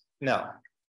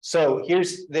 So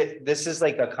here's this is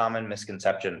like a common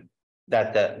misconception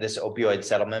that this opioid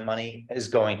settlement money is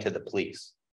going to the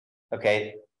police.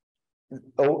 Okay.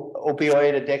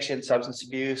 Opioid addiction, substance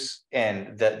abuse,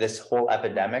 and this whole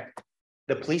epidemic,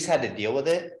 the police had to deal with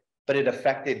it, but it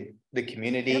affected the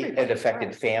community, it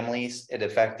affected families, it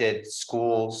affected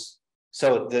schools.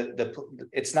 So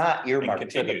it's not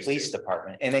earmarked for the police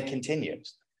department, and it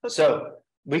continues. So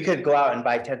we could go out and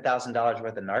buy $10,000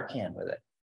 worth of Narcan with it.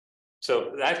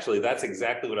 So actually, that's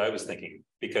exactly what I was thinking,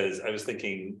 because I was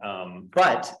thinking.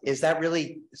 But is that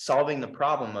really solving the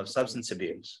problem of substance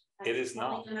abuse? It is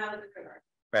not.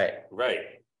 Right.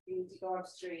 You need to go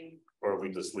upstream. Or we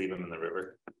just leave them in the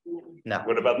river. No.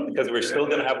 What about, because we're still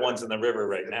going to have ones in the river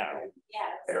right now.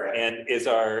 Yes. And is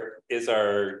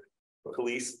our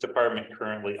police department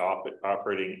currently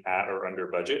operating at or under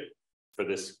budget for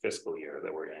this fiscal year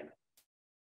that we're in?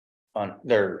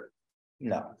 They're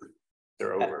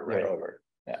over, right? They're over.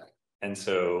 Yeah. And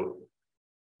so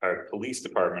our police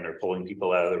department are pulling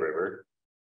people out of the river.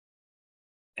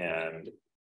 And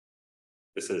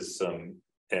this is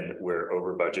and we're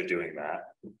over budget doing that.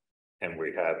 And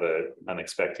we have an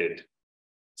unexpected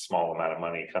small amount of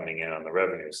money coming in on the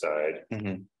revenue side.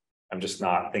 Mm-hmm. I'm just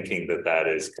not thinking that that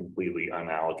is completely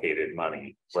unallocated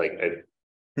money, like,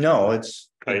 No, it's,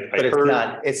 I but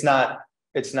heard- it's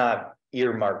not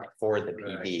earmarked for the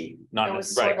PD. It not,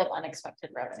 was right, sort of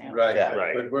unexpected revenue. Right, Yeah.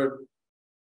 Right. but we're.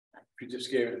 If you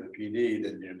just gave it to the PD,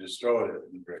 then you destroyed it.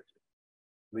 At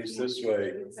least this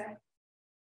way.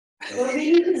 Well,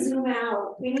 we need to zoom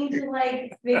out. We need to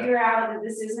like figure out that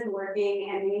this isn't working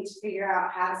and we need to figure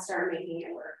out how to start making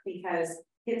it work because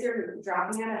kids are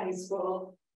dropping out of high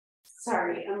school.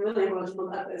 Sorry, I'm really emotional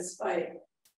about this, but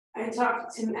I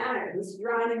talked to Matt, who's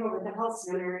running over the health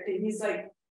center, and he's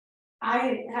like,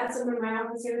 I had someone in my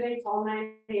office the other day call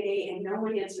 988 and no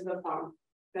one answered the phone.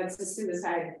 That's the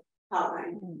suicide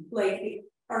hotline. Like,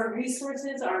 our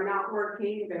resources are not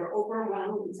working, they're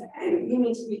overwhelmed, and we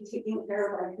need to be taking care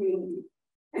of our community.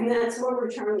 And that's what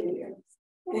we're trying to do.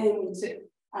 And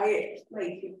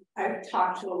I've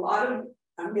talked to a lot of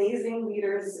amazing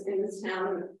leaders in this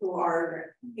town who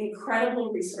are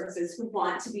incredible resources, who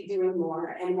want to be doing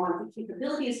more and want the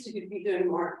capabilities to be doing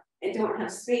more and don't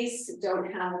have space, don't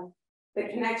have the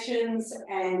connections,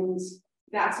 and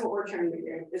that's what we're trying to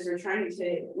do, is we're trying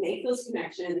to make those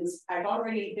connections. I've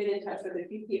already been in touch with a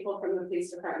few people from the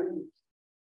police department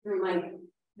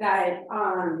that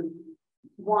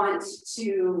want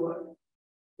to,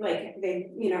 like, they,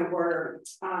 you know, were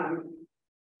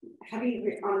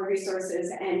heavy on resources,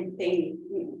 and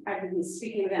I've been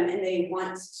speaking to them, and they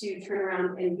want to turn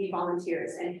around and be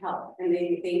volunteers and help, and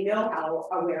they know how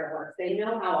Aware works, they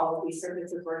know how all of these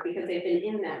services work because they've been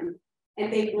in them,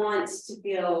 and they want to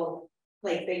feel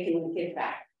like they can give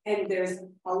back. And there's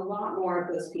a lot more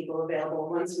of those people available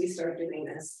once we start doing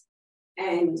this.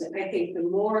 And I think the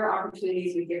more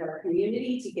opportunities we give our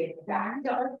community to give back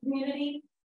to our community,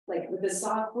 like with the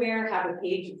software, have a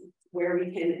page where we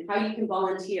can, how you can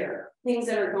volunteer, things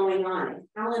that are going on,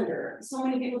 a calendar. So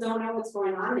many people don't know what's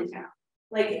going on in town.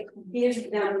 Like,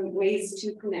 give them ways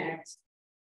to connect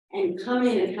and come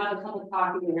in and have a cup of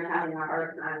coffee when you're having a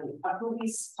hard time. A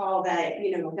police call that,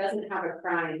 you know, doesn't have a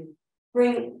crime.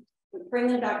 Bring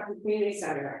them back to the community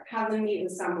center, have them meet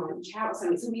with someone, chat with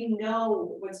someone, so we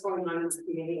know what's going on in the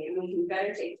community and we can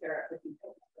better take care of the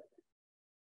people.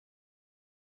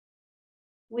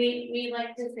 We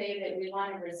like to say that we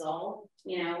want to resolve,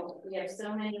 you know, we have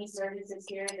so many services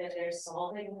here that they're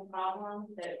solving the problem,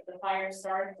 that the fire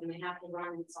starts and they have to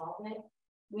run and solve it.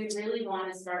 We really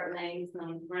want to start laying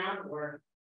some groundwork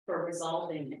for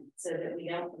resolving it so that we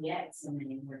don't get so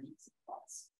many emergency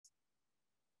calls.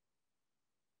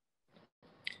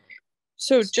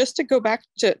 So just to go back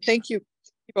to, thank you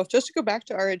both, just to go back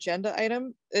to our agenda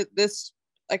item, this,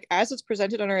 like, as it's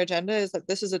presented on our agenda, is that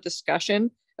this is a discussion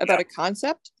about a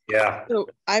concept. Yeah. So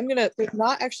there's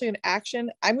not actually an action.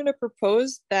 I'm gonna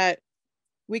propose that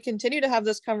we continue to have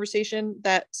this conversation,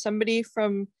 that somebody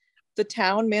from the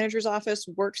town manager's office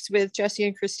works with Jesse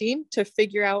and Christine to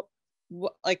figure out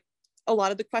what, like, a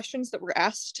lot of the questions that were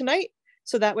asked tonight.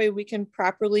 So that way we can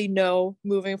properly know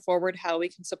moving forward how we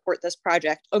can support this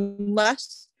project,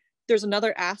 unless there's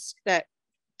another ask that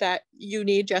you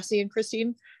need, Jesse and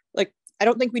Christine. Like, I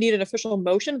don't think we need an official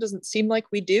motion. It doesn't seem like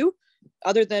we do,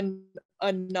 other than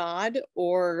a nod,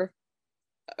 or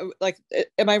like,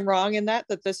 am I wrong in that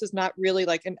this is not really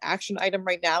like an action item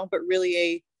right now, but really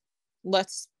a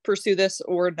let's pursue this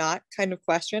or not kind of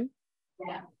question?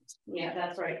 Yeah,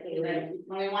 that's right. When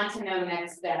we want to know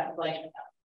next step, like,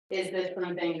 is this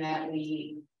something that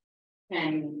we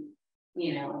can,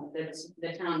 you know, that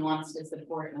the town wants to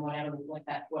support, and whatever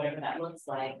that looks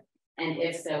like? And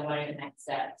if so, what are the next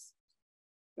steps?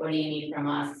 What do you need from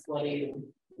us? What do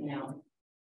you know,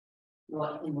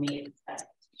 what can we expect?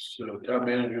 So town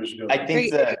managers. I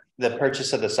think the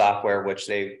purchase of the software, which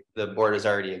the board has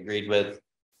already agreed with,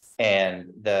 and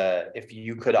if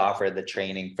you could offer the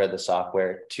training for the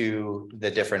software to the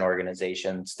different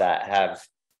organizations that have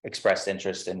expressed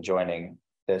interest in joining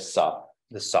this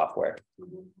software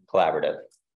collaborative.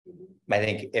 I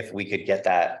think if we could get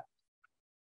that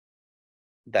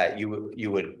you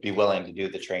would be willing to do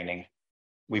the training,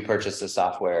 we purchase the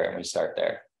software and we start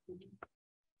there.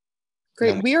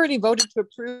 Great. We already voted to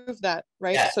approve that,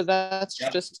 right? Yeah. So that's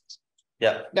just.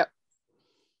 Yeah.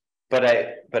 But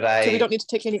So we don't need to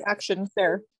take any action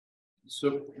there.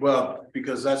 So, well,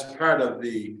 because that's part of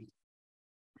the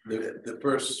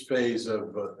first phase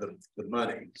of the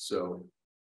money, so.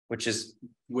 Which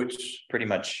pretty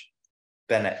much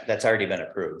that's already been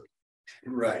approved.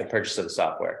 Right. The purchase of the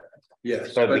software.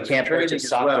 Yes. But we can't purchase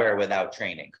software without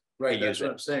training. Right, that's what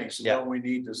I'm saying. So don't we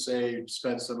need to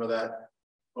spend some of that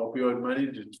opioid money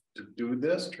to do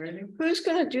this training? Who's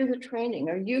gonna do the training?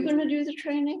 Are you gonna do the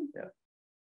training? Yeah.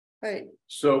 Right.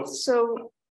 So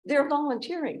They're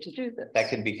volunteering to do this. That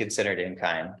could be considered in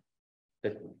kind.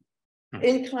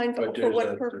 In kind But for there's what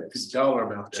a purpose? dollar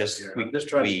amount. Just I'm just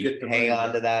trying to get the hang money.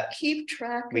 on to that. Keep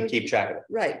track. We of- keep track of it.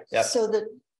 Right, Yep. so that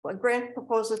when grant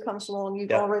proposal comes along, you've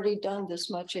Yep. already done this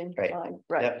much in Right. kind,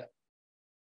 right? Yep.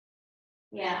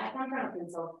 Yeah, I come from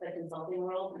the consulting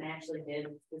world and actually did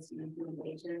this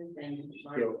implementation and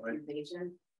So,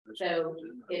 implementation. So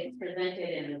it's presented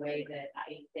in a way that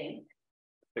I think.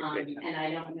 And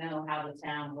I don't know how the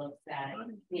town looks at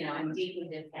it, you know, I'm deeply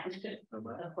discounted,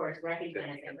 of course,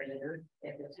 recognizing that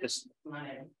if it's Just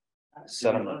money.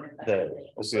 some of the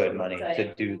good money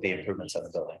to do the improvements on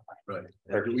the building. Right.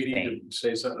 Or do we need to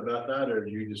say something about that, or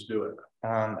do you just do it?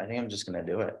 I think I'm just gonna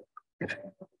do it.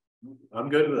 I'm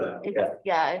good with that.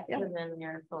 Yeah. And then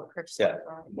your full purchase. Yeah.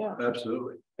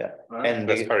 Absolutely. Yeah. All right. And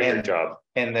That's part of your and job.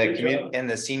 and the Good community job. and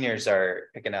the seniors are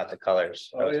picking out the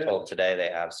colors. I Oh, was yeah. told today they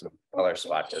have some color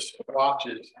swatches.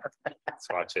 Watches,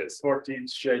 Swatches. 14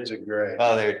 shades of gray.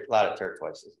 Oh, there are a lot of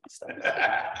turquoises and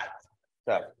stuff.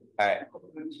 So, all right,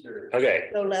 Okay,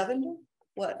 No lavender?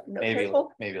 What? No maybe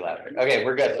purple? louder. Okay,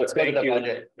 we're good. Let's go to thank the you.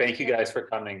 budget. Thank you guys for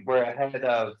coming. We're ahead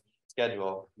of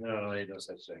schedule. No, ain't no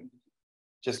such thing.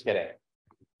 Just kidding.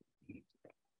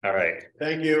 All right,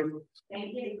 Thank you.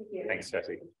 Thank you. thanks,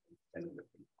 Jesse.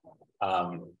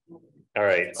 All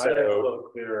right, I'm a so little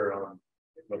clearer on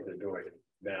what they're doing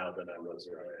now than I was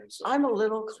earlier. So I'm a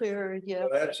little clearer, yeah.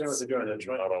 I understand what they're doing.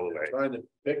 They're Not all the way. trying to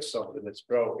fix something that's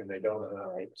broke and they don't know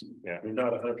how. Yeah. We're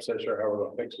not 100% sure how we're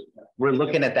gonna fix it. We're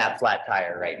looking at that flat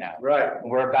tire right now. Right.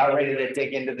 We're about ready to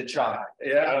dig into the trunk.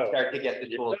 Yeah. Start to get the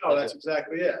tools. No, that's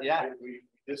exactly it. Yeah. We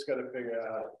just gotta figure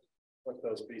out what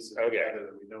those pieces. Okay. together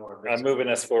that we know are I'm moving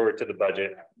us forward to the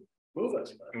budget. Move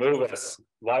us. Move us.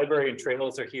 Library and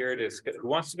trails are here to, who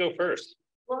wants to go first?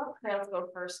 Well, I'll go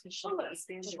first because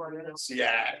she's shorter.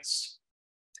 Yes.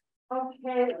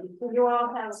 Okay, so you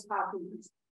all have copies.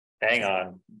 Hang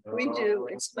on, We do,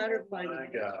 it's matter of My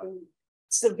fact. God.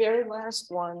 It's the very last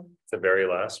one, it's the very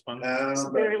last one. it's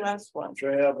the very last one.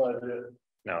 Trail budget.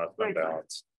 No, it's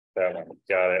unbalanced. That one,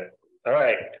 got it. All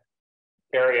right.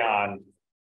 Carry on.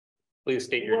 Please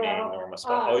state your name, Well, Norma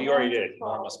Spalding. Oh, you already did,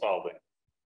 Norma Norma Spalding.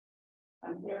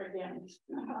 I'm here again.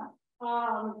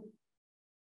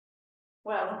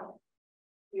 Well,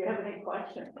 do you have any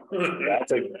questions?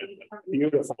 That's a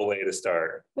beautiful way to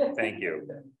start. Thank you.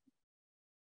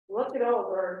 Look it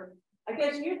over. I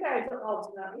guess you guys will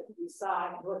ultimately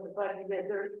decide what the budget is.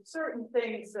 There are certain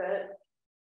things that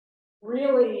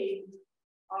really,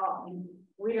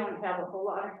 we don't have a whole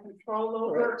lot of control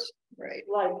over. Right.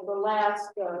 Like the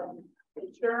last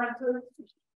insurances.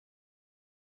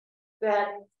 That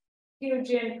huge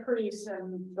increase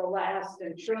in the last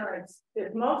insurance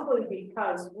is mostly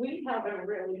because we haven't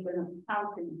really been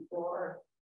accounting for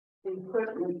the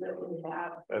equipment that we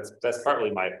have. That's partly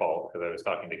my fault, because I was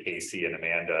talking to Casey and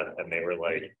Amanda, and they were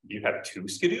like, you have 2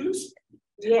 skidoos?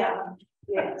 Yeah,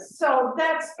 yeah, so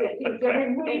that's the, I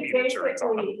mean, we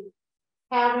basically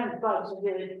haven't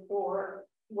budgeted for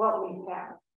what we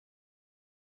have.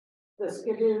 The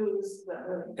skidoos,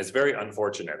 It's very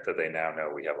unfortunate that they now know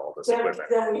we have all this that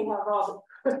equipment. we have all.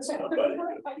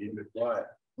 Even quiet.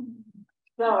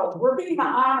 So we're being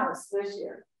honest this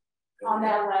year on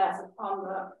that last, on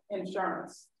the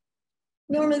insurance.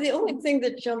 Norma, the only thing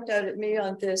that jumped out at me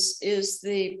on this is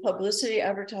the publicity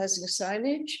advertising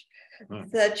signage.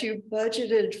 That you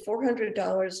budgeted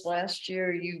 $400 last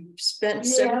year, you spent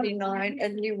Yeah. 79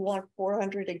 and you want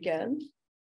 400 again.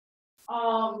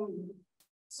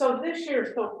 So this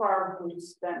year so far, we've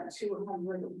spent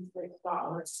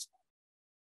 $206.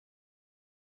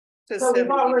 So we've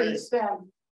already spent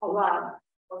a lot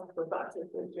of the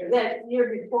budget this year. That year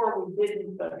before we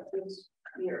didn't, but this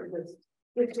year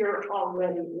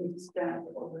already we spent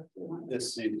over 200.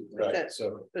 This season, right,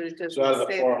 so. But it doesn't So out of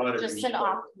the say- 400. Just an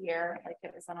off year, like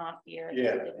it was an off year.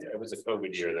 Yeah. It was a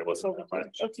COVID year, there wasn't that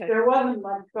much. Okay. There wasn't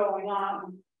much going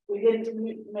on. We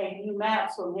didn't make new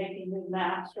maps, we're making new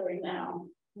maps right now.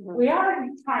 We are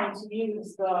trying to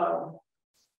use the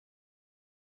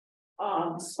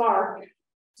Spark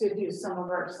to do some of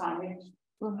our signage.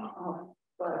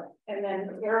 But, and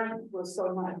then Aaron was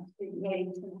so much, he made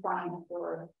some time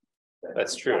for.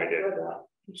 That's true, I did.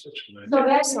 So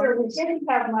that year we didn't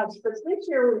have much, but this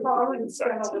year we've already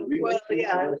spent over. Well,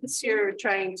 yeah, this year we're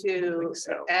trying to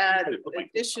add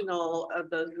additional of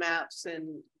those maps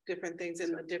and different things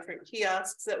in the different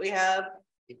kiosks that we have.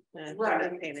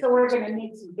 Right, so we're gonna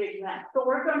need some big maps, so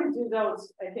we're gonna do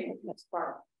those, I think, next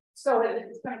part. So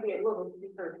it's gonna be a little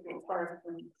deeper as far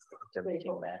as.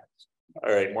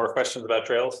 All right, more questions about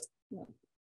trails?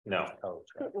 No.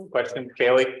 Question,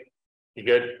 Kaylee? You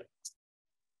good?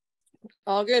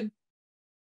 All good.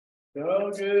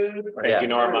 Oh, good. Thank you,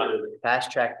 Norma.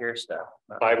 Fast track your stuff.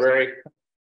 Library.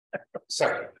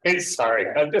 Sorry, sorry,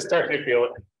 I'm just starting to feel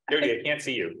it. Jody, I can't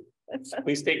see you.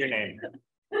 Please state your name.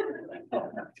 I'm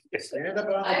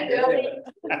Jody.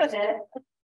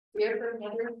 Here for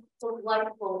another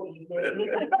delightful evening.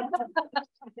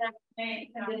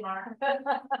 Thank you,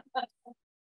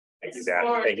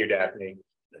 Daphne. Thank you, Daphne.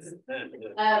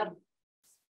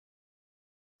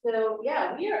 So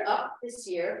yeah, we are up this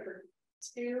year for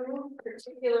two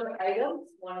particular items.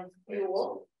 One is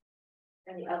fuel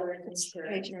and the other is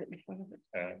insurance. Okay,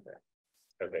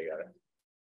 got it.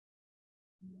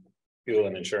 Fuel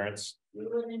and insurance.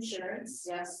 Fuel and insurance,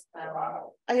 yes.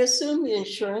 I assume the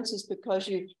insurance is because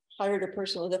you hired a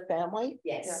person with a family?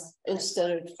 Yes.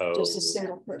 Instead of just a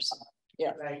single person.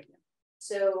 Yeah. Right.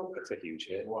 So That's a huge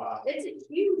hit. Wow. it's a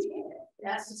huge hit.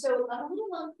 Yes. So I'm a little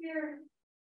unclear.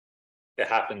 It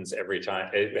happens every time.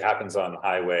 It happens on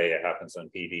highway, it happens on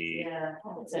PD. Yeah,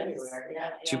 it's everywhere. Yeah.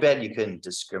 Too bad you couldn't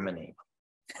discriminate.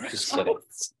 Just kidding.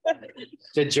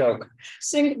 Good joke.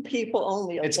 Single people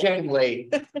only. It's getting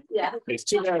late. Yeah. It's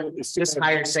too bad. It's Just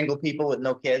hire single people with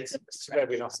no kids. It's too bad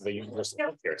we don't have a universal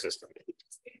healthcare system.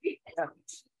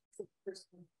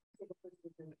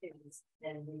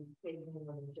 And we paid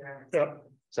minimum insurance. Yeah.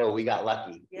 So we got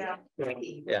lucky. Yeah.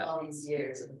 Yeah. All these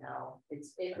years and now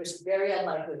it was very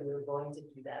unlikely we were going to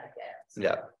do that again.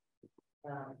 Yeah.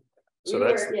 So we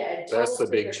that's were, yeah, that's the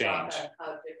big totally forgot change. How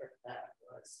different that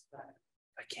was. But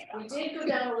we out. did go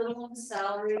down a little on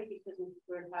salary because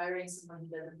we're hiring someone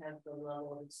who doesn't have the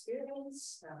level of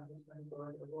experience, who's going to go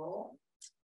into the role.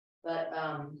 But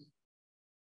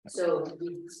so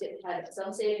we had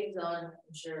some savings on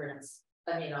insurance,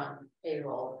 I mean on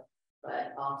payroll,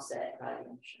 but offset by the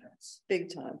insurance. Big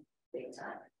time. Big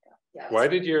time. Yeah. Why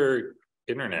did your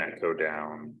internet go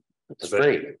down? It's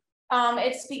free.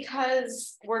 It's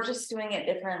because we're just doing it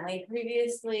differently.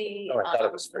 Previously, Oh, I thought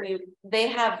it was free. they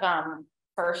have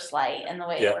First Light, and the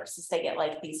way it works is they get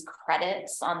like these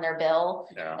credits on their bill.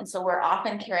 Yeah. And so we're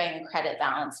often carrying a credit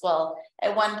balance. Well,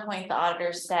 at one point the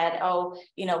auditors said, oh,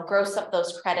 gross up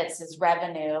those credits as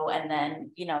revenue and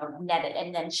then, net it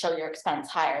and then show your expense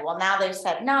higher. Well, now they've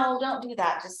said, no, don't do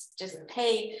that. Just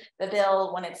pay the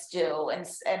bill when it's due and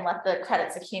let the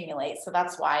credits accumulate. So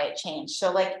that's why it changed.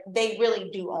 So like they really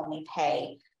do only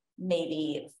pay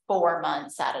maybe 4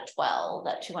 months out of 12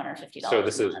 at $250. So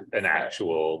this is an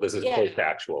actual, this is post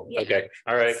actual. Yeah. Okay,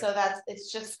 all right. So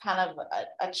it's just kind of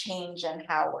a change in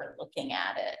how we're looking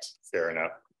at it. Fair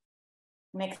enough.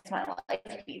 Makes my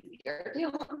life easier.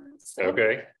 So,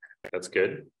 Okay, that's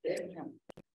good.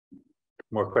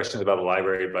 More questions about the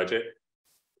library budget?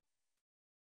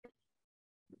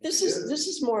 This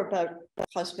is more about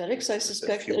cosmetics. I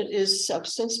suspect that it is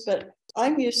substance, but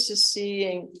I'm used to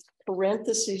seeing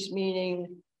parentheses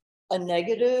meaning a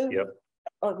negative,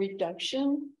 a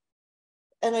reduction.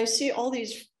 And I see all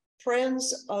these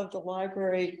friends of the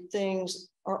library things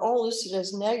are all listed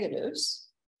as negatives.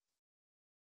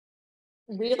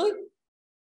 Really?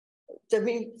 I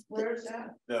mean, where's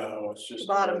that? No, it's just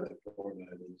Bottom.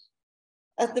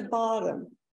 At the bottom.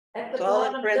 At the It's all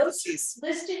in bottom, parentheses. those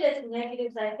listed as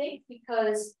negatives, I think,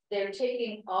 because they're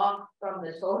taking off from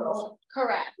the total.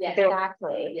 correct. Yeah.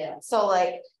 Exactly. Yeah. So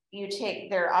like you take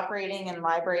their operating and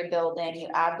library building, you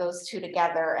add those two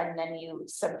together, and then you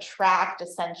subtract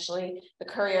essentially the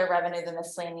courier revenue, the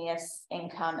miscellaneous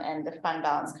income, and the fund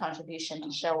balance contribution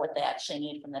to show what they actually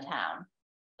need from the town.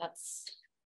 That's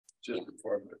Just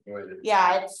before.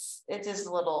 yeah, it is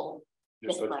a little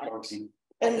different.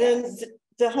 And then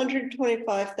the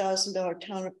 $125,000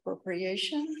 town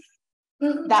appropriation.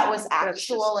 That was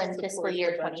actual in fiscal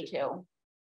year 22.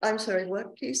 I'm sorry,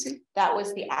 what, Casey? That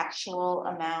was the actual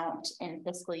amount in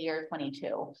fiscal year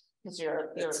 22. Because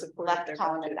your left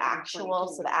column is actual,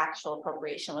 so the actual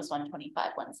appropriation was 125,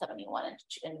 171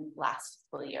 in last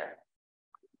fiscal year.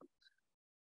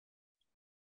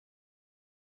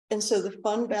 And so the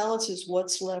fund balance is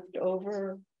what's left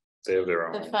over. They have their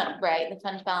own. The fund, right, the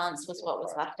fund balance was what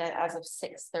was left at as of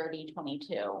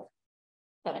 6/30/22.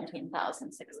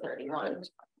 17,631.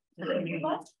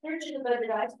 Last version of the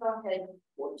budget I saw had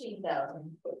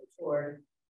 14,000 put forward.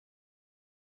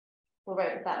 Well,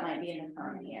 right, but that might be in the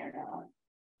current year now.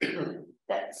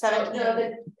 That 17.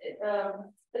 No,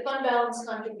 the fund balance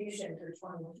contribution for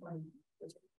 2020.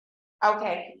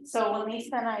 Okay, so when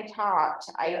Lisa and I talked,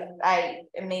 I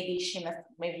maybe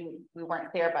maybe we weren't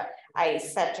clear, but I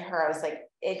said to her, I was like,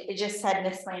 it just said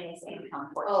miscellaneous income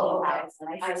 14,000.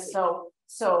 I said,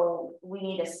 so we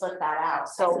need to split that out.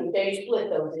 So they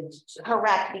split those into two.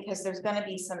 Correct, because there's going to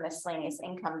be some miscellaneous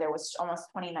income. There was almost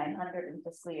 2,900 in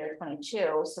fiscal year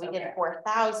 22, so we did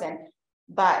 4,000.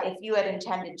 But if you had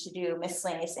intended to do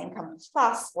miscellaneous income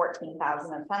plus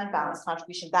 14,000 and fund balance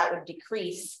contribution, that would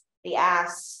decrease the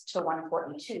ask to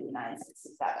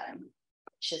 142,967,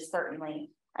 which is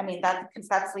certainly, I mean, because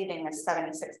that's leaving a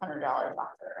 $7,600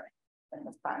 buffer in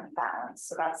the fund balance.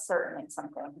 So that's certainly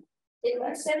something. It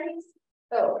was 70.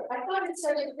 Oh, I thought it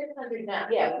said 600 now.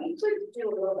 Yeah, we could do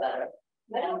a little better.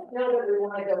 I don't know that we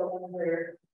want to go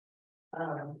under.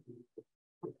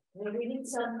 We need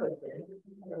some cushion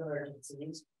for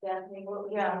emergencies.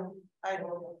 Definitely. Yeah, I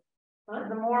know.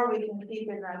 The more we can keep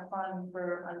in that fund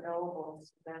for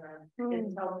unknowables, the better.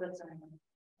 It helps us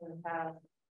and have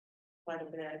quite a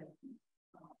bit.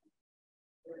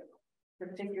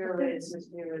 Particularly since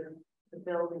we're the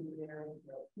building there.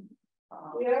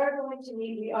 We are going to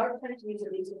use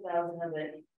at least 1,000 of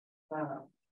it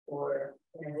for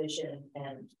transition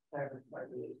and carbon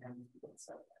party and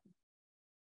stuff.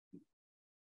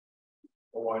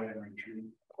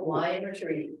 Hawaiian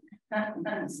retreat.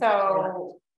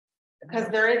 So, because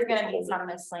there is going to be some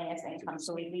miscellaneous income,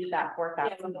 so we leave that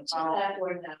 4,000.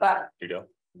 But you go.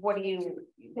 What are you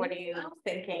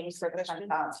thinking for the fund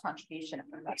balance contribution?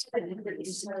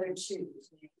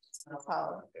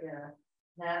 Oh, yeah.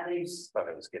 That leaves. Thought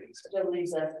I was getting sick. Still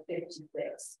leaves us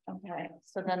 56. Okay,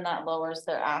 so then that lowers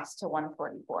their ask to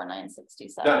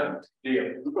 144,967. Done.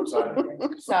 Deal.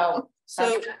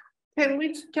 So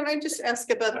can I just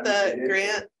ask about the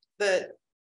grant that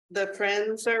the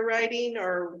friends are writing,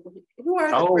 or who are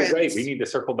the friends? Right, we need to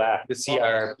circle back. The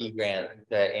CRP grant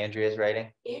that Andrea's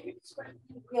writing.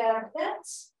 Yeah,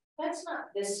 that's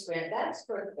not this grant, that's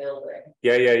for the building.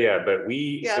 Yeah, but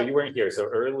so you weren't here, so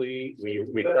early, we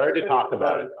started to talk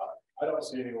about it. I don't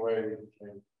see any way.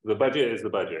 The budget is the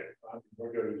budget.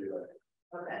 We're going to do that.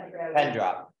 Okay. Pen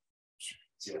drop.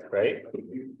 Right?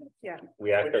 Yeah.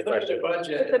 We asked our question.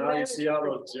 Budget, and now you see all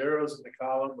those zeros in the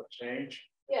column with change.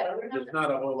 Yeah, there's not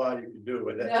a whole lot you can do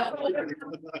with it. No.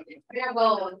 Yeah,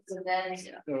 well, so then.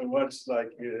 What's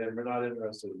like, and we're not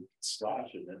interested in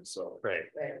slashing it, so. Right.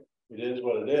 It is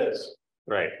what it is.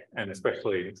 Right, and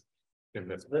especially in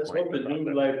this. Let's hope the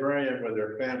new librarian with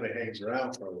her family hangs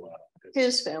around for a while.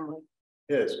 His family.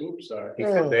 His, oops, sorry.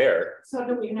 He's there. So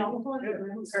do we know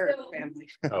Her family.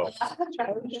 Oh.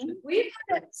 We've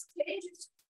had a change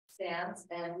stance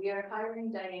and we are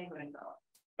hiring Diane Greenbelt.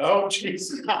 Oh,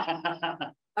 jeez.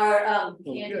 Our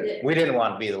candidate. We didn't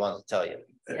want to be the ones to tell you.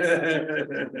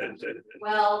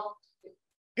 Well.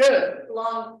 Good.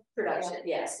 Long production,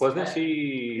 yes. Wasn't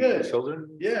she Good.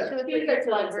 children? Yeah.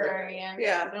 Librarian.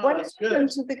 Yeah. What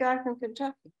happened to the guy from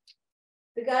Kentucky?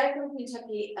 The guy from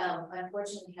Kentucky,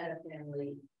 unfortunately had a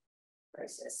family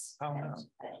crisis. Oh, no.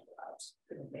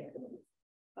 Couldn't make the move.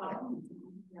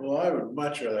 Well, I would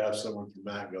much rather have someone from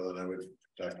Mattville than I would from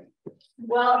Kentucky.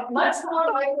 Well, much more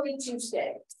likely to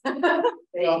stay.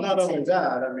 Well, not only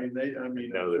that, I mean, the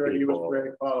he was people.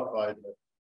 very qualified.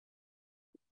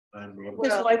 But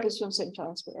His wife is from St.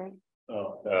 John's, right?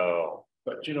 Oh.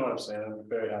 But you know what I'm saying, I'm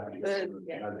very happy.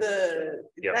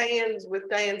 With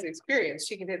Diane's experience,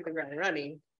 she can hit the ground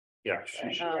running. Yeah.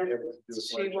 She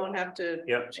won't have to.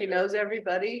 Yep. She knows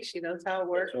everybody. She knows how it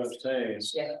works. That's what I'm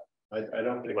saying. Yeah. I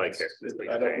don't think I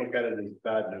don't look at it as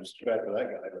bad news track for that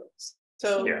guy.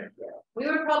 So yeah. We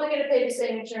were probably gonna pay the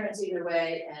same insurance either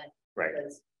way and. Right.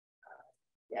 Because,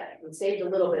 yeah, we saved a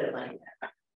little bit of money.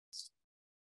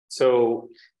 So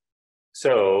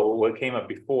what came up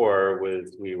before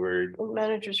was we were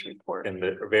Manager's report. in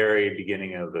the very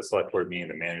beginning of the select board meeting,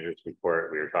 the manager's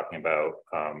report, we were talking about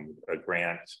a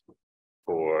grant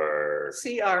for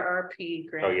CRRP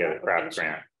grant. Oh yeah, the craft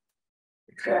grant.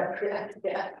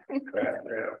 Yeah.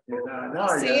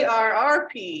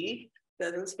 CRRP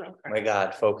doesn't smell. Oh my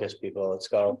God, focus people, let's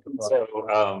go. So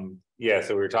so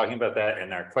we were talking about that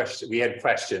and we had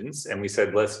questions and we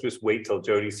said, let's just wait till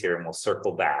Jody's here and we'll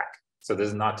circle back. So this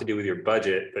is not to do with your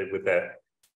budget, but with that.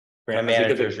 The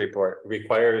manager's report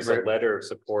requires a letter of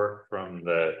support from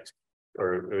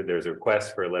or there's a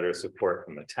request for a letter of support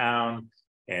from the town.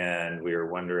 And we were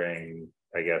wondering,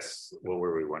 I guess, what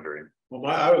were we wondering? Well,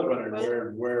 I was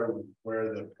wondering where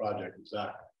the project is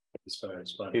at. So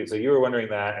you were wondering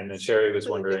that, and then Sherry was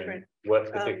wondering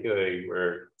what particularly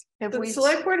were. The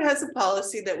select board has a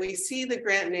policy that we see the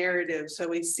grant narrative, so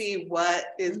we see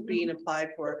what is being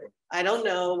applied for. I don't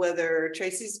know whether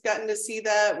Tracy's gotten to see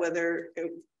that, whether,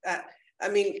 I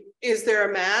mean, is there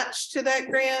a match to that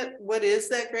grant? What is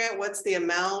that grant? What's the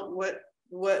amount? What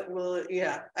will,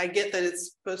 yeah, I get that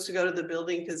it's supposed to go to the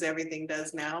building because everything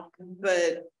does now,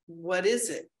 but what is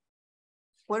it?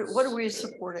 What are we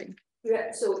supporting?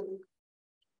 Yeah, so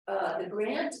the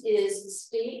grant is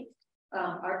state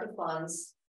ARPA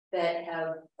funds that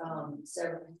have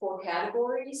 4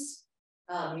 categories.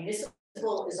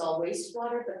 Municipal is all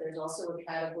wastewater, but there's also a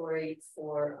category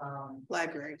for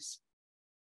libraries.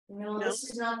 No, this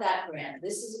is not that grant.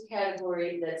 This is a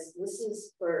category this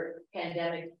is for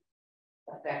pandemic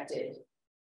affected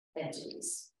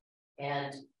entities.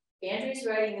 And Andrew's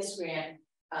writing this grant.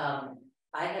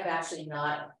 I have actually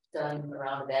not done a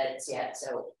round of edits yet,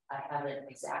 so I haven't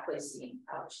exactly seen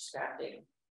how she's crafting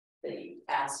the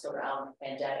ask around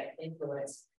pandemic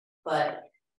influence, but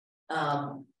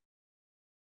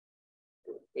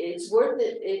it's worth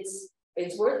it.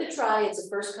 It's worth a try. It's a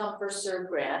first come, first served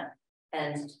grant,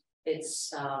 and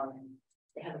it's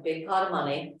they have a big pot of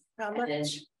money. How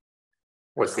much?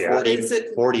 What's the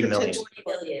 40 million. 40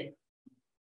 million.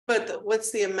 But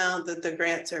what's the amount that the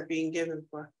grants are being given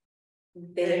for?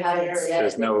 They haven't said.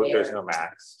 There's no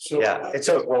max. So Yeah, it's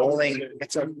a rolling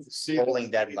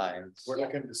deadline. We're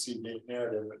looking to see the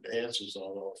narrative that answers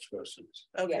all those questions.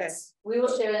 Okay. Yes, we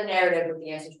will share the narrative with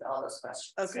the answers to all those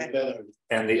questions. Okay.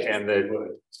 And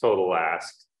the total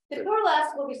ask. The total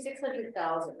ask will be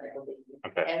 600,000, I believe.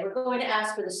 Okay. And we're going to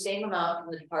ask for the same amount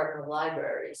from the Department of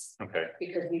Libraries. Okay.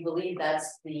 Because we believe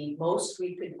that's the most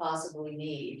we could possibly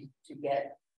need to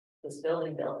get this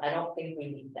building built. I don't think we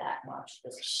need that much.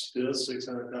 Still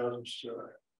 600,000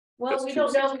 short. Well, That's we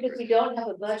don't know because we don't have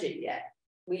a budget yet.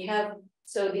 We have,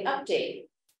 so the update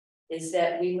is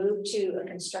that we moved to a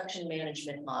construction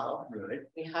management model. Right.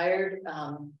 We hired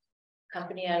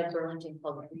company out of Burlington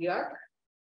called Hardwick,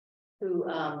 who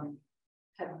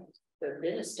have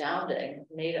been astounding,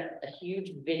 made a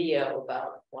huge video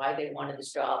about why they wanted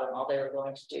this job and all they were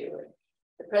going to do. And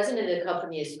the president of the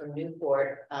company is from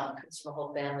Newport, comes from a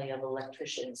whole family of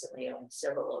electricians, and they own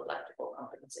several electrical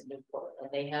companies in Newport. And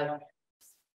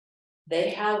they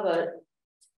have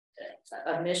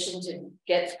a mission to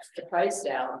get the price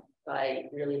down by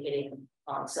really hitting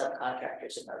on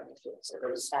subcontractors and other things. So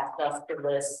there's staffed off the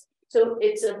list. So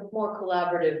it's a more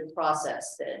collaborative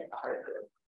process than Hardwick.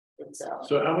 It's so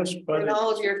how much budget? And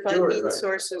all of your funding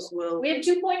sources will. We have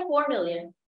 2.4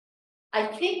 million. I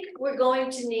think we're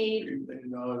going to need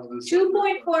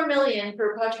 2.4 million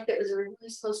for a project that was originally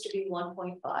supposed to be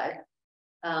 1.5.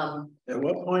 At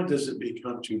what point does it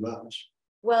become too much?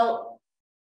 Well,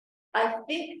 I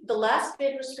think the last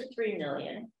bid was for 3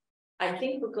 million. I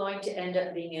think we're going to end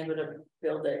up being able to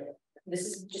build it. This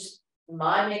is just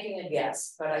my making a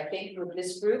guess, but I think with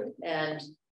this group and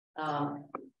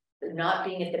not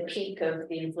being at the peak of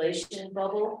the inflation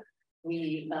bubble,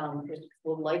 we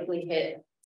will likely hit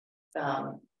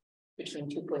between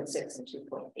 2.6 and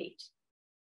 2.8.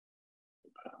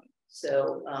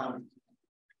 So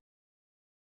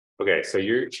okay, so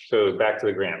back to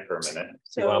the grant for a minute.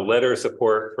 So you want a letter of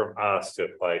support from us to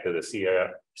apply to the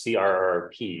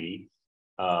CRRP.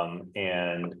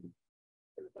 And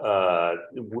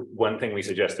one thing we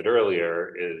suggested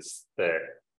earlier is that,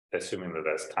 assuming that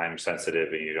that's time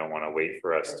sensitive and you don't want to wait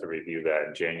for us to review that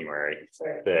in January,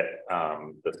 that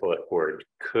the select board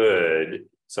could,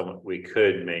 we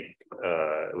could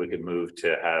move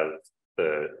to have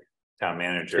the town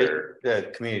manager, the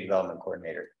community development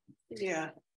coordinator.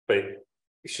 Yeah. but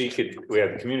we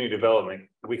have the community development,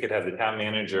 we could have the town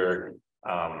manager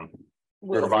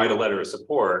provide a letter of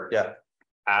support. Yeah.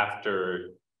 After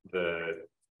the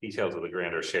details of the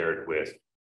grant are shared with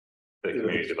the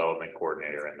community development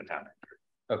coordinator and the town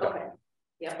manager. okay.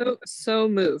 Yeah. So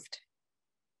moved.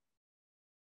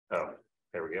 Oh,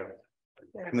 there we go.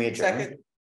 Can we adjourn? Second.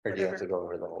 Or do you have to go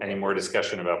over the whole? Any more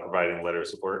discussion about providing a letter of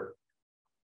support?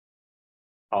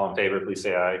 All in favor, please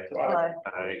say aye. Aye.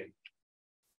 Aye.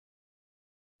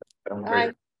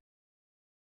 Aye.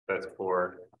 That's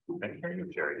for, thank you,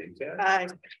 Jerry. Aye.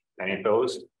 Any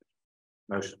opposed?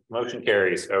 Motion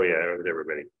carries. Oh yeah, it was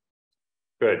everybody.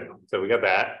 Good. So we got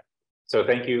that. So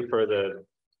thank you for the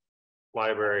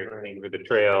library. Thank you for the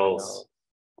trails.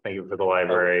 Thank you for the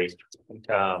library.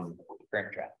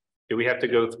 Grant draft. Do we have to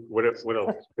go? What else?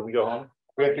 Can we go home?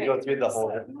 We have to go through the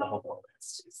whole.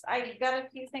 I got a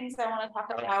few things I want to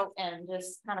talk about and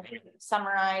just kind of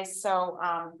summarize. So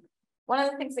one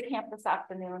of the things that came up this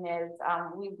afternoon is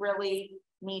we really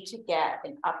need to get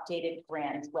an updated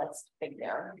grant list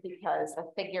figure, because the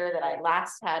figure that I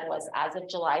last had was as of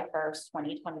July 1st,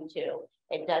 2022.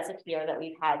 It does appear that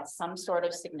we've had some sort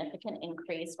of significant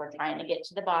increase. We're trying to get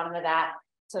to the bottom of that,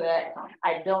 so that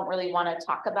I don't really want to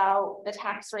talk about the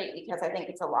tax rate, because I think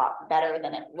it's a lot better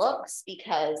than it looks,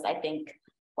 because I think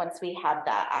once we have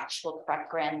that actual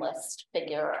correct grand list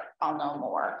figure, I'll know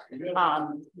more.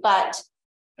 But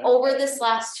over this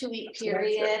last 2-week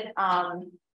period,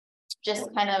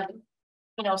 just kind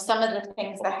of, some of the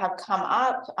things that have come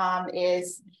up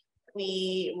is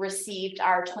we received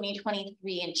our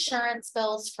 2023 insurance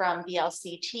bills from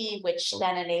VLCT, which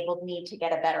then enabled me to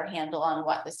get a better handle on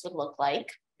what this would look like.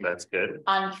 That's good.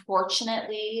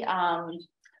 Unfortunately,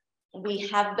 we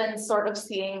have been sort of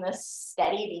seeing this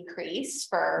steady decrease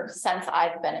since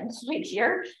I've been employed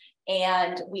here.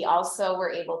 And we also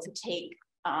were able to take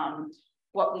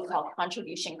what we call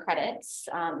contribution credits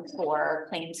for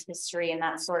claims history and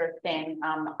that sort of thing.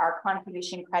 Our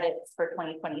contribution credits for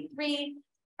 2023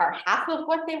 are half of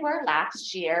what they were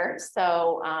last year.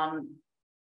 So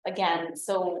again,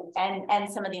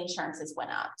 and some of the insurances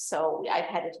went up. So I've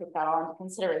had to take that all into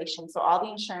consideration. So all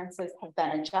the insurances have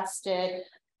been adjusted.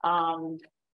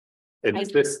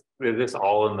 Is this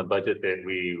all in the budget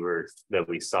that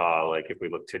we saw, like if we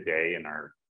look today in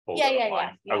our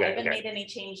Yeah. Okay, I haven't made any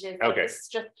changes. Okay. It's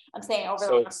just, I'm saying over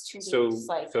the last 2 weeks,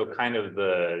 like. So kind of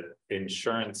the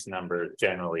insurance numbers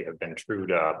generally have been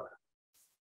trued up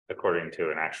according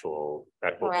to an actual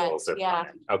bills. Yeah.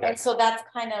 Okay. And so that's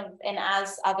kind of, and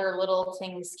as other little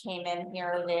things came in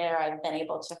here or there, I've been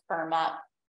able to firm up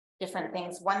different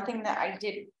things. One thing that I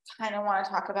did kind of want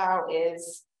to talk about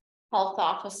is health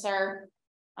officer.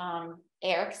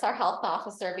 Eric's our health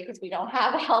officer because we don't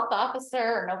have a health officer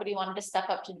or nobody wanted to step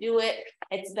up to do it.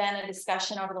 It's been a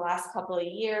discussion over the last couple of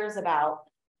years about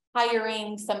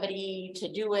hiring somebody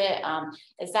to do it.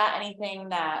 Is that anything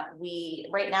that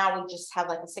right now we just have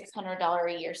like a $600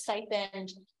 a year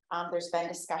stipend. There's been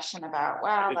discussion about,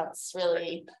 wow, that's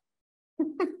really,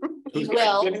 you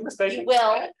will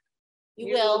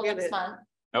next month.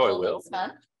 Oh, I will. Next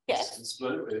month. Yes.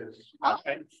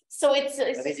 Okay. So it's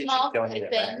a small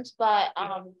stipend, but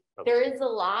there is a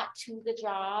lot to the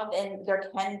job and there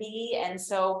can be, and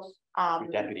so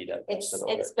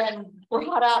it's been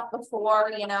brought up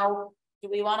before, you know, do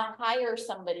we want to hire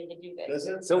somebody to do this?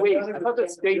 So wait, I thought the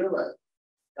state.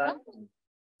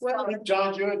 Well,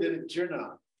 John Jewett did it, you're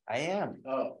not. I am.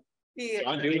 Oh. Richard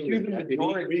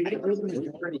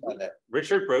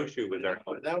Brochu was our.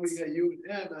 Now we got you.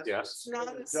 Yeah.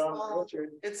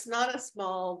 It's not a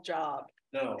small job.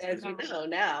 No. As you know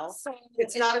now,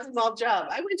 it's not a small job.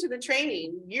 I went to the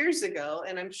training years ago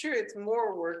and I'm sure it's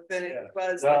more work than it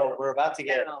was. Well, we're about to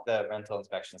get the rental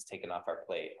inspections taken off our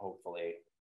plate, hopefully.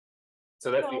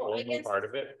 So that's the only part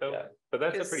of it though, but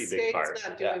that's a pretty big part. It's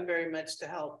not doing very much to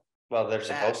help. Well, they're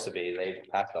supposed to be, they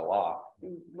passed a law.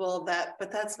 Well, but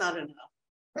that's not enough.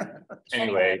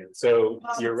 Anyway, so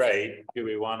you're right. Do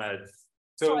we want to,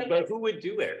 but who would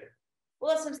do it?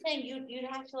 Well, that's what I'm saying. You'd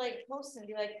have to like post and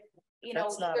be like, you know,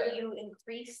 either you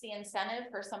increase the incentive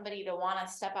for somebody to want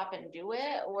to step up and do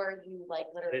it, or you like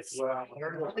literally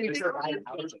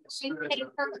pay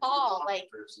per call, like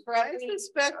for I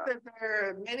suspect that there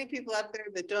are many people out there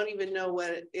that don't even know what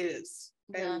it is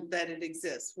and that it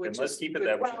exists. Which let's keep it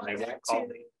that way.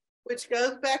 Which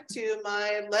goes back to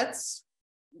my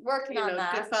working on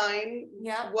that. Define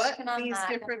what these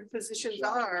different positions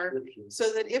are,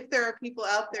 so that if there are people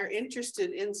out there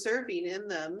interested in serving in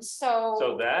them.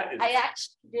 So that is, I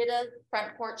actually did a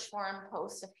front porch forum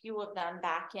post, a few of them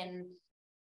back in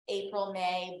April,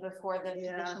 May, before the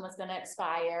position was going to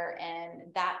expire,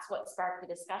 and that's what sparked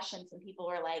the discussions. And people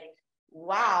were like,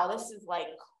 wow, this is like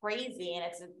crazy, and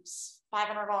it's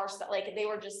 $500 stuff. Like they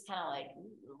were just kind of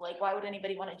like, why would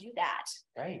anybody want to do that?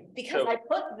 Right. Because I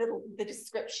put the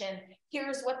description,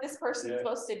 here's what this person's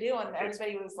supposed to do, and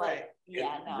everybody was like,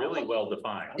 yeah, no. Really well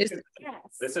defined. Yes.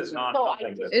 This is not. So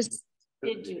I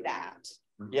did do that.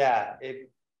 Yeah,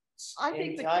 I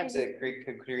think sometimes it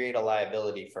could create a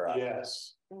liability for us.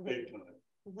 Yes.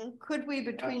 Could we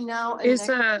between now and Is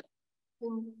next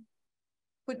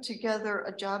put together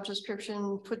a job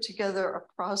description, put together a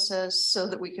process so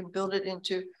that we can build it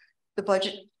into the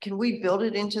budget? Can we build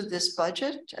it into this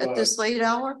budget at this late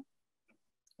hour?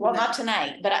 Well, not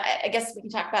tonight, but I guess we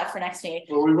can talk about it for next meeting.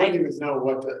 Well, we wouldn't even know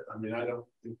what I mean, I don't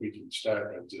think we can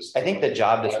start and just. I think the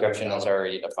job description is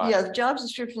already defined. Yeah, the job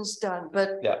description's done,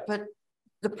 but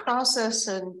the process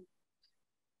and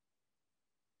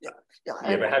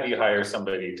but how do you hire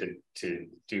somebody to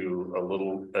do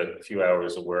a few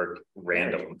hours of work at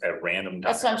random time?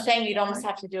 That's what I'm saying. You'd almost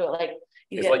have to do it like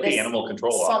it's like the animal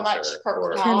control so officer much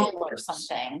per call or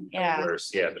something. Yeah.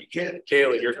 Worse, yeah. But you can't,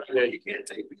 Kayla, you can't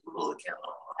take people to account.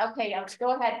 Okay,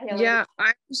 go ahead, Kayla. Yeah,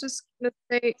 I was just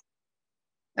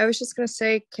gonna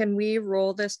say, can we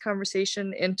roll this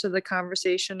conversation into the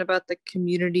conversation about the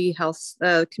community health,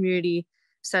 community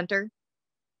center?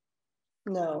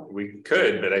 No. We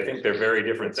could, but I think they're very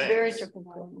different things. Very different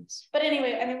things. But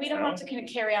anyway, I mean, we don't have to kind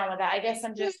of carry on with that. I guess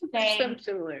I'm just saying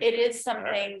it is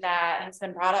something that has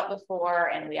been brought up before,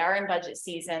 and we are in budget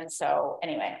season. So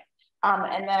anyway,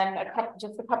 And then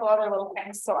just a couple other little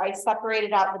things. So I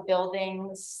separated out the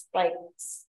buildings, like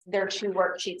they're 2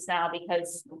 worksheets now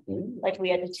because like we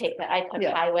had to take that, I took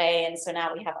highway, and so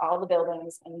now we have all the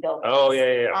buildings and buildings. Oh,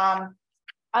 yeah.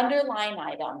 Under line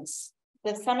items,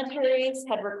 the cemeteries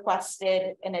had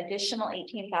requested an additional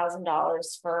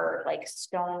 $18,000 for like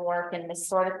stonework and this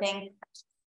sort of thing.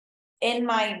 In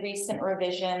my recent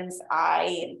revisions,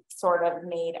 I sort of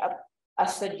made a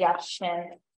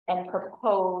suggestion and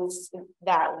proposed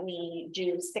that we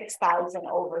do 6,000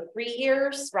 over 3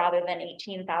 years rather than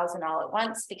 18,000 all at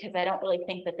once, because I don't really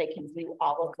think that they can do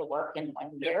all of the work in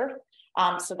 1 year.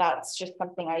 So that's just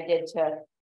something I did to.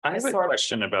 I have a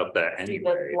question about that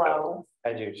anyway.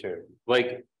 I do too.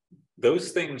 Like,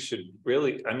 those things should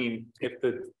really, I mean,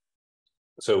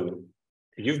 so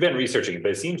you've been researching it,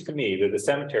 but it seems to me that the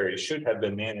cemetery should have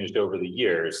been managed over the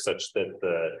years such that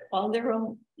on their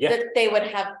own. That they would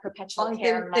have perpetual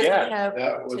care money to do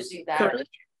that.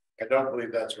 I don't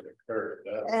believe that's what occurred.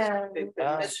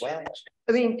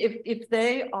 I mean, if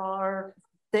they are,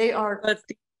 but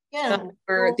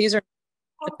these are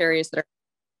cemeteries that are.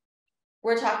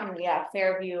 We're talking,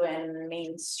 Fairview and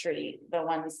Main Street, the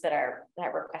ones that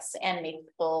request, and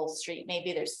Maple Street.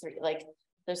 Maybe there's 3, like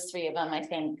there's 3 of them, I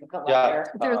think. There are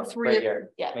 3 right of here.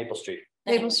 Yeah. Maple Street.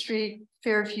 Maple Street,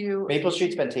 Fairview. Maple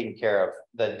Street's been taken care of.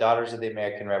 The Daughters of the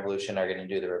American Revolution are going to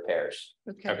do the repairs.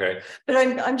 Okay. But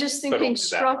I'm just thinking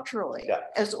structurally,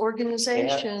 as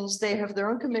organizations, they have their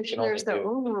own commissioners, their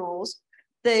own rules.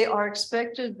 They are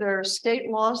expected, there are state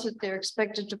laws that they're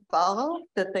expected to follow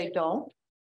that they don't.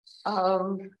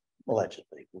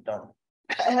 Allegedly, we don't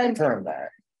confirm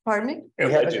that. Pardon me?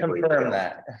 We have to confirm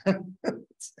that.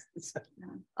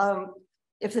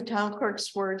 If the town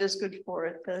clerk's word is good for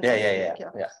it. Yeah.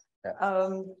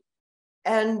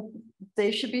 And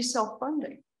they should be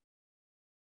self-funding.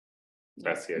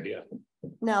 That's the idea.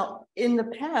 Now, in the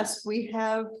past, we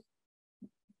have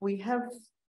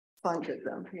funded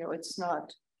them, it's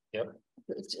not. Yep.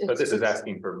 But this is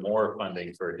asking for more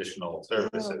funding for additional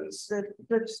services.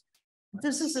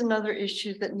 This is another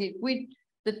issue that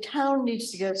the town needs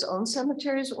to get its own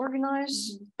cemeteries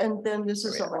organized, and then this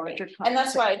is a larger. And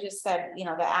that's why I just said,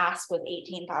 the ask was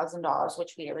 $18,000,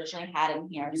 which we originally had in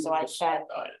here. So I said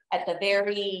at the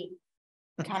very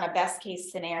kind of best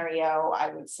case scenario,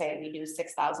 I would say we do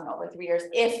 6,000 over 3 years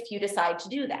if you decide to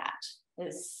do that.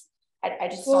 I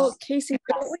just Casey,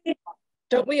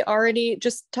 don't we already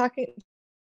just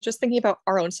thinking about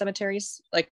our own cemeteries,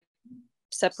 like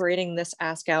separating this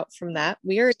ask out from that,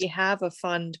 we already have a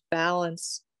fund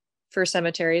balance for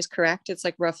cemeteries, correct? It's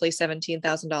like roughly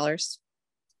 $17,000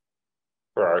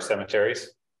 for our cemeteries.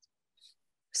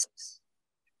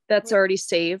 That's already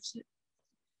saved.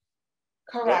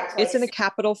 Correct. It's in a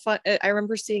capital fund. I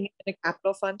remember seeing it in a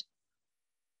capital fund.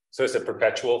 So it's a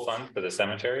perpetual fund for the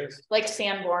cemeteries? Like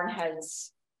Sanborn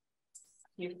has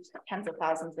tens of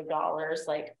thousands of dollars,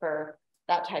 like for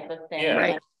that type of thing.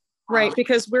 Yeah. Right,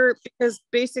 because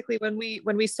basically when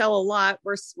we sell a lot,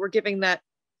 we're giving that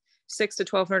 $600 to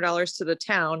 $1,200 to the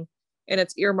town, and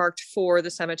it's earmarked for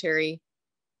the cemetery.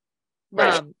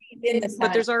 Right.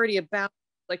 But there's already a balance.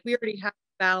 Like we already have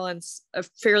a balance, a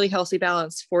fairly healthy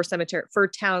balance for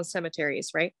town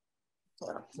cemeteries, right?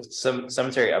 Some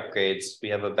cemetery upgrades, we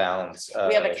have a balance.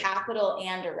 We have a capital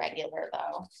and a regular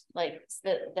though, like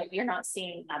that you're not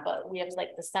seeing that, but we have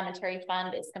like the cemetery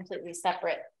fund is completely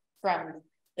separate from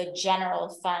the general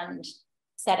fund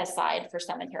set aside for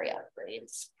cemetery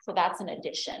upgrades. So that's an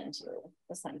addition to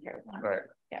the cemetery fund. Right.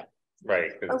 Yeah.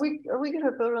 Right. Are we going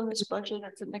to vote on this budget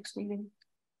at the next meeting?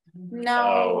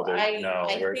 No, No,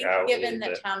 I we're think out given with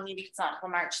the it. town meeting's not till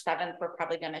March 7th, we're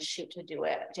probably going to shoot to do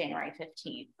it January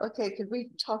 15th. Okay, could we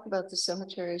talk about the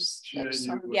cemeteries next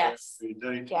time? Yes.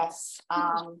 Yes.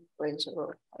 Okay,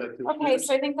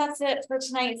 so I think that's it for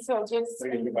tonight. So just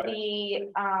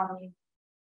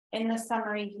in the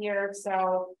summary here,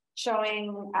 so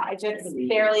showing I just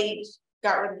barely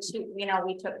got rid of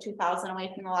we took 2,000 away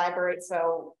from the library.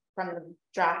 So from the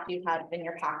draft you had in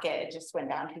your packet, it just went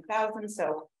down 2,000.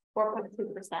 So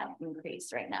 4.2%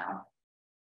 increase right now.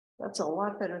 That's a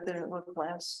lot better than it looked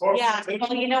last. Yeah,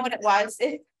 well, you know what it was?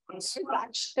 It was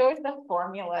actually, there was the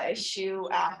formula issue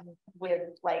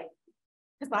with like,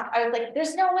 because I was like,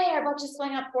 there's no way our budget's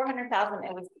going up 400,000.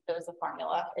 It was a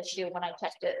formula issue when I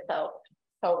checked it. So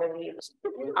so relieved.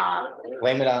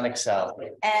 Blame it on Excel.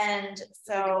 And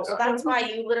so that's why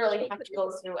you literally have to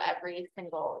go through every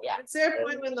single, Is there a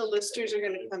point when the listers are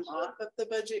gonna come off of the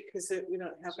budget, because we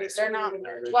don't have. they're not,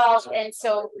 well, and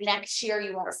so next year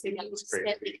you won't see them listed,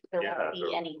 there won't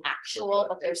be any actual,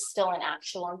 but there's still an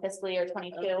actual in fiscal year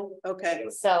 22. Okay,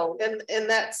 So, and in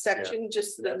that section,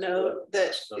 just the note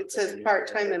that it says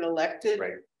part-time and elected.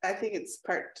 Right. I think it's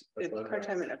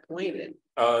part-time and appointed.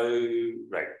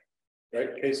 Right. Right,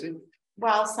 Casey?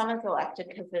 well, some is elected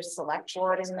because there's select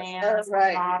board in there. That's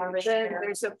right. moderator. Then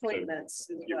there's appointments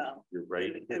as well. You're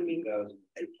right. I mean,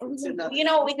 it's another- You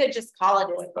know, we could just call it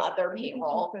as other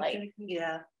payroll, like,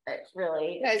 yeah. it's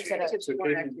really. Yeah, instead of- So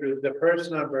the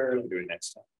first number, We'll do it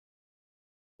next time.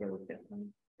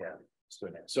 Yeah. Let's do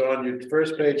it next. so on your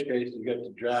first page, Casey, you got the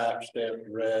draft stamped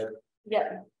red,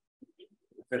 Yeah,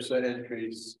 percent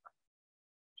increase.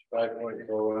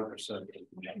 5.41%.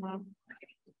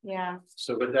 yeah,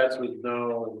 So, but that's with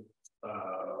no,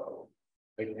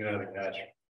 taking it out of cash.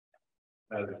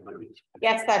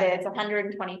 yes, that is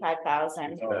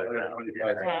 125,000.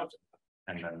 125,000.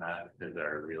 And then that is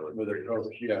our real. With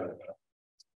a, yeah.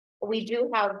 We do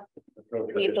have,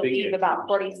 we believe about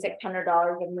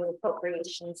 $4,600 in new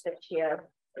appropriations this year.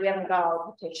 We haven't got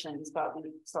all petitions, but we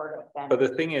sort of. But the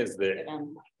thing is that,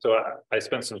 so I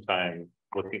spent some time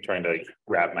looking, trying to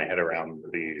wrap my head around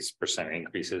these percent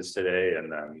increases today.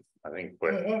 And then I think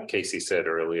what Casey said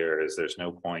earlier is there's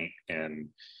no point in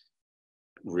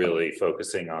really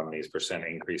focusing on these percent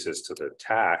increases to the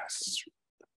tax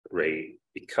rate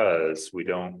because we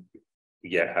don't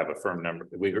yet have a firm number.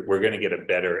 We're going to get a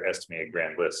better estimated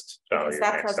grand list value Because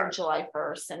that's next as time. of July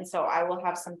 1st, and so I will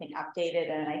have something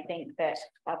updated, and I think that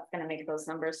that's gonna make those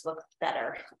numbers look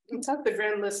better. I thought the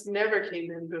grand list never came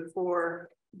in before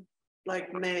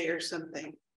like May or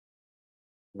something.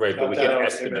 Right, but we can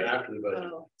estimate. After the budget.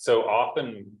 Oh, So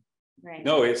often, Right.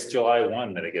 no, it's July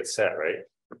 1 that it gets set, right?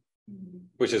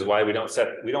 Which is why we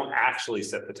don't actually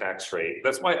set the tax rate.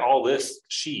 That's why all this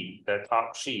sheet, that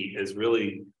top sheet is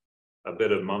really a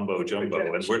bit of mumbo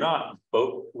jumbo, and we're not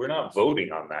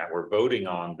voting on that. We're voting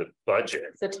on the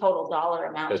budget, The total dollar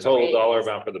amount. the total dollar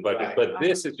amount for the budget, but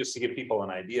this is just to give people an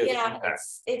idea. of the Yeah, impact.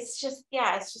 it's just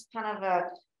kind of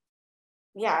a.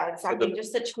 Yeah, exactly,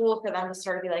 just a tool for them to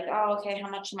sort of be like, oh, okay, how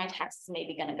much of my taxes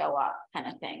maybe gonna go up, kind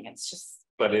of thing, it's just.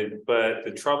 But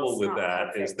the trouble It's with not that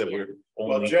is perfect, that yeah. we're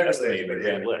Well, only generally, estimating the it's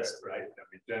grand been list. right? I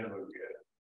mean, generally, we get it.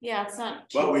 Yeah, it's not.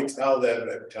 What we tell them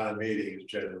at town meeting is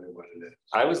generally what it is.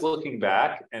 I was looking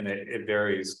back and it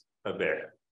varies a bit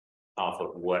off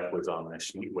of what was on the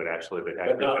sheet, what actually the.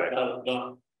 But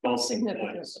not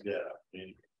significant. points, yeah, I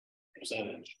mean,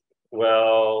 percentage.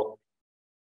 Well,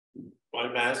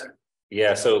 I'm asking.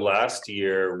 yeah, so last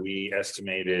year we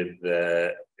estimated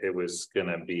that it was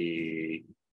gonna be,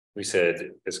 we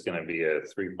said it's gonna be a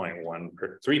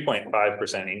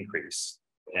 3.5% increase.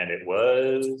 And it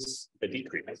was a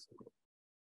decrease.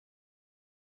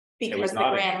 Because the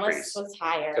not an grand list increase. was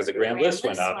higher. Because the grand list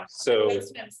went up, so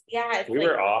Yeah. it's we like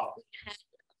were off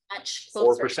Much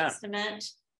closer 4%. estimate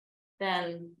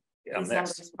than on these this.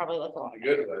 numbers probably look like. In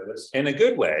a good way, this, In a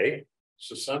good way.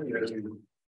 so some years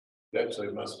we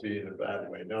actually must be in a bad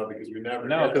way, no, because we never.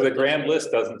 No, because the grand list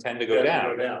doesn't tend to go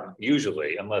Doesn't down,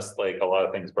 usually, unless like a lot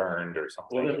of things burned or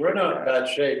something. Well, we're not in bad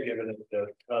shape, given that the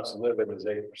cost of living is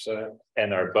 8%.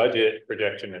 And our budget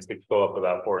projection is to go up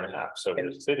about 4.5, so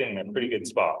we're sitting in a pretty good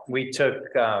spot. We took,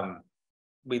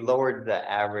 we lowered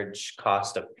the average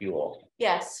cost of fuel.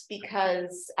 Yes,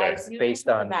 because. Right, as you based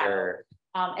think on about- your,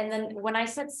 And then when I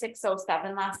said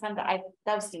 607 last time, that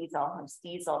was diesel, it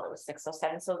was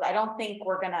 607, so I don't think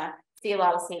we're gonna see a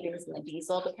lot of savings in the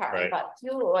diesel department, Right. but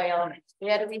fuel oil, we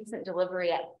had a recent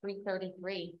delivery at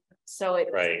 333. So it's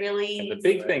Right. really. And the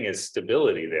big thing is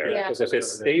stability there, Yeah. because if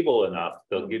it's stable enough,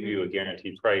 they'll give you a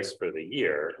guaranteed price for the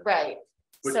year. Right,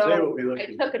 Which so they will be I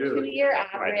looking took to a do. 2-year I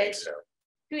think average. so.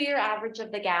 2-year average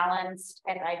of the gallons,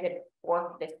 and I did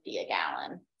 $4.50 a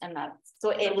gallon, and that's, so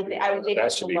it was, I was able That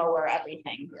to should be- lower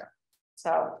everything.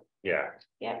 So, Yeah,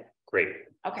 yeah, great.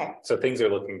 okay. So things are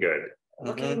looking good.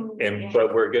 Looking. And, yeah.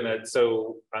 but we're gonna,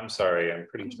 so I'm sorry, I'm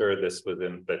pretty sure this was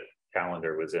in, the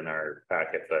calendar was in our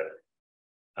packet, but.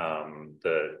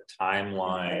 The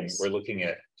timeline, we're looking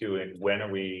at doing, when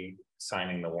are we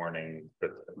signing the warning?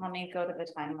 Let me go to the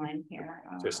timeline here.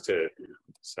 Just to,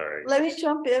 sorry, Let me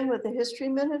jump in with a history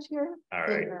minute here. all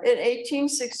right, In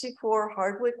 1864,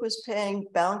 Hardwick was paying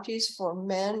bounties for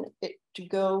men to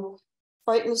go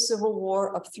fight in the Civil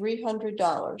War of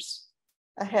 $300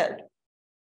 a head.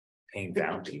 paying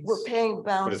bounties. We're paying What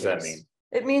bounties. does that mean?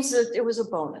 It means that it was a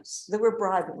bonus. They were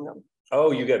bribing them.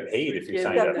 Oh, you got paid if you You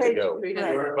signed got up to paid. go. Right.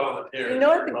 We're volunteering. You know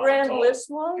what the grand Voluntold. list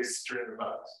was It's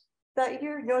 $300. that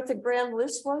year? You know what the grand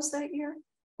list was that year?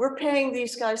 We're paying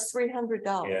these guys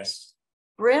 $300. Yes.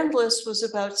 Grand list was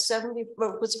about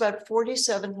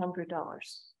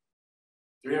 $4,700.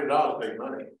 $300 big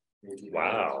money.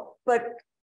 Wow. But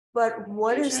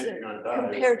what They is can't it be gonna die.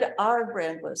 compared to our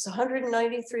grand list?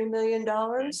 $193 million.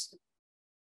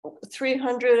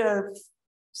 300 of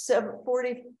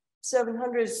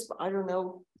 4,700, I don't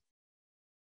know.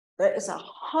 That is a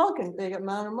honking big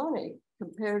amount of money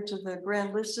compared to the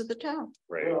grand list of the town.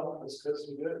 Right. Well, it's because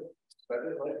we did. Spend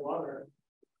it like water.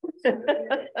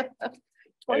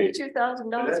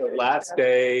 $22,000. Last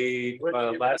day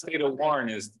to warn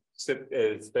is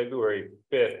February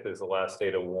 5th is the last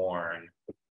day to warn.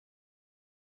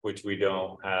 Which we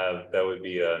don't have, that would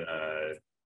be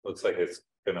looks like it's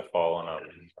gonna fall on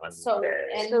a. So,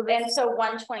 and so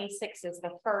 126 is the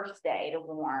first day to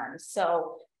warn,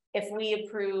 so if we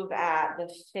approve at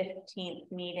the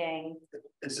 15th meeting.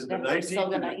 This is the then we're still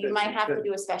 19th. gonna, you might have to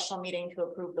do a special meeting to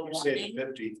approve the You say the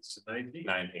warning. 15th, it's the 19th.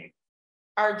 19th,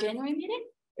 Our January meeting?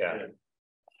 yeah.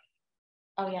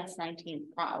 Oh, yes, 19th,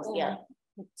 yeah.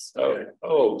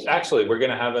 Oh, actually, we're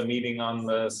gonna have a meeting on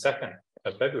the 2nd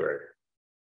of February.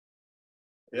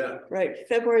 Yeah. Right,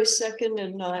 February 2nd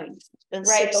and 9th. And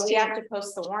Right, but we 16th. have to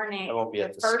post the warning. I won't be at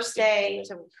The the first 16th day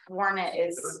to warn it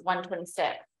is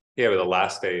 126. Yeah, but the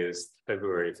last day is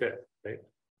February 5th, right?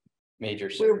 Major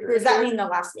We're- surgery. Does that mean the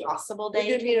last possible We're day?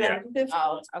 giving it a 5th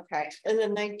Oh, okay, and the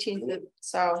 19th of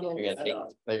so.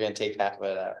 They're gonna take half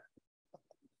of that.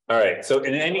 All right, so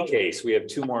in any case, we have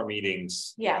 2 more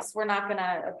meetings. Yes, we're not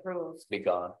gonna approve, Be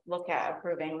gone. look at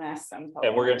approving this until.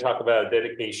 And we're gonna talk about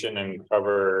dedication and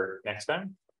cover next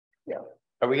time.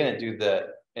 Are we gonna do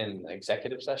the in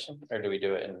executive session or do we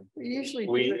do it in? We usually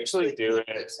We usually do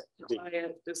it.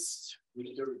 Just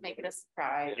Make it a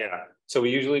surprise. Yeah, so we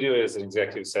usually do it as an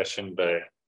executive session, but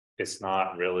it's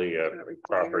not really a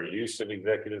proper use of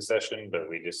executive session, but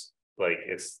we just like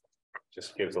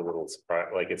just gives a little surprise,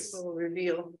 like it's a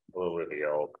reveal. a little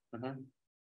reveal. Mhm.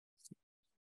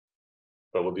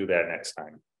 But we'll do that next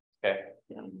time. Okay.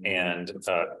 And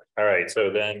all right, so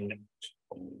then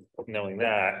knowing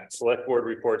that, select board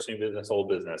reports, new business, old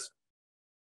business.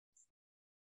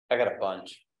 I got a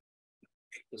bunch.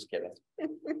 Just kidding.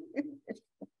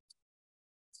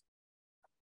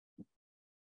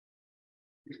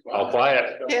 I'll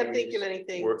quiet. Can't think of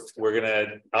anything. We're gonna,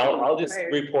 I'll just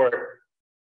report.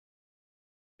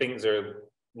 Things are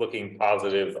looking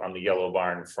positive on the Yellow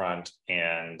Barn front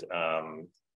and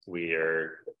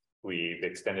we've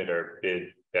extended our bid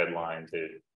deadline to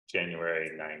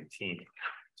January 19th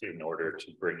in order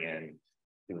to bring in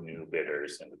 2 new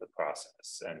bidders into the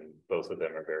process, and both of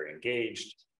them are very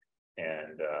engaged.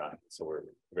 And so we're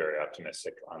very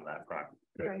optimistic on that front.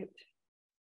 Right.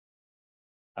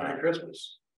 Merry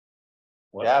Christmas.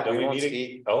 Well, Yeah, don't we won't need to-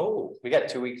 see. Oh, We got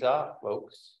 2 weeks off,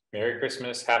 folks. Merry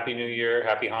Christmas, Happy New Year,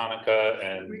 Happy Hanukkah,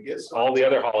 and We get some- all the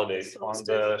other holidays on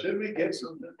the. Should we get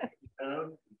something?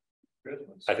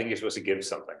 Christmas. I think you're supposed to give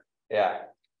something. Yeah.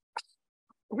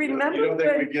 Remember You don't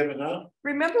think when, we've given up?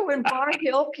 remember when Bar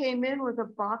Hill came in with a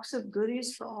box of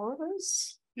goodies for all of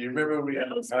us? Do you remember we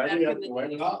had a was party back at in the the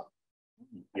White House?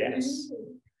 Yes.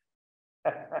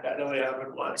 That only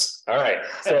happened once. All right,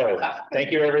 so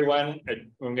thank you, everyone.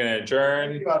 I'm gonna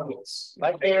adjourn.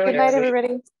 Bye, Good night,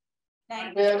 everybody.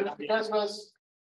 Thank Merry Christmas.